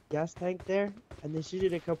gas tank there, and they shoot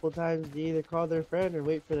it a couple times. They either call their friend or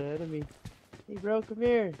wait for the enemy. Hey, bro, come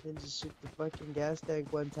here. And just shoot the fucking gas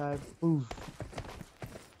tank one time. Oof.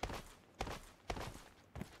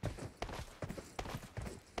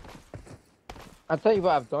 I'll tell you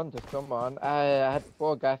what I've done to someone. I had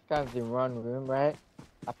 4 gas cans in one room, right?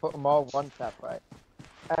 I put them all one tap, right?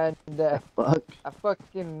 And I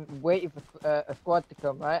fucking waited for a squad to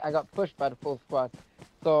come, right? I got pushed by the full squad.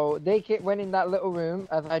 So they went in that little room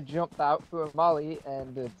as I jumped out through a molly,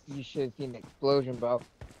 and you should have seen the explosion, bro.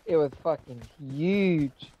 It was fucking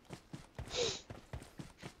huge.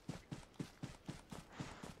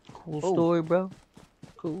 Cool story, bro.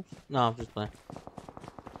 Cool. No, I'm just playing.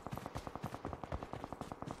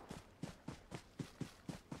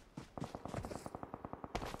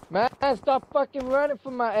 Man, stop fucking running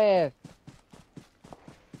from my ass.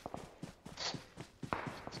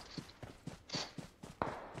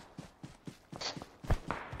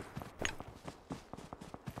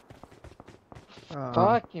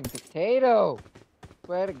 Fucking potato.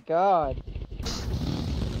 Swear to God. I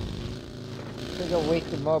think I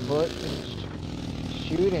wasted more bullets than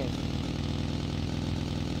shooting.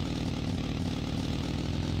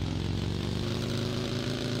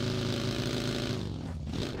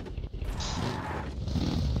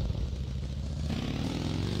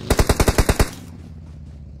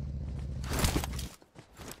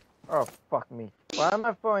 Oh, fuck me. Why am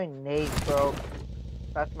I throwing nades, bro?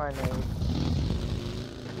 That's my name.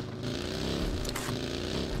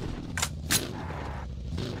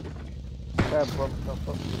 Grab one, no,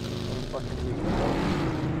 fuck. fucking week, bro.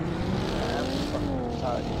 I'm fucking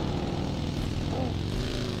tired.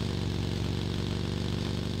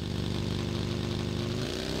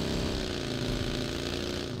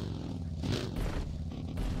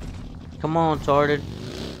 Come on, tarded.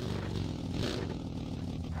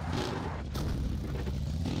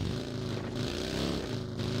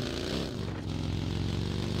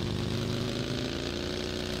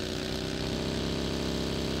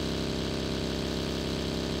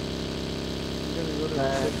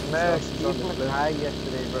 Merk, he was high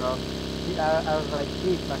yesterday, bro. I was like,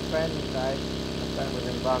 Keith, my friend died. My friend was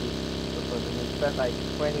in Bobby. And he spent like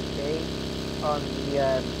 20K on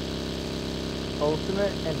the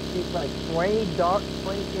ultimate, and Keith's like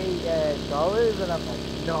 $20K dollars, and I'm like,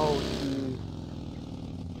 no, dude.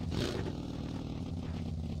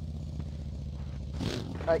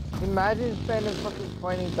 Like, imagine spending fucking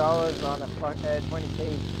 $20 on a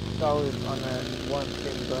 $20K dollars on a one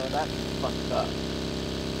skin, bro. That's fucked up.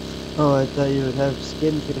 Oh, I thought you would have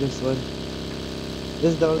skin for this one.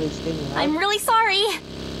 This is the only skin you have? I'm really sorry.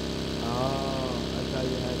 Oh, I thought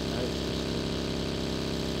you had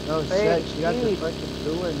ice. No Hey, shit, she got the fucking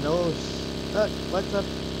bluer nose. Look, what's up?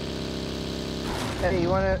 Hey, you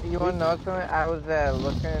wanna know something? I was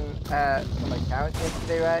looking at some accounts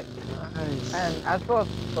yesterday, right? Nice. And I saw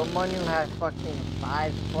someone who had fucking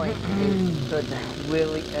 5.8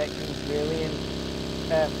 quadrillion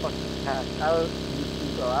fucking cash. I was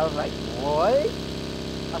bro. I was like, what?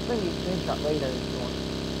 I'll send you a screenshot later if you want.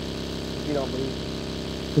 If you don't believe me.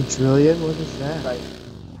 Quadrillion? What is that? Like,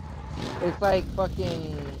 it's like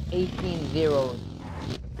fucking 18 zeros.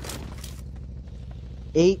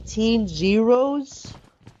 18 zeros?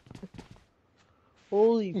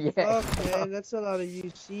 Holy Yeah. fuck, man. That's a lot of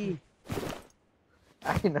UC.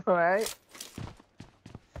 I know, right?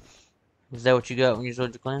 Is that what you got when you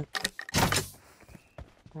sold your clan?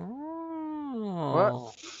 Oh. What?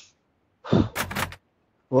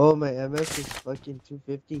 Whoa, my MS is fucking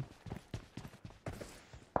 250.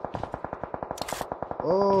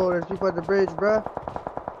 Oh, there's people at the bridge, bruh.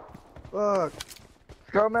 Fuck.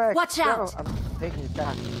 Go, Max. Watch Go. out. I'm taking it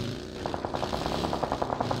back.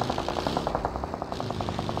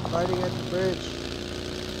 Fighting at the bridge.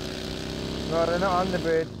 No, they're not on the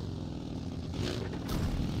bridge.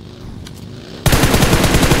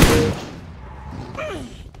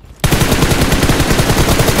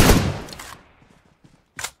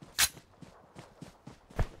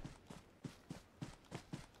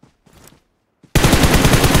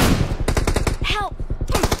 Help!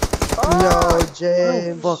 Yo,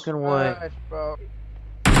 James. No fucking way. Gosh, bro.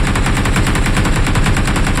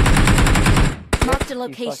 Marked a You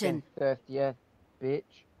location. fucking thirsty ass bitch.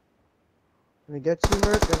 Can I get you,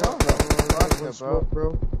 Merc? I got Vodka, one smoke,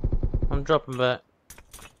 bro. I'm dropping back.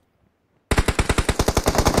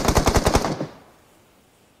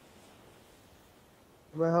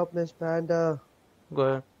 Can I help Miss Panda? Go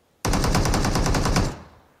ahead.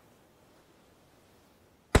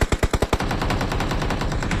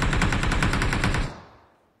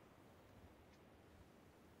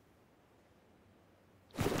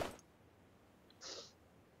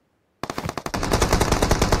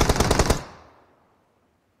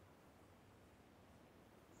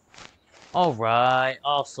 Alright,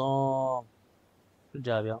 awesome. Good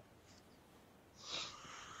job, y'all.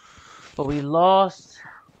 But we lost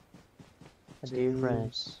a dear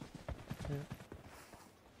friend.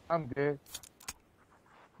 I'm good.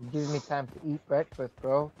 It gives me time to eat breakfast,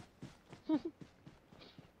 bro.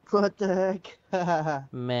 What the heck?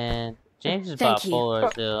 Man, James is Thank you. bipolar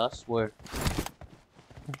still, I swear.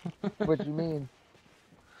 What you mean?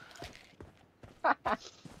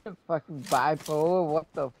 Fucking bipolar? What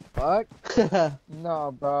the fuck?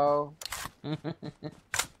 No, bro.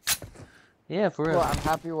 Yeah, for real. Well, I'm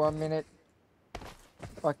happy 1 minute.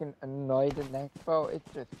 Fucking annoyed the next, bro. It's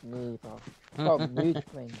just me, bro. Stop mood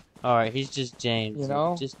swings. Alright, he's just James. You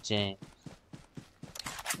know? Just James.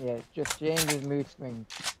 Yeah, just James's mood swings.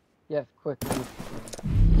 Yes, quick mood swings.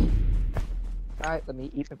 Alright, let me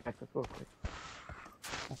eat my breakfast real quick.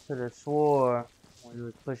 I could have swore when he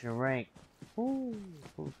was pushing rank. Ooh,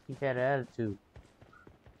 he had an attitude.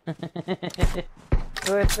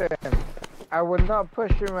 Listen, I would not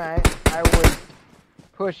push him right. I would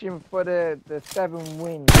push him for the 7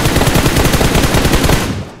 wins.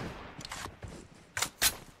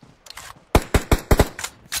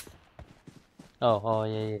 Oh,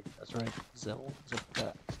 yeah, that's right. So, what's up with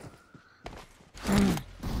that?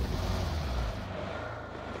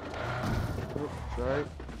 Sorry.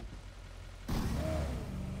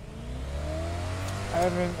 I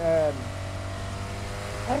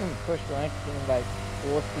haven't pushed rank in like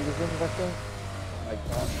 4 seasons, I think. Like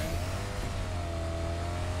that.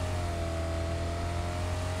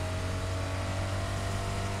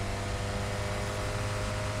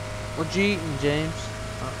 What you eating, James?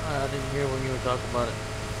 I didn't hear when you were talking about it.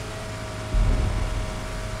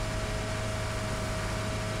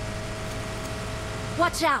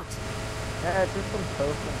 Watch out! Yeah, just some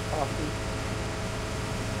toast and coffee.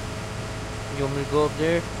 You want me to go up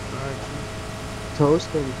there? Alright,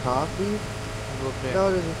 Toast and coffee? go up there.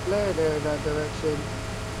 No, there's a flare there in that direction.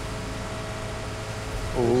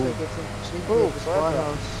 Looks like it's sneaky at the squad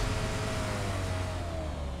house.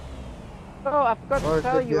 Oh, I forgot Or to it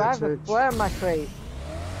tell could be you, I at have a church. flare in my crate.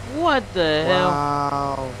 What the hell?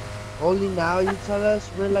 Wow. Only now you tell us?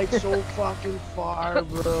 We're like so fucking far,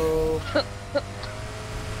 bro. Fuck.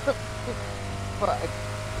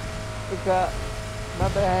 Forgot. My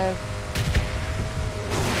bad.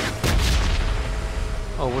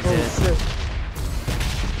 Oh, we're Oh dead. shit.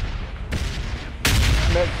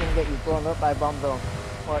 Merc can get you blown up by bomb though.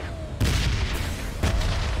 What?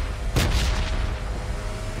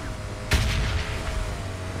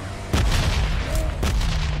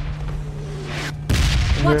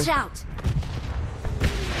 Watch out!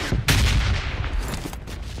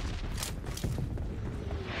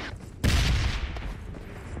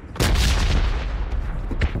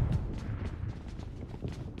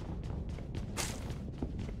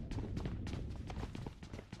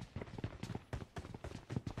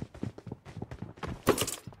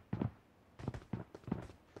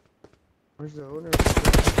 Where's the owner?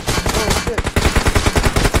 Oh shit.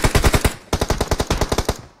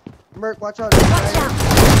 Merc, watch out. Watch out!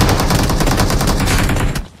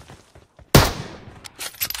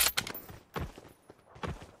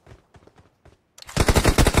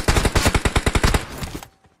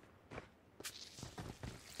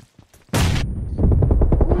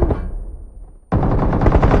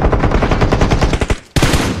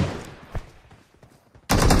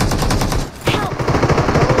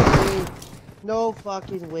 No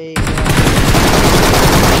fucking way.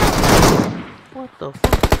 What the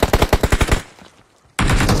fuck?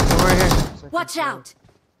 Come right here. Watch out!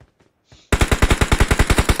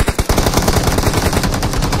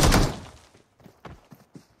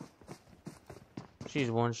 She's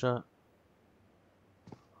one shot.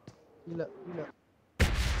 Heal up, heal up.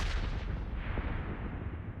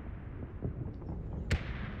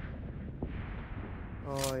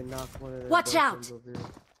 Oh, I knocked one of them. Watch out! Over here.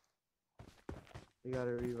 We got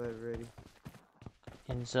a revive ready.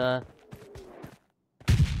 Inside.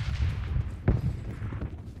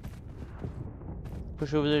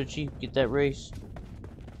 Push over there, Chief. Get that race.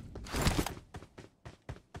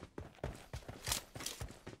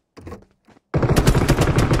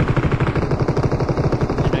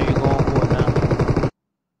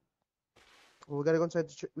 Oh, we gotta go inside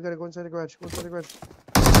the we gotta go inside the garage. Go inside the garage.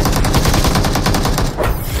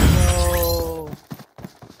 No.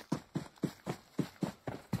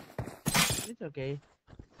 It's okay.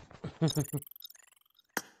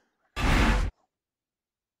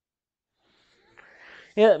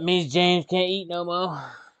 Yeah, it means James can't eat no more.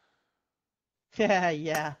 Yeah,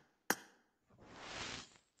 yeah.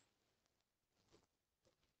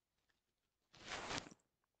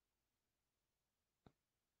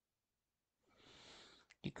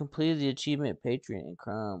 You completed the achievement Patriot and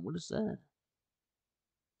Crime. What is that?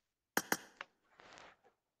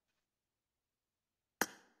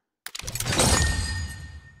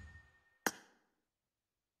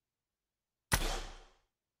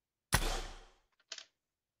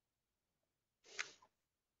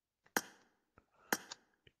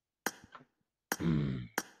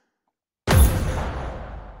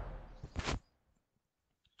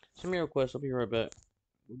 Send me a request. I'll be right back.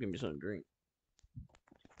 We'll give me something to drink.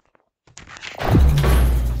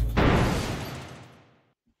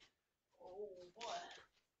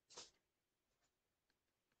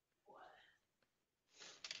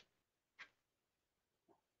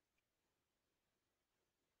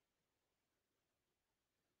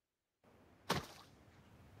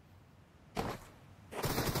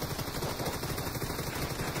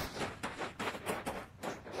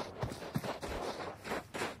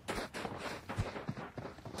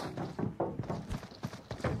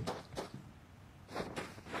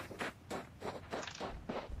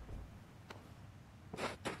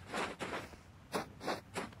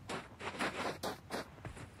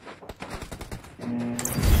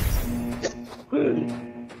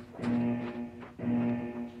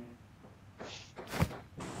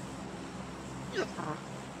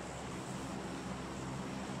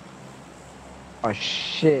 Oh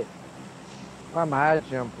shit. Why am I a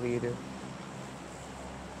jump leader?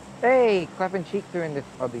 Hey, clapping cheeks are in this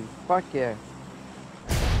hobby. Fuck yeah.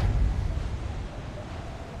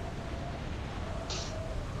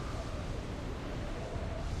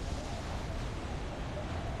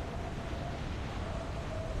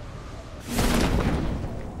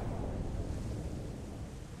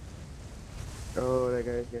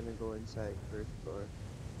 other guy's gonna go inside first floor.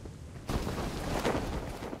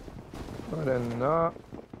 I don't know.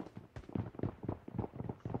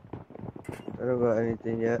 I don't got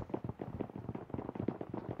anything yet.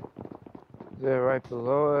 They're right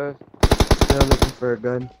below us. Still looking for a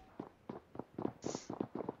gun.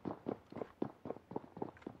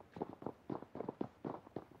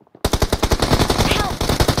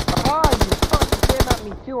 Oh, you fucking came at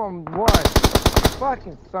me 2-on-1.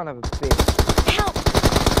 Fucking son of a bitch. Help!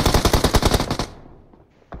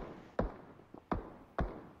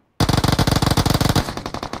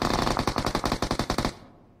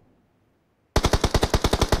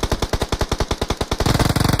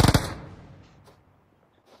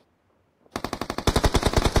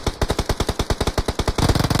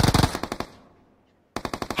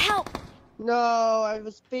 Help! No, I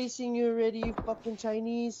was facing you already, you fucking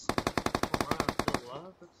Chinese.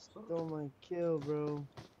 Stole my kill, bro.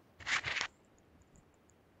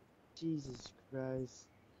 Jesus Christ.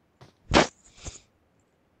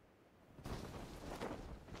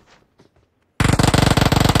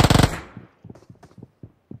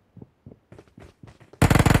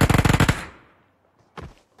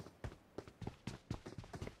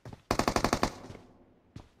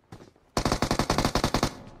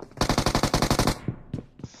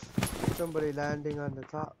 Somebody landing on the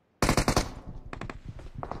top.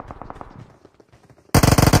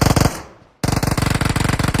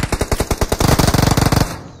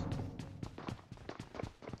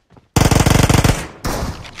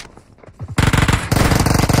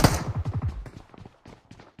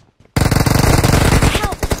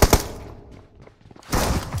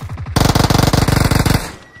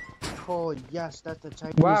 Oh yes, that's the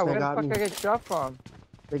Chinese Wow, that where the got fuck me. I get shot from?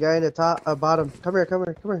 The guy in the top, bottom. Come here,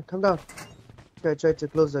 come down. I tried to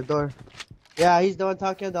close the door. Yeah, he's the one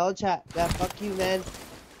talking in the old chat. Yeah, fuck you, man.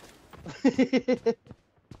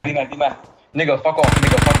 Nigga, fuck off. You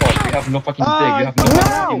have no fucking dick. You have no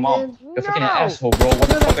fucking mom. You're fucking an asshole, bro. What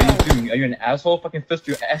the fuck are you doing? Are you an asshole? Fucking fist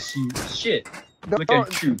your ass, you shit. Look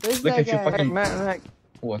at you. Look at you fucking.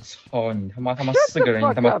 我操你他妈四个人，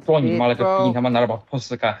你他妈装你妈了个逼！你他妈拿了把破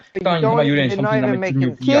四开，当然你他妈有点像他妈真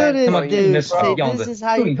牛逼啊！他妈你的傻逼样子，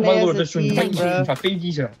就你他妈落这时候你他妈一起耍飞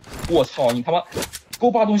机去了！我操你他妈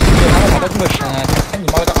勾八东西，然后把他这么砍，看你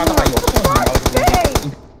妈了个阿大有，操你妈了个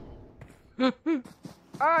逼！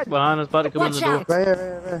 Behind us, about to come in the door. Right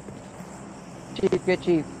here. Chief, get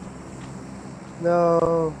chief.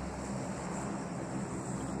 No.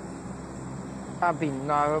 I've been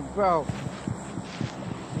no, bro.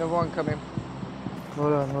 No one coming.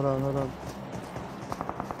 Hold on.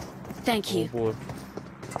 Thank you. Oh boy.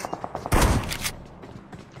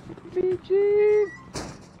 Chief.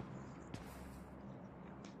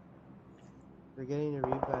 They're getting a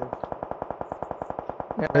revive.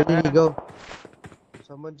 Where did he go?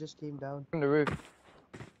 Someone just came down. On the roof.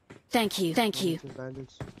 Thank you.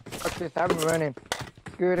 Fuck this, I'm running.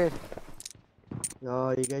 Screw this.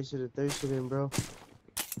 No, you guys should have thirsted him, bro.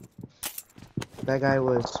 That guy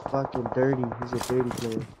was fucking dirty. He's a dirty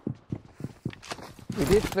player. We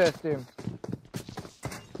did thirst him.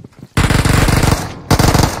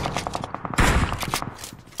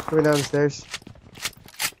 Coming down the stairs.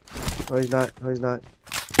 Oh, he's not.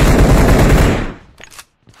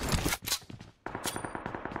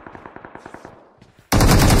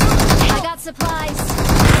 I got supplies.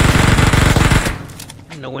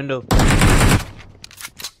 In the window.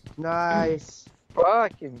 Nice.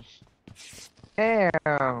 Fucking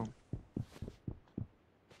damn.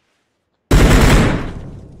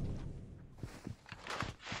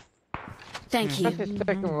 Thank you. That's his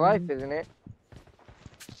second life, isn't it?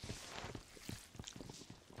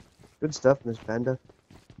 Good stuff, Miss Panda.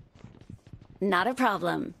 Not a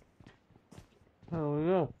problem. Oh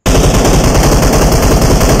yeah.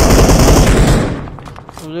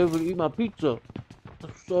 I was able to eat my pizza.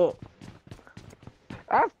 What's up?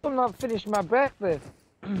 I still not finished my breakfast.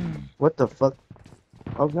 What the fuck?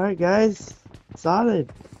 Alright, guys.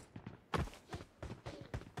 Solid.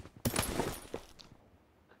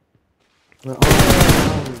 We're all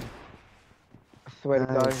solid. I swear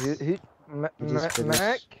to God,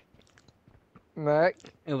 Merk,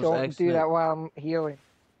 It was don't accident. do that while I'm healing.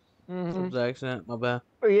 It was an accident, my bad.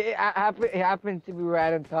 It happened to be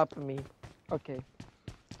right on top of me. Okay.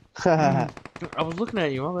 I was looking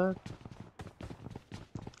at you, my bad.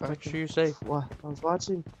 Make sure you're safe. What? I was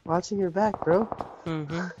watching your back, bro.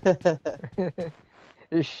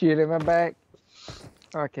 There's shit in my back.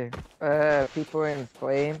 Okay. People in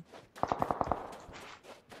flame.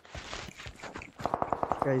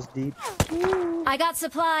 Guy's deep. I got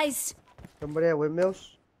supplies. Somebody at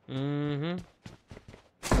windmills?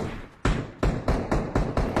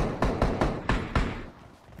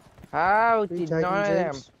 How Who you did tagging, none of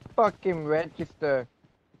them James? fucking register?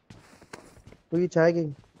 Who you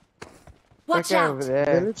tagging? Watch That guy over out!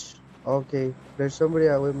 there. Village? Okay, there's somebody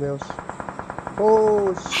at windmills.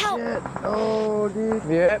 Oh Help! shit! Oh, dude.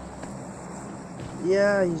 Yep.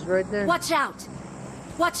 Yeah, he's right there. Watch out!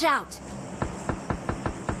 Watch out!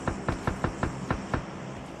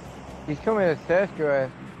 He's coming to search your ass.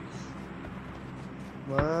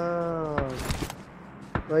 Wow.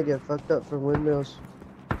 Might get fucked up from windmills.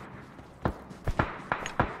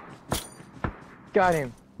 Got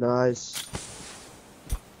him. Nice.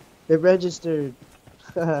 It registered.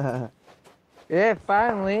 Yeah,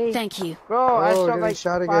 finally. Thank you. Bro, I Oh, shot getting like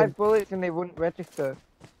shot 5 again. bullets and they wouldn't register.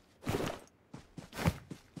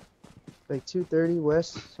 Like 230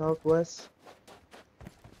 west, southwest.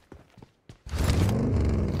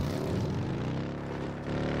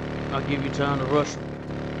 I'll give you time to rush. I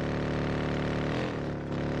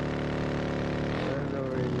don't know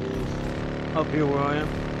where he is. Up here where I am.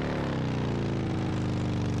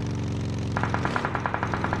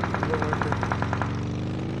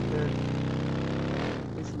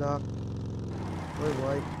 He's not. We're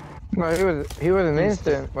white. No, he was an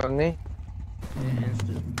instant, wasn't he? Yeah,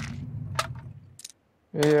 instant.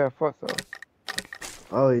 Yeah, I thought so.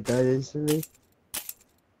 Oh, he died instantly?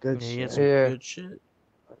 Good Yeah, he shit. had some Yeah. good shit.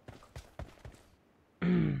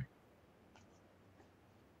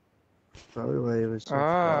 Probably why he was so Ah,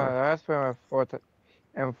 far. that's where my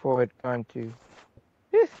M4 had gone to.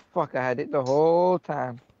 This fucker had it the whole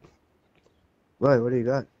time. Why, what do you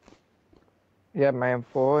got? Yeah, my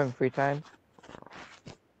M4 in free time.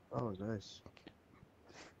 Oh, nice.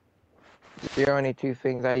 The only 2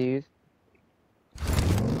 things I use.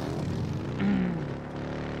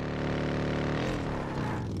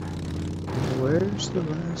 Where's the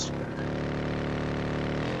last guy?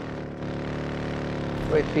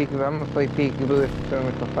 Wait, peekaboo. I'm gonna play peekaboo if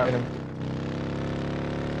someone can find him.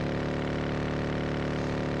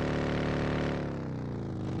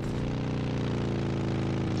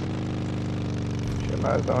 Shit,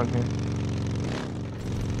 I was on here.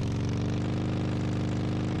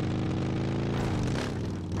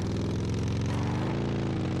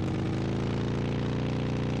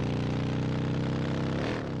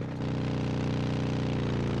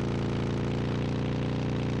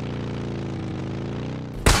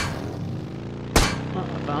 Oh, I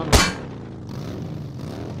found him.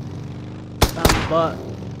 Found the butt.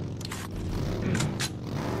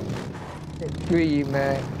 Screw you,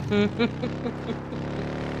 man.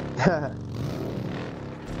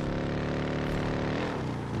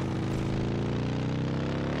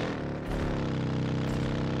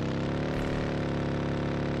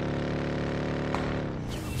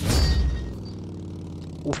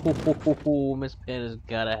 Ooh, Miss Pen has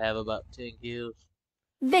gotta have about 10 kills.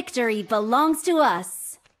 Victory belongs to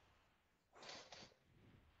us.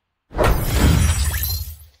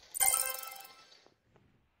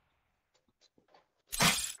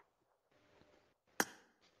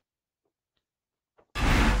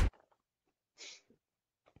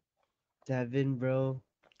 Devin, bro.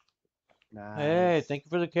 Nice. Hey, thank you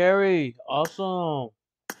for the carry. Awesome.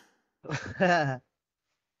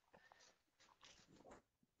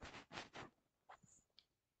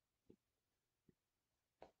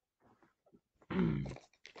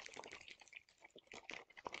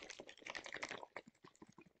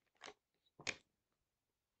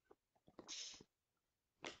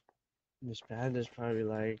 Miss Panda's probably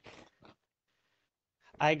like,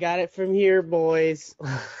 I got it from here, boys.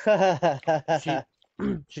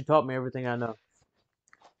 She taught me everything I know.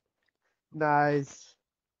 Nice.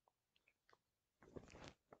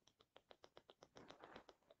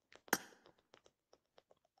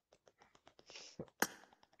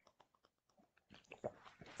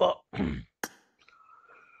 Fuck.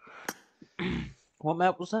 What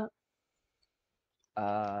map was that?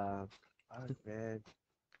 Oh man.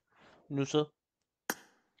 Noosa?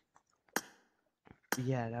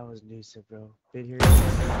 Yeah, that was Noosa, bro. Been here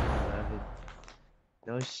since 11.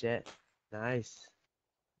 No shit. Nice.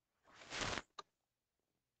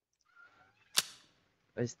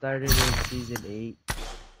 I started in season 8.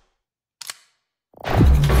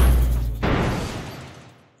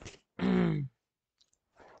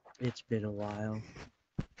 It's been a while.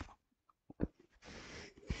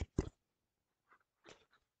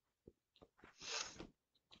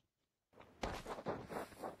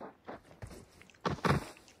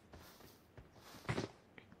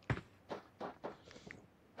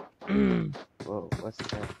 Whoa, what's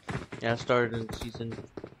that? Yeah, I started in season.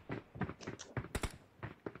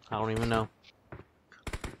 I don't even know.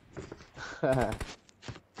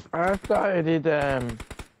 I started it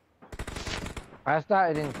I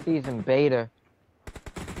started in season beta.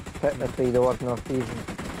 Technically, there was no season.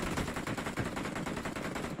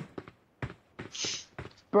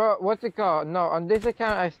 Bro, what's it called? No, on this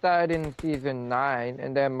account I started in season 9,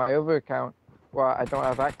 and then my other account, well, I don't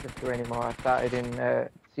have access to anymore. I started in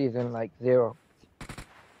season like 0.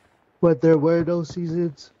 But there were no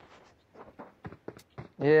seasons.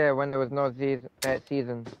 Yeah, when there was no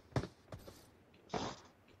season.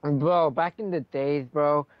 Bro, back in the days,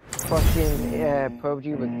 bro, fucking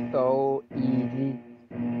PUBG was so easy.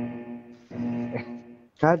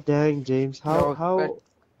 God dang, James. No, How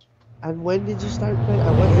and when did you start playing?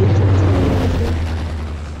 At what age did you play this game?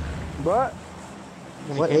 What?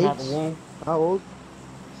 When What he came age? out the womb. How old?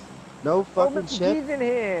 No Oh, fucking Mr. shit. G's in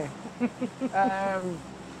here.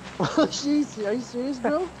 Oh, jeez. Are you serious,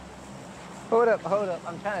 bro? Hold up.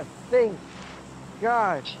 I'm trying to think.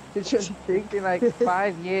 God, it's been like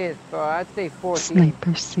 5 years, so I'd say 14.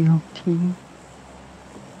 Sniper SEAL team.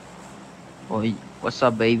 Oi, what's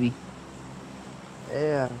up, baby?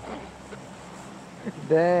 Yeah.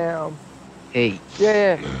 Damn. Hey.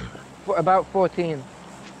 Yeah. About 14.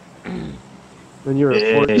 When you were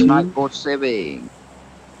Hey, 14? Mike 47.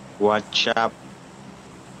 What's up?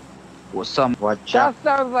 What's up? What's up? That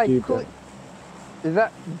sounds like Dude,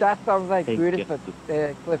 that sounds like Hey, Brutus get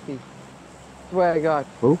or Cliffy. Swear to God.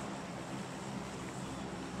 Who?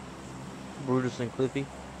 Brutus and Cliffy.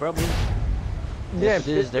 Probably. Yeah, Yes,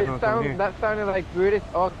 it is. They're gonna come here. that sounded like Brutus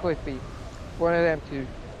or Cliffy. One of them two.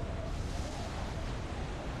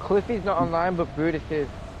 Cliffy's not online, but Brutus is.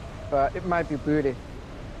 But it might be Brutus.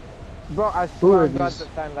 Bro, I swear to God that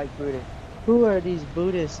sound like Brutus. Who are these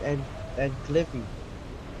Buddhists and Cliffy?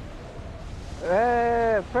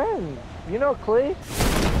 Friends. You know Cliff?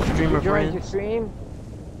 Streamer He joined your friends. stream.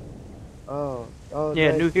 Oh,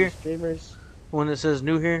 Yeah, nice, new they're here. Streamers. One that says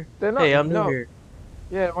new here. They're not, Hey, I'm no. new here.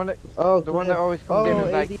 Yeah, the one that, Oh, the one that always comes in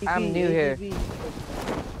is like, I'm new here.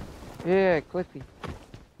 Yeah, Cliffy.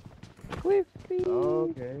 Cliffy.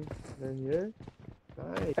 Okay, they're here.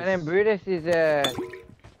 Nice. And then Brutus is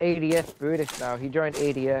ADS Brutus now. He joined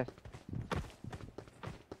ADS.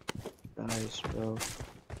 Nice, bro.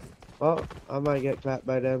 Well, I might get clapped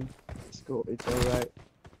by them. It's cool. It's alright.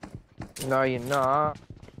 No, you're not.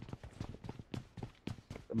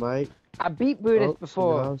 I might. I beat Brutus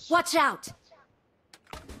before. Watch out!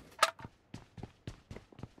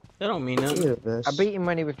 That don't mean nothing. I beat him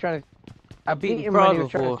when he was trying to. I beat him Prod when he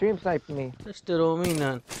was trying to before. stream snipe me. That still don't mean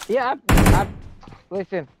nothing. Yeah,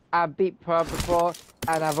 listen. I beat Prod before,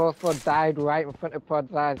 and I've also died right in front of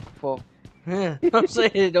Prod's eyes before. Yeah, I'm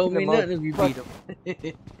saying it don't The mean most nothing if you beat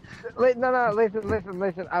him. No,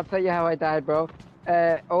 listen. I'll tell you how I died, bro.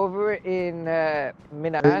 Over in Minas,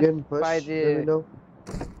 Are you getting pushed? by Let me the know.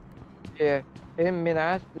 yeah, in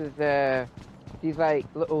Minas, there's these like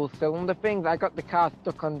little cylinder things. I got the car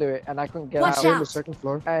stuck under it, and I couldn't get Watch out. On the second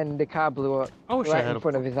floor. And the car blew up I wish I right had in a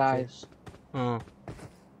front of his eyes. Oh.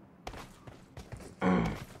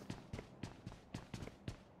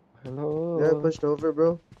 Hello. Yeah, pushed over,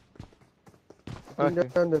 bro. I think Okay.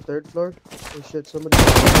 they're on the third floor. Oh shit, somebody. I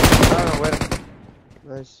don't know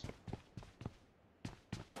where. Nice.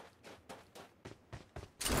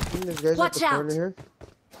 I think there's guys Watch at the out. corner here.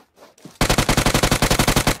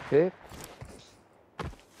 Okay.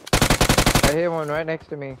 I hear one right next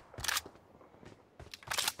to me.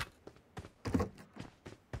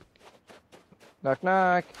 Knock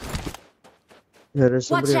knock. Yeah, there's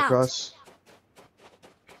somebody Watch out. across.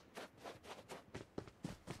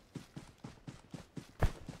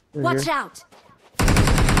 They're Watch here. out!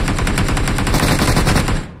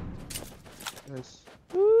 Nice.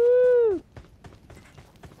 Woo!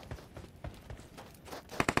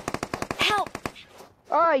 Help!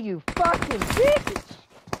 Oh, you fucking bitch!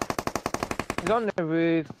 He's on the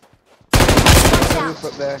roof. Watch The roof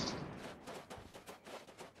out! up there.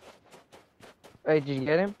 Hey, did you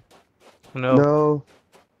get him? No.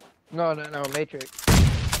 No. No, Matrix.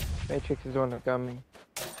 Matrix is the one that got me.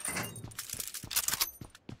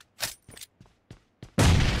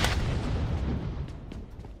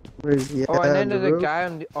 Where's he? Oh, and then on the there's a roof? guy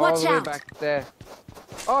on the, all Watch the way out. back there.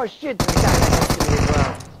 Oh shit, there's a guy next to me as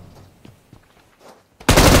well.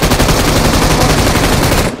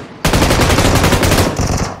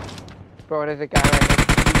 Bro, there's a guy right next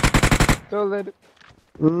to me. So let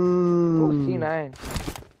Oh, C9.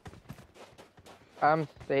 I'm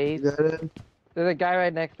safe. You got it? There's a guy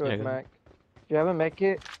right next to Yeah, us, go. Mac. Do you have a med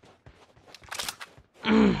kit?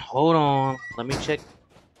 Hold on. Let me check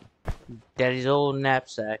Daddy's old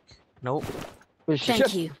knapsack. Nope.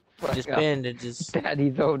 Thank you. Fuck Just up. bandages.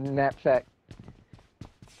 Daddy's old knapsack.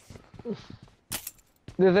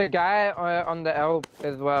 There's a guy on the L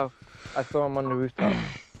as well. I saw him on the rooftop.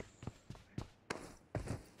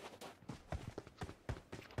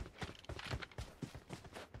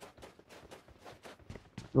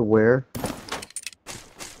 Where?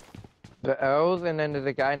 The L's, and then there's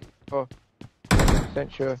a guy. Oh,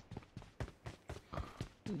 100% sure.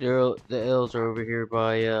 The L's are over here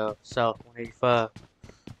by South 185.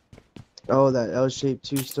 Oh, that L-shaped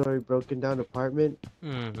 2-story broken down apartment?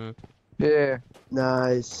 Mm-hmm. Yeah.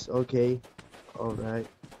 Nice. Okay. Alright.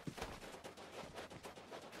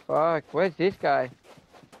 Fuck, where's this guy?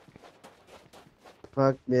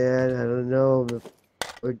 Fuck, man. I don't know.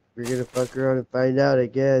 We're gonna fuck around and find out, I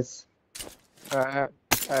guess. Uh-huh.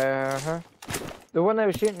 The one that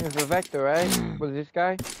was shooting is the Vector, right? Was this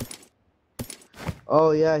guy?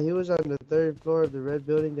 Oh, yeah. He was on the 3rd floor of the red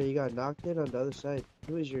building that you got knocked in on the other side.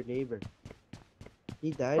 He was your neighbor.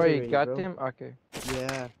 He died Oh, already, you got bro. him? Okay.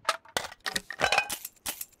 Yeah.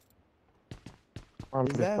 I'm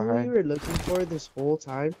Is just that who behind. you were looking for this whole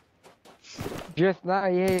time? Just now,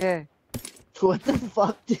 yeah. What the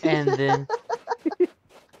fuck, dude? And then...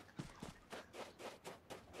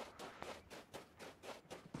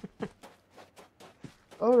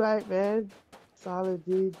 Alright, man. Solid,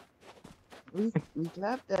 dude. We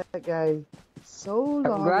clapped that guy so long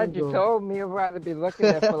I'm glad ago. you told me. I'd rather be looking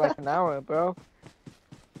there for like an hour, bro.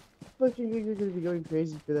 Fucking, you're gonna be going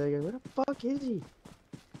crazy for that guy. Where the fuck is he?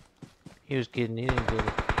 He was kidding. He didn't get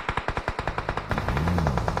it.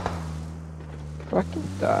 Fucking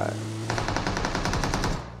die.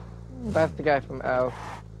 That's the guy from L.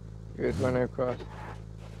 He was running across.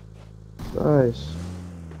 Nice.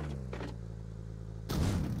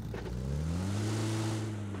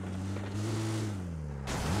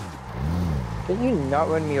 Can you not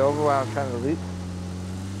run me over while I'm trying to loot?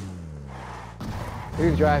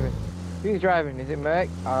 Who's driving? Who's driving? Is it Merc?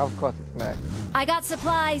 Oh, of course it's Merc. I got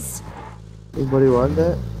supplies. Anybody want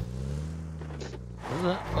that?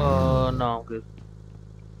 No, I'm good.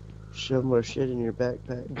 Shove more shit in your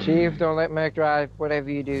backpack. Chief, don't let Merc drive. Whatever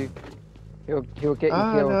you do, he'll get you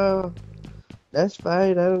killed. No. That's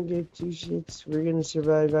fine. I don't give two shits. We're gonna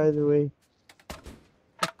survive either way.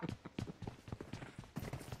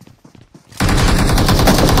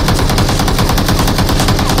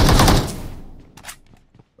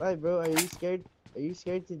 Why, bro? Are you scared? Are you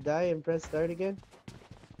scared to die and press start again?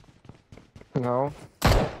 No.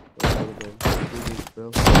 Okay, then. Do this,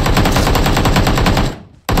 bro.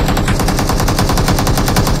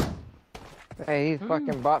 Hey, these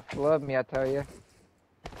fucking bots love me, I tell you.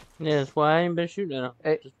 Yeah, that's why I ain't been shooting at him.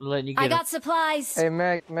 Hey, just letting you get I him. got supplies. Hey,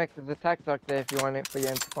 Merc, there's a tac talk there if you want it for your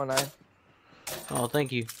MP49. Oh,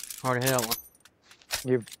 thank you. Hard to hit that one.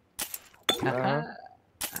 You.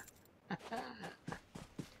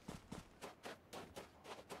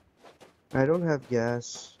 I don't have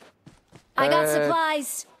gas. I got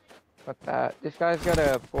supplies. What that? This guy's got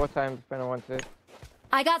a 4x if anyone wants it.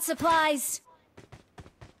 I got supplies.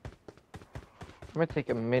 I'm gonna take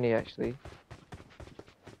a mini actually.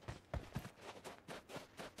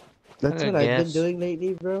 That's what I've been doing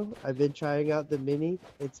lately, bro. I've been trying out the mini.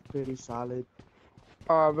 It's pretty solid.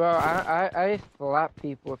 Oh, bro, I slap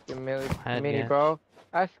people with the mini, gas. bro.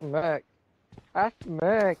 Ask Merc. Ask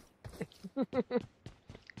Merc.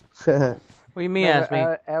 What do you mean, ask me?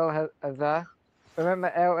 El Azar?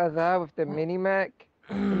 Remember El Azar with the mini Merc?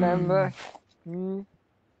 Remember? Oh,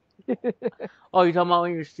 you talking about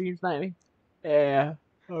when you stream snipe me? Yeah.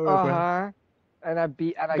 And I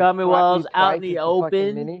got me while I was out in twice the with fucking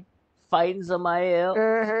open, mini. fighting somebody else.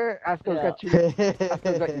 I still got you. I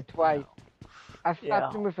still got you twice. I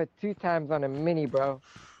slapped him with it 2 times on a mini, bro.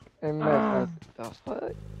 And Merc, the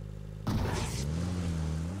fuck?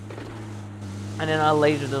 And then I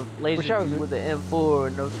lasered him with the M4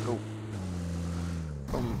 and no scope.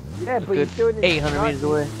 Yeah, but good you're doing it 800 meters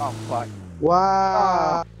away. Oh, fuck.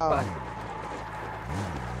 Wow. Oh, fuck.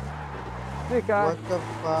 Sick guy. What the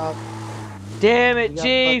fuck? Damn it, You got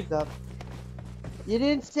Chief! fucked up. You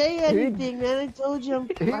didn't say anything, man. I told you I'm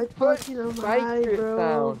fucking high,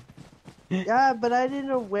 bro. Yeah, but I didn't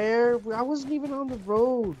know where. I wasn't even on the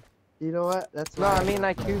road. You know what? That's No, I mean,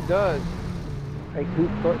 like, who does? Like, who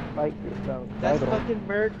put spike group down? That's fucking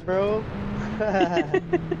Merc, bro.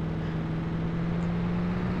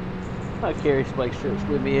 I carry spike strips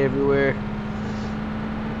with me everywhere.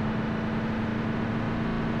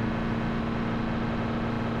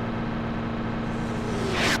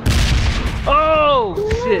 Oh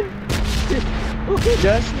shit!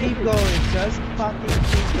 Just keep going. Just fucking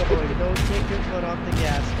keep going. Don't take your foot off the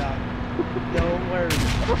gas, Doc. Don't worry.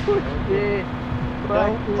 Oh shit!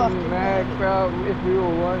 Fucking mad, bro. If we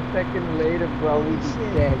were 1 second later, bro, we'd be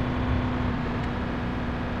dead.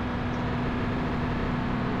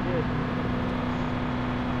 Good.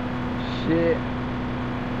 shit.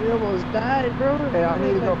 We almost died, bro. Hey, I We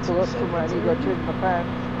need to went go like pull 2 up somewhere. I seconds need to go early. change my pants.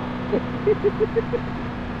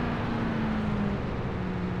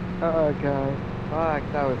 Oh god. Fuck,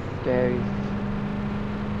 that was scary.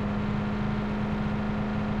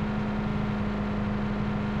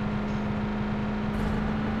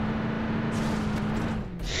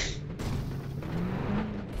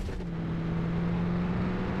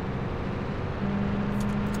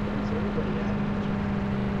 Where's everybody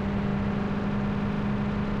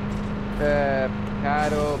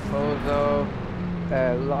Picado, Pozo,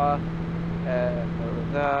 Lost,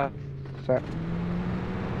 Rosa. Sorry.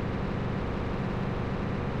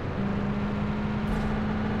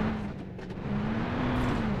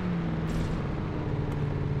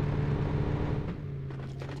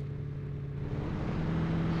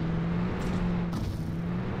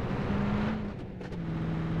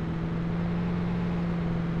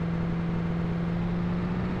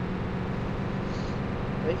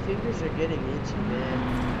 My fingers are getting itchy, man.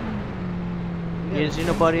 You didn't see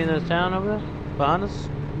nobody in the town over there? Behind us?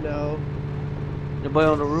 No. Nobody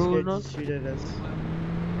on the They're too roof, scared no? to shoot at us.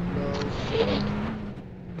 No.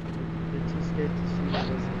 They're too scared to shoot at us,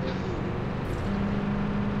 man.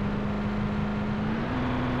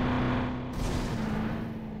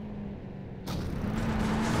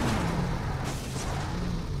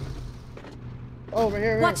 Oh, right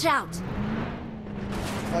here, right Watch here. out!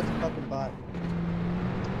 That's a fucking bot.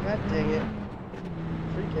 God dang it.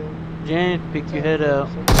 Free kill. James, pick your head out.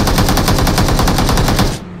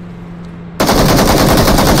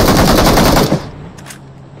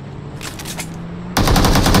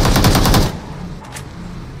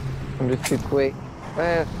 I'm just too quick.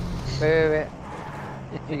 Wait.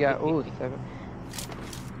 You got, ooh, 7.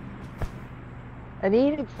 I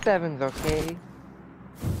needed 7s, okay?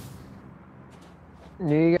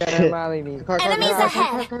 You gotta molly me. Enemies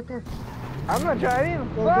ahead! Car. I'm not driving.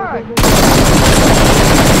 Go, Fuck!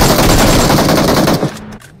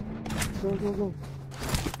 Go.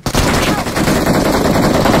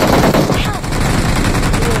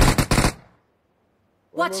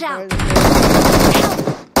 Watch out!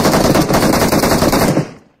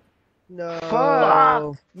 No.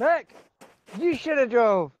 Fuck! Merk, you should have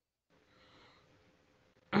drove.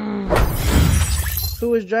 Who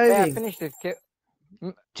was Hey, I driving? finished this kill.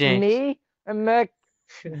 James. Me and Merk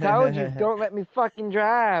told you don't let me fucking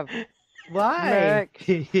drive. Why? Merk,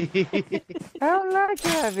 I don't like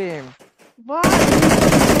driving. Why?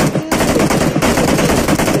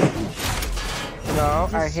 No,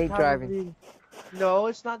 I Just hate driving. No,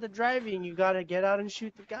 it's not the driving. You gotta get out and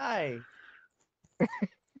shoot the guy.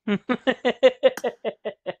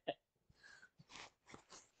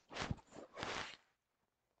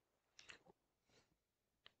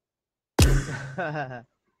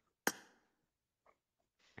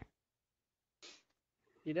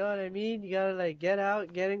 You know what I mean? You gotta like get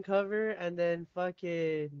out, get in cover, and then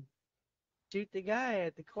fucking shoot the guy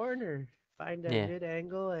at the corner. Find a Yeah. good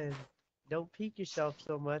angle and don't peek yourself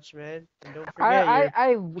so much, man. And don't forget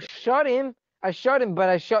I shot him. I shot him, but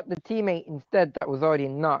I shot the teammate instead that was already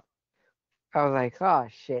knocked. I was like, oh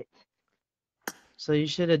shit. So you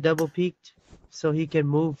should have double peeked so he can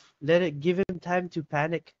move. Give him time to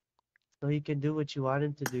panic so he can do what you want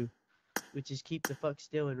him to do, which is keep the fuck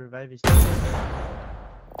still and revive his teammate.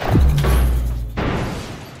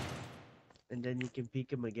 And then you can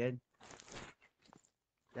peek him again.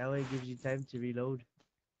 That way it gives you time to reload.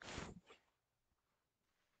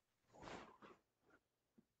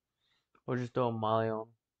 Or just throw a molly on.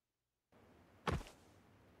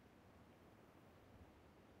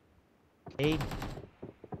 Hey.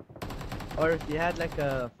 Or if you had like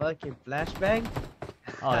a fucking flashbang.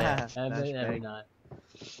 Oh yeah, every Flashbang. night.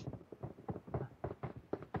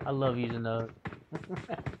 I love using those.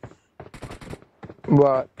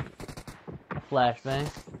 What? Flashbang.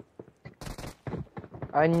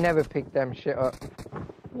 I never picked them shit up.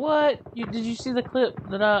 What? Did you see the clip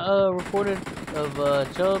that I recorded of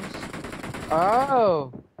Chubbs?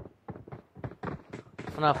 Oh.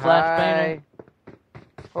 When I flashbanged him?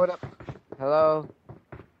 Hold up. Hello.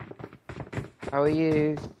 How are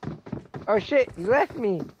you? Oh shit, you left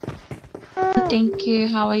me. Thank you.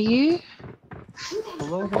 How are you?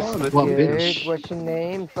 Hello. What Good. bitch? What's your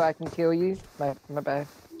name so I can kill you? My bad.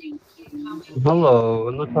 Hello.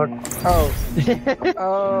 Look what. Oh.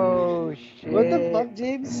 Oh shit. What the fuck,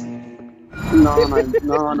 James? No,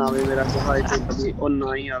 अभी मेरा सफाई से कभी और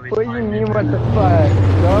ना ही अभी. What do you mean what the fuck?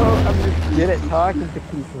 No, I'm just good at talking to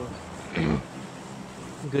people.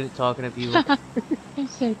 I'm good at talking to people. I'm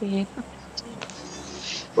so dead.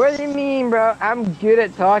 What do you mean, bro? I'm good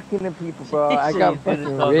at talking to people, bro. I got He's good at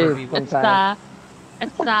fucking talking to ribs people. sometimes.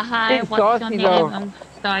 It's hi. It's What's your saucy name? though.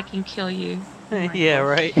 So I can kill you. Oh my Yeah, gosh.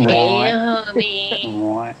 right. Kill me.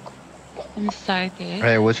 What? I'm so dead.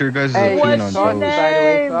 Hey, what's your guys' Hey, opinion it's on What's your saucy Toast? by the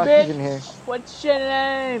way. name, Saucy's in here. bitch? What's your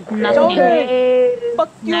name? Nothing. Tony. Tony!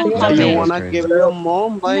 Fuck No you, Yeah, Do you Toast comment. is Tony. wanna crazy. give your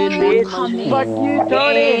mom? Why you No doing my comment. Fuck mom? you, Huh?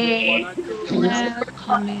 Tony. Do you wanna give your mom? No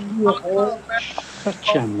comment.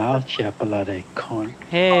 Shut your mouth, you bloody cunt.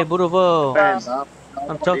 Hey, Budovo.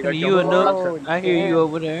 I'm talking to you, Anook. Oh I hear you damn.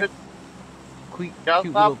 over there.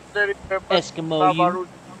 Cute little Eskimo, you.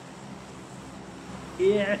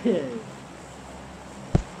 Yeah.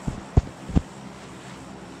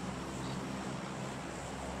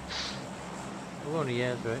 We're going to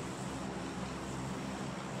Yaz, right?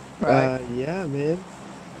 Right. Yeah, man.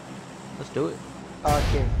 Let's do it.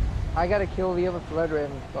 Okay. I gotta kill the other Flood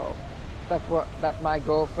Ravens, so that's my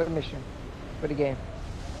goal for the mission, for the game.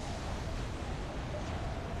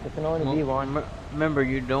 There can only be one. Remember,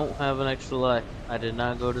 you don't have an extra life. I did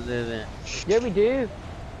not go to the event. Yeah, we do.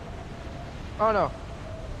 Oh no.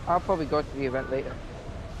 I'll probably go to the event later.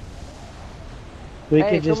 We Hey,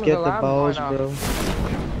 could just someone's get the alarm's balls, going bro. off.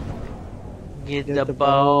 Get the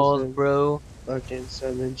balls, and bro. fucking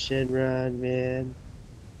summon Shinran, man.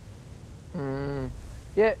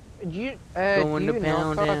 Yeah, do you Going to know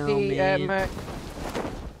pound down, Saucy, man. Merc?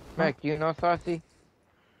 Merc, do you know Saucy?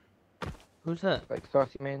 Who's that? Like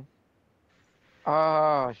Saucy Man?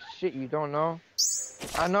 Oh shit, you don't know?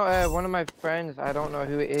 I know one of my friends, I don't know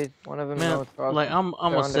who it is. One of them Man, knows Saucy. like, I'm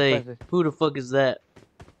They're gonna on the say, quizzes. who the fuck is that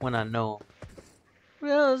when I know him? Who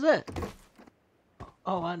the hell is that?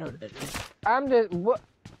 Oh, I know that. I'm just what,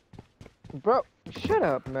 bro? Shut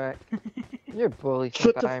up, Mac. You're a bully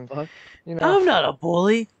What the sometimes. fuck? You know. I'm not a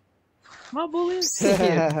bully. Am I bullying? You're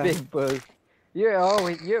a big bully. You're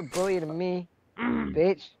a bully to me,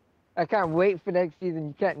 bitch. I can't wait for next season.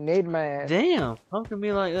 You can't nade my ass. Damn, talk to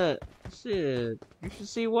me like that. Shit, you should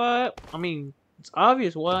see why. I mean, it's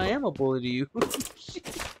obvious why I am a bully to you.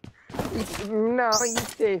 No, you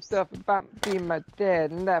say stuff about being my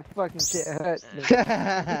dad, and that fucking shit hurts me.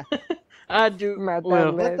 I do. My dad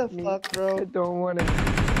Well, What the left me. fuck, bro? I don't want to.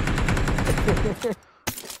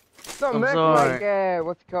 So I'm Merc's sorry. like,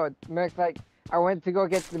 what's it called? Merc's like, I went to go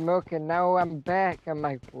get the milk, and now I'm back. I'm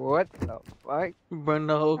like, what the fuck? Bring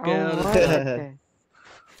the whole I cow don't to want that.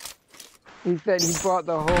 He said he bought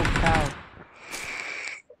the whole cow.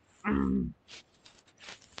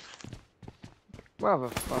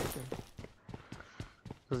 Motherfucker.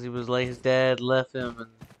 Because he was like, his dad left him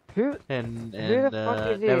Who? and Who the fuck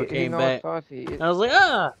is never it who came knows back. Saucy? And I was like,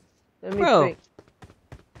 ah, Let me bro, think.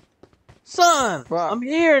 son, Bro. I'm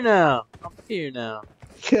here now. I'm here now.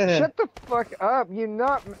 Shut the fuck up. You're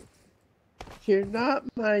not. You're not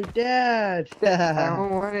my dad. I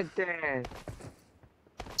don't want it, Dad.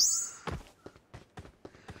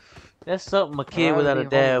 That's something a kid I'd without be a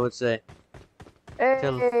dad home. would say.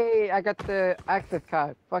 Tell him. Hey, I got the access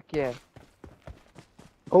card. Fuck yeah.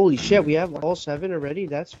 Holy shit, we have all 7 already?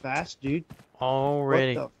 That's fast, dude.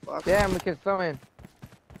 Already. What the fuck? Damn, we can summon.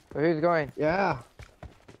 So who's going? Yeah.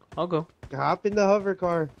 I'll go. Hop in the hover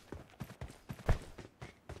car.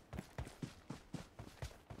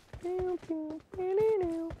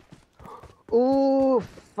 Ooh,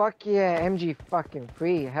 fuck yeah, MG fucking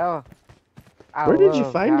free. Hell. Where did you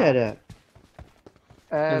find that at?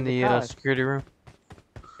 In the card. security room.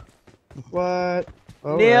 What?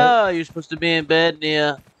 All Nia, right. you're supposed to be in bed,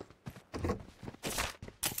 Nia.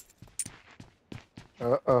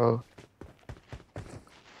 Uh-oh.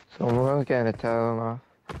 Someone's gonna tell him off.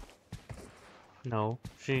 No,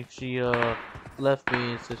 she left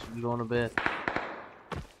me and said she was going to bed.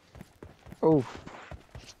 Oh.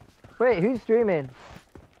 Wait, who's streaming?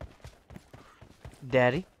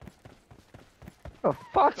 Daddy. Oh,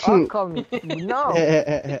 fuck off, call me. No.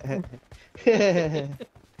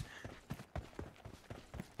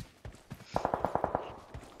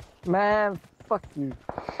 Man, fuck you.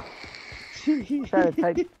 Try to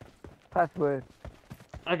type password.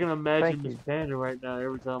 I can imagine Thank Miss you. Panda right now.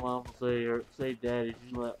 Every time I'm gonna say daddy,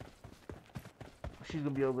 she's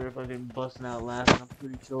gonna be over there fucking busting out laughing. I'm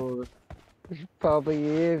pretty sure. She probably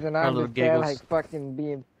is, and Our I'm little just there giggles. like fucking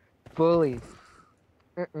being bullied.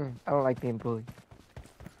 I don't like being bullied.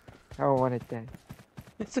 I don't want it then.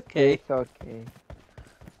 It's okay. It's okay.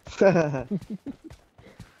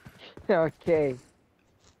 Okay.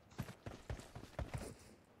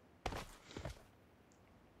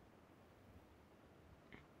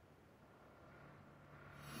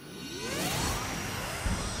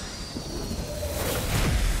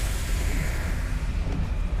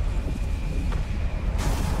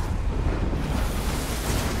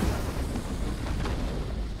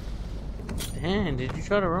 Damn, did you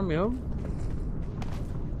try to run me over?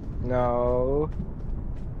 No.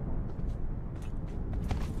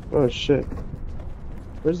 Oh shit.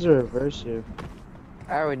 Where's the reverse here?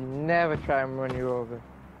 I would never try and run you over.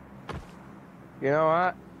 You know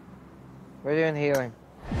what? We're doing healing.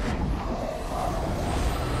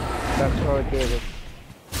 That's what we did.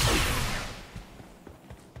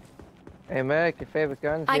 Hey, Merc, your favorite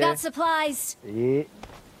guns I here? got supplies. Yeah.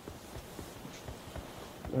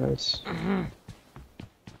 Nice.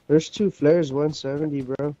 There's 2 flares, 170,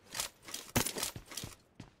 bro.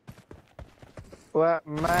 Well,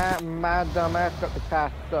 my dumb ass got the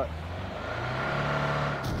car stuck.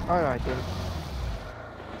 Oh no, I didn't.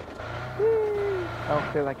 I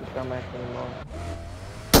don't feel like a dumbass anymore.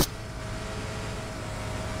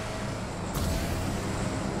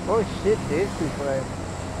 Oh shit, there's 2 flares.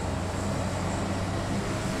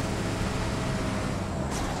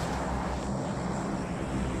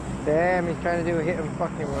 Damn, he's trying to do a hit and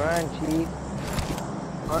fucking run, cheat.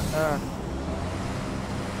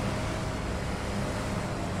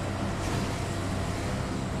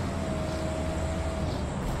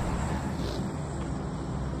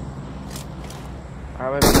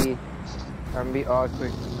 I'm gonna be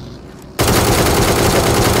awkward.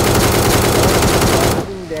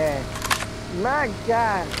 There. My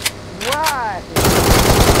God, why?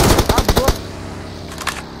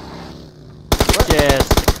 Yes.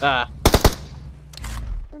 Ah.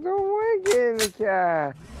 Don't want to get in the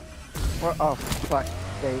car. What? Oh, fuck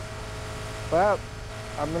sake. Well,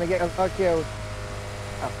 I'm gonna get a kill.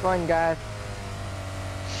 Have fun, guys.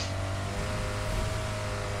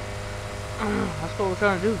 That's what we're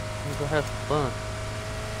trying to do. We're gonna have some fun.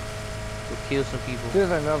 We'll kill some people.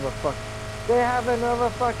 There's another fuck. They have another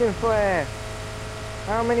fucking flare.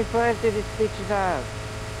 How many flares did these bitches have?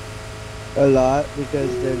 A lot, because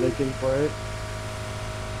they're looking for it.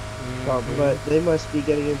 Probably. But they must be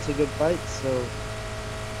getting into good fights, so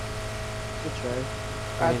good try.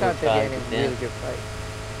 I thought they were getting into really good fight.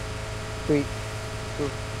 3, 2,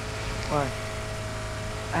 1.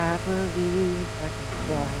 I believe I can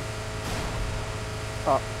fly.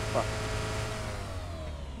 Oh, fuck.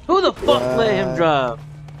 Who the fuck let him drive?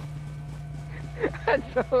 I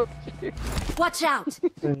told you. Watch out!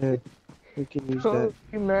 We can use that. Told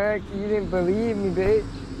you, Merc. You didn't believe me, bitch.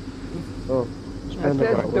 Oh. I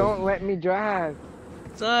said don't let me drive.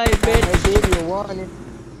 Sorry, bitch. I gave you a warning.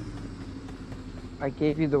 I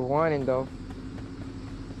gave you the warning, though.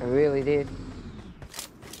 I really did.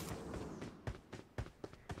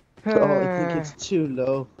 Oh, I think it's too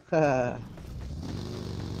low.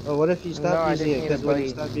 Oh, what if you stop using it? Because when you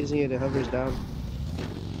stop using it, it hovers down.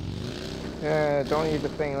 Don't use the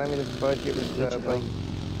thing. Let me just budge it with the bike.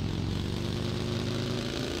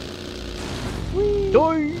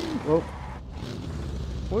 Oh.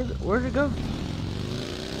 Where'd it go?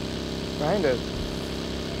 Behind us.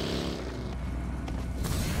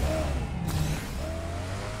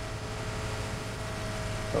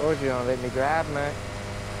 Told you don't let me grab, man.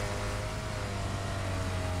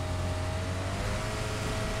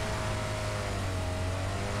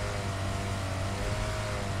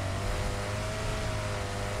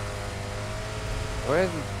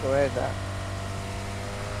 Where's that?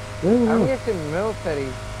 I'm guessing military.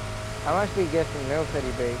 I must be guessing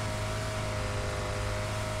military base.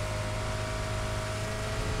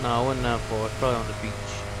 No, I wasn't that far. It's probably on the beach.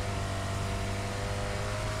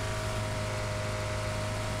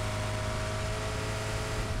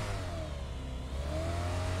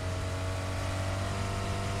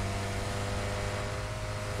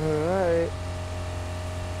 Alright.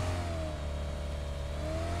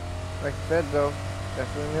 Like I said though,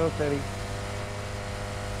 that's the military.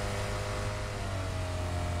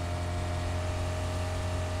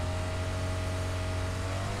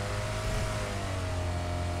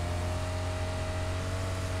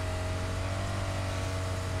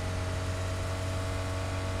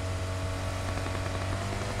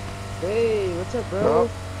 Hey, what's up, bro? Oh.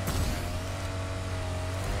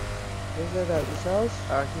 Where's that at? This house?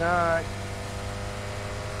 Knock.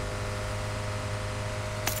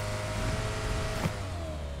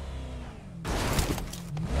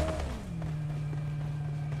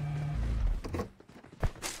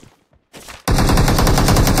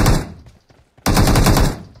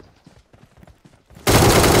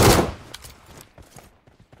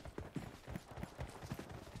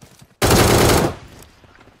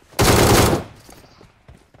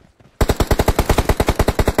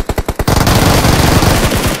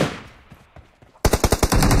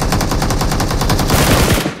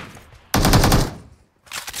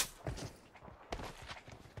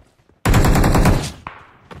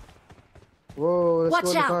 Whoa, let's Watch go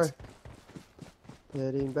in the out. car.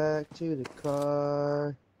 Heading back to the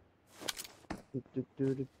car.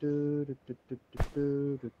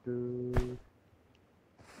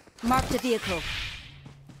 Mark the vehicle.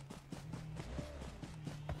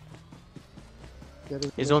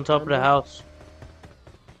 He's on top of the house.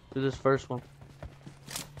 Do this first one.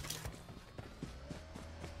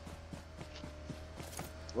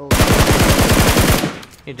 Oh.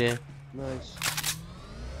 He did. Nice.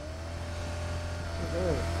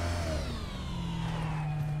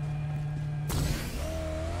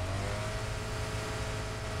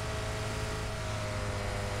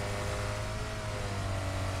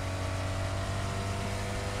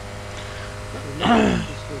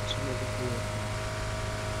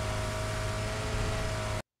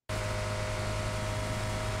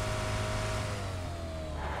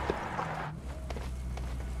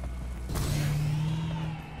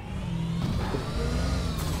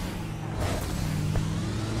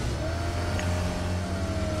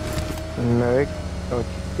 Merc, don't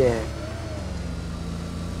you dare.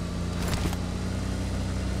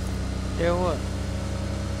 Yeah, what?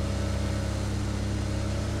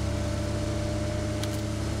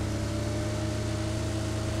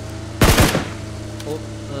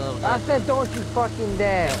 I said don't you fucking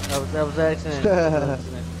dare. That was accident. That was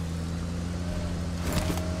accident.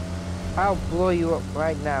 I'll blow you up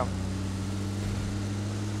right now.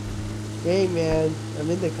 Hey man, I'm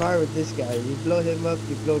in the car with this guy. You blow him up,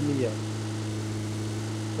 you blow me up.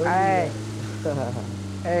 Blow me Hey. up.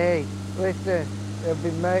 Hey, listen. There'll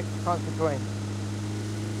be merc consequence.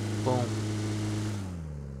 Boom.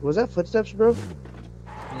 Was that footsteps, bro?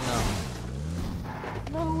 No.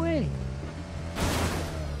 No way.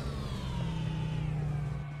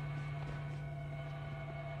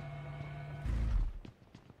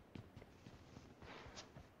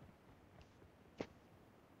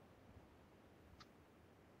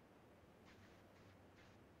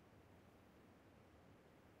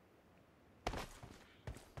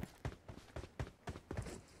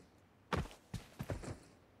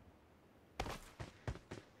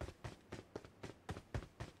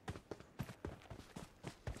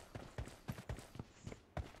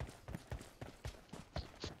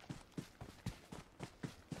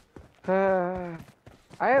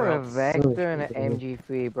 I have a Vector and an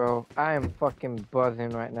MG3, bro. I am fucking buzzing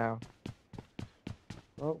right now.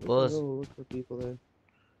 Oh, we Buzz. can go look for people there.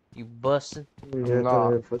 You busting? Yeah, I thought I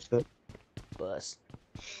heard a footstep. Bust.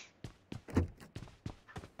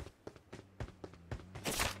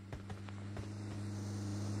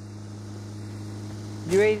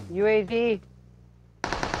 UAV.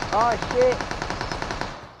 Oh shit.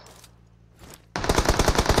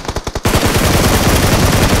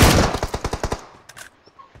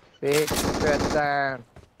 Sit your ass down.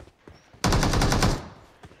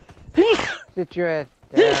 Sit your ass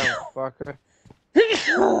down, fucker.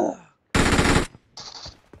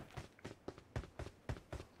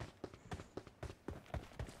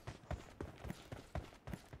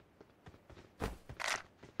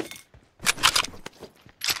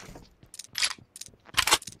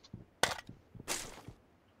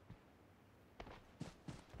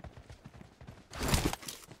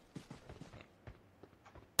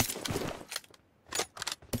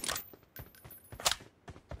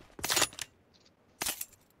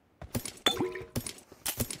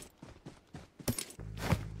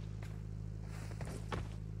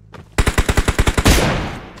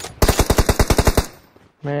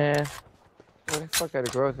 Man, what the fuck out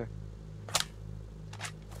of grocer?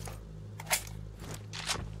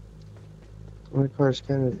 My car's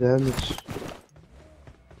kind of damaged.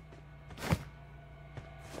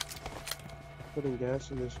 Putting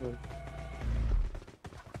gas in this one.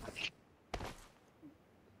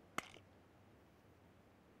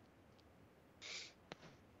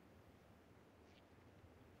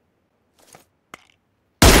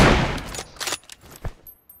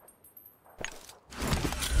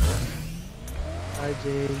 Hi,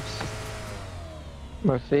 James.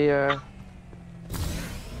 Marcia.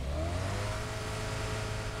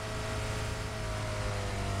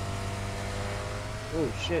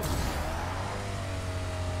 Oh, shit.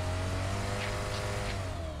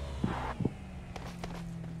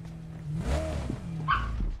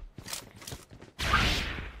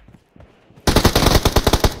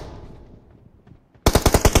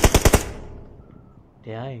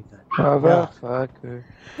 Yeah, I ain't got Motherfucker.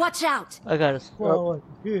 Watch out! I got a squad.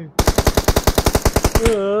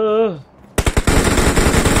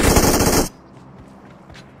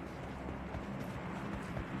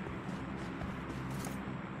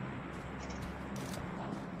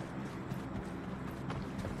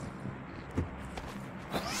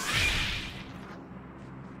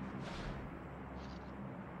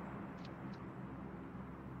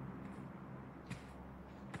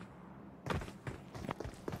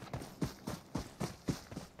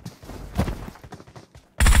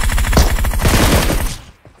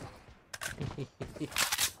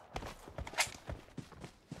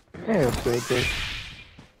 Yeah, it's pretty good.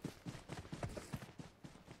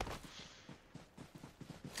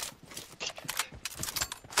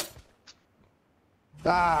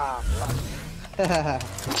 Ah,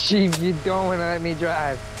 fuck. Chief, you don't want to let me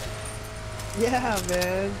drive. Yeah,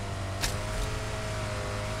 man.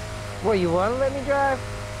 What, you want to let me drive?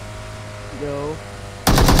 No.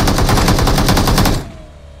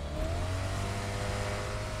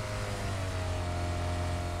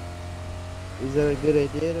 Is that a good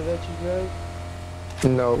idea to let you drive?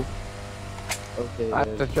 No. Okay, I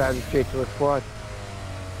then. just drive you straight to a squad.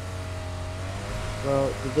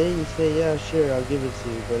 Well, the day you say yeah, sure, I'll give it to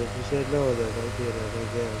you. But if you said no, then okay, then I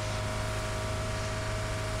guess.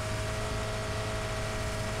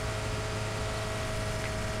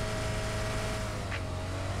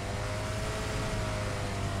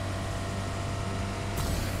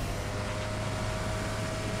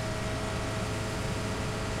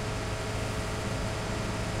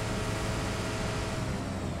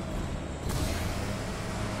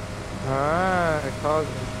 Ah, it calls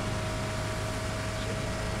me.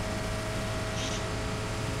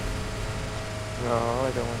 No,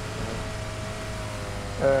 I don't want that.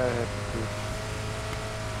 That's good.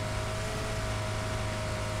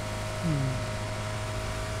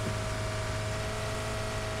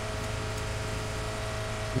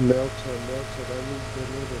 Melton, that means they're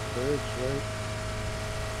near the bridge, right?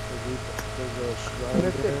 There's a shrine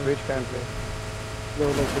Look there. at bridge camping. No,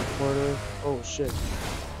 like the corner. Oh shit.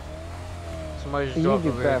 Somebody just You dropped do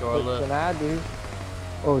over here better to our flips left. than I do.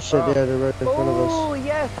 Oh shit, yeah, they're right in front of us. Oh,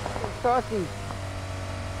 yes! Saucy.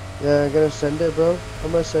 Yeah, I'm gonna send it, bro.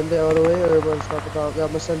 I'm gonna send it all the way, or I'm gonna stop it out. Yeah, I'm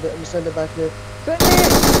gonna send it back here. Send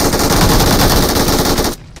it!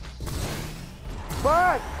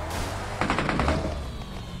 Fuck!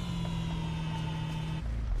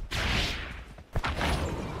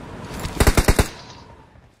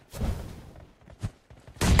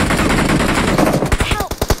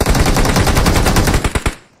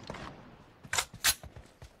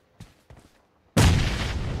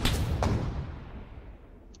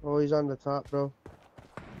 Oh, he's on the top, bro.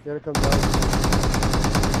 You gotta come down.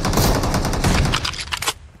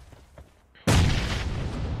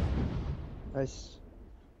 Nice.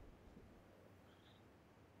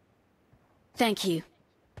 Thank you.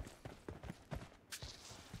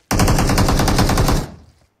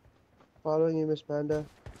 Following you, Miss Panda.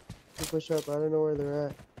 You push up. I don't know where they're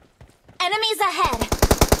at. Enemies ahead.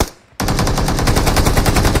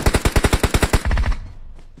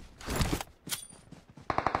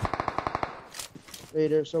 Hey,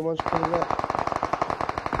 there's someone's pulling up.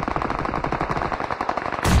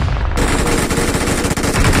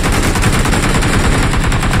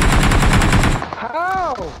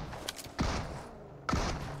 How?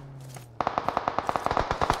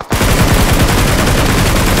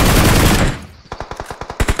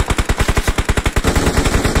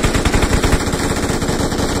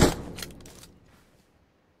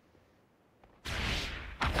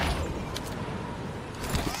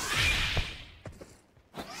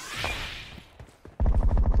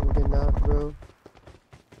 I'm getting out, bro.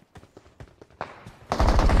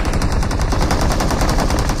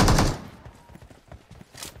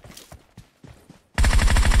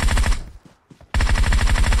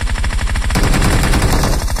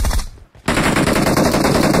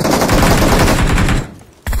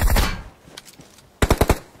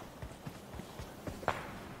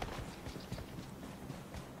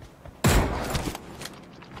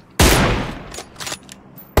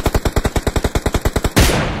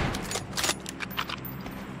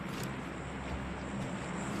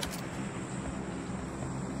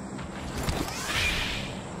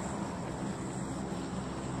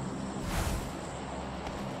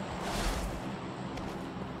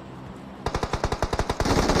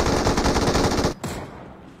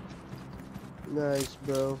 Nice,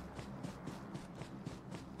 bro.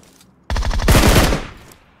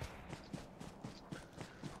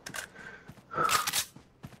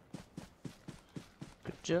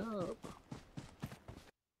 Good job.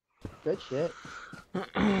 Good shit.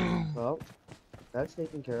 Well, that's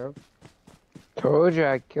taken care of. Told you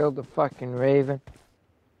I killed the fucking raven.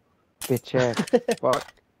 Bitch ass. Fuck.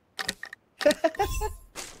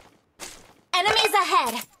 Enemies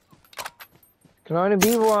ahead. Can only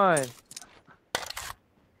be one.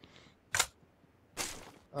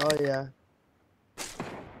 Oh, yeah.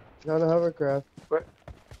 He's on a hovercraft. What?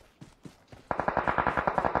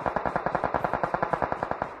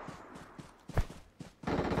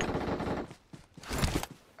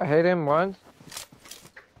 I hit him once.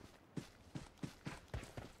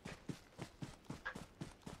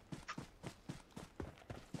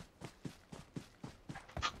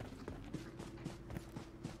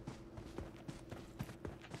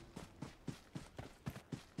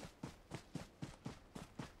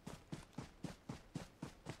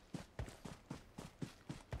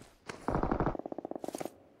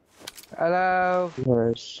 Hello?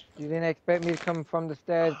 Yes. You didn't expect me to come from the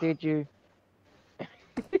stairs, did you?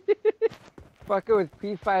 Fucker was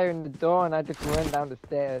pre-firing the door and I just ran down the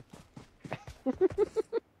stairs.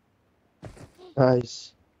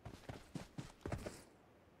 Nice.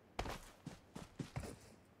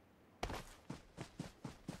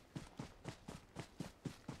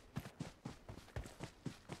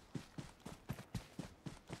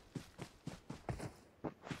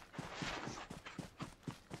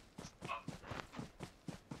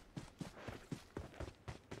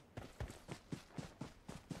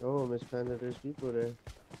 Oh, Miss Panda, there's people there.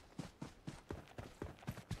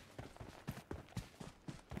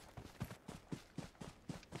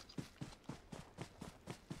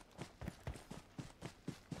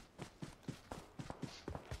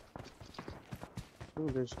 Oh,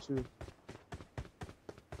 there's two.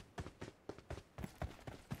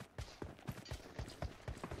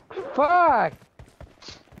 Fuck!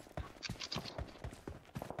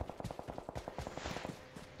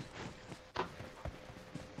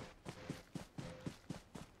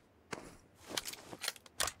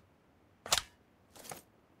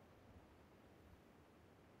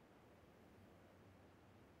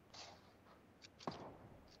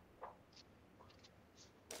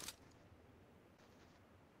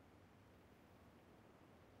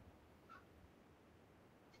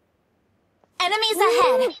 Enemies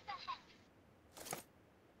ahead!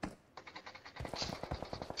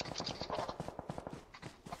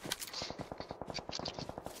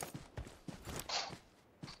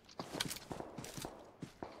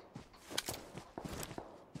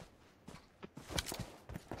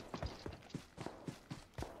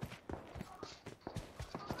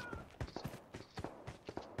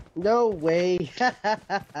 No way.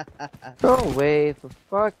 No way, for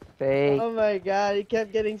fuck's sake. Oh my god, he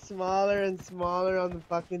kept getting smaller and smaller on the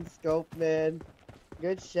fucking scope, man.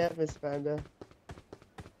 Good shit, Miss Panda.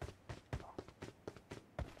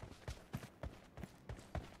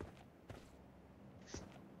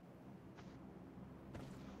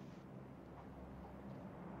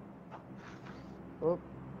 Oh,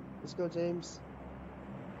 let's go, James.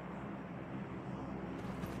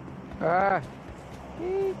 Ah.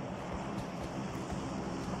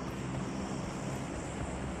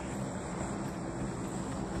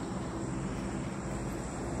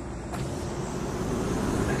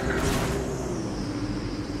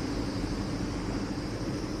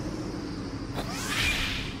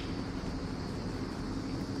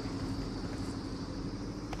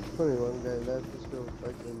 Only one guy left. Let's go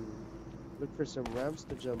fucking look for some ramps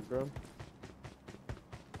to jump, bro.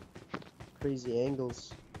 Crazy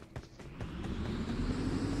angles.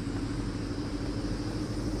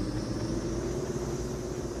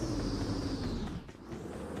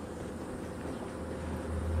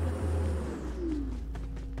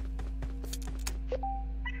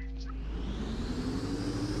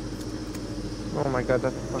 Oh my god,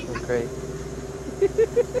 that's fucking great.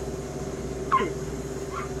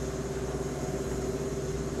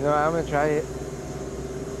 You know, I'm gonna try it.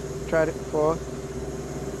 Tried it before.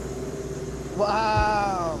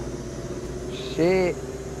 Wow! Shit.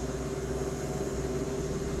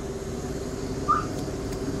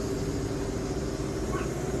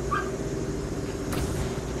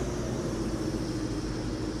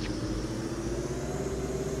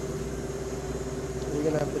 You're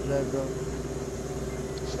gonna have to drive, bro.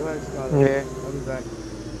 Come on, Scholar. Yeah. I'll be back.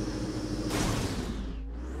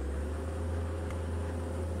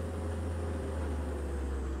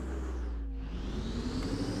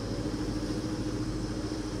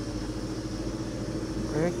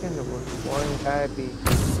 I reckon there was one guy be.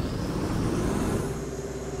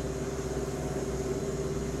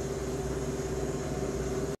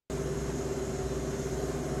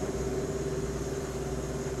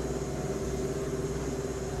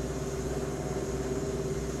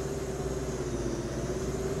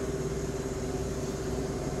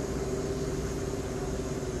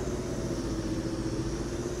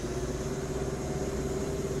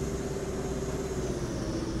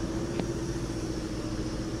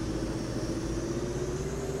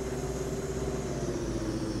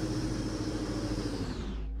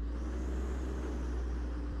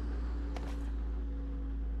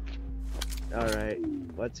 Alright,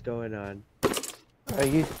 what's going on? There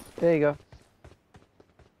you go.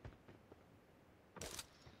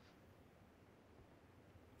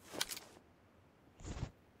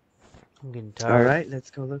 I'm getting tired. Alright,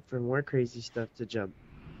 let's go look for more crazy stuff to jump.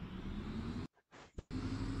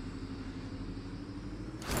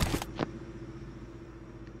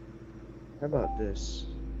 How about this?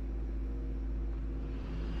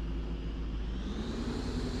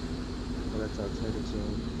 Oh, that's outside of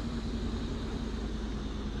zone.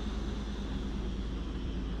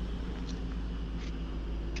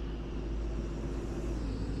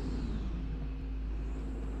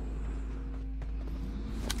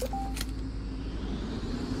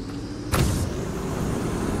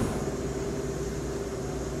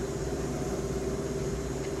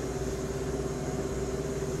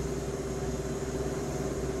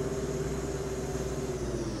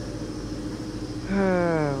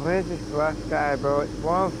 Where's this last guy, bro? It's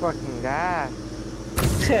one fucking guy.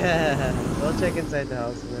 Go check inside the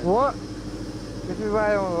house, man. What? This is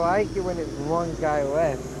why I don't like it when it's one guy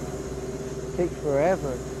left. It takes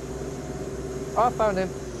forever. Oh, I found him.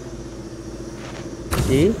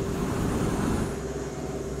 See?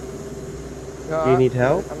 No, Do you need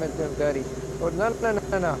help? I'm gonna do him dirty. Oh, no.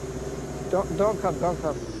 Don't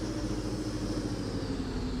come.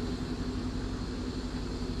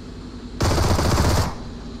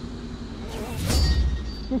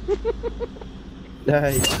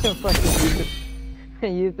 Nice.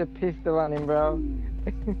 Use the pistol on him, bro.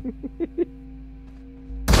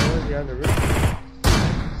 Was he on the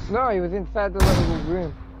roof? No, he was inside the little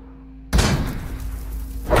room.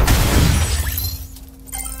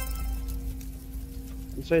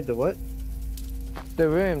 Inside the what? The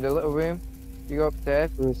little room. You go upstairs.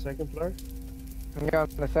 On the second floor? And you're on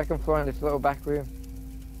the second floor in this little back room.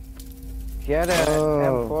 Get a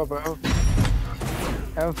M4, bro.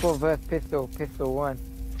 M4 versus pistol 1.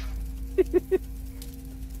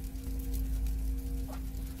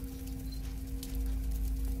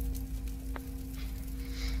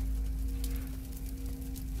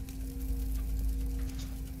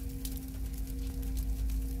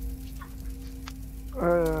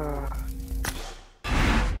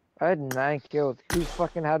 I had 9 kills. Who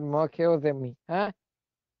fucking had more kills than me, huh?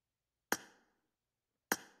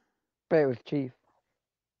 Bet it was Chief.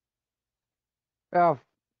 Oh.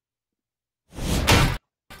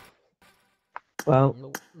 Well,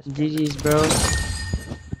 GG's, bro.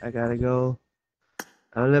 I gotta go.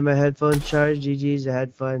 I'll let my headphones charge. GG's, I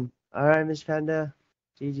had fun. Alright, Miss Panda.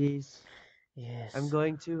 GG's. Yes. I'm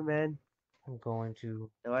going to, man. I'm going to.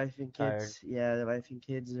 The wife and Tired. kids. Yeah, the wife and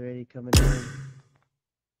kids already coming home.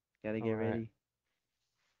 Gotta get ready.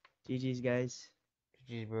 GG's, guys.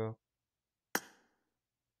 GG's, bro.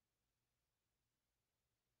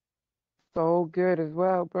 So good as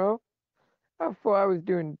well, bro. I thought I was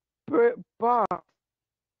doing bar.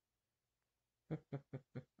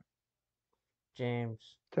 James.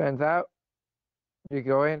 Turns out, you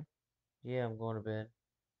going? Yeah, I'm going to bed.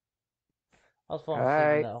 I was falling asleep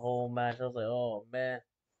Alright. in that whole match. I was like, oh man.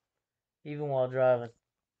 Even while driving.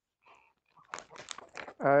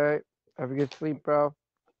 Alright. Have a good sleep, bro.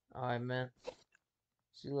 Alright, man.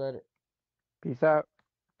 See you later. Peace out.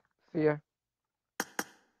 See ya.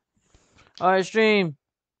 Alright, stream.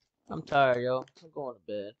 I'm tired, yo. I'm going to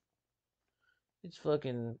bed. It's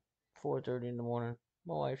fucking 4:30 in the morning.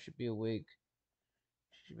 My wife should be awake.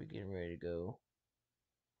 She should be getting ready to go.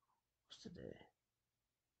 What's today?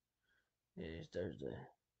 Yeah, it's Thursday.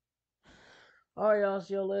 Alright, y'all.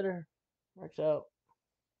 See y'all later. Works out.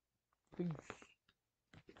 Peace.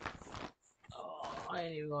 Oh, I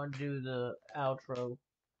ain't even gonna do the outro.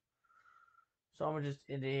 So I'm gonna just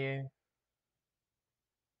end it here.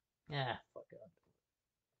 Yeah, fuck it.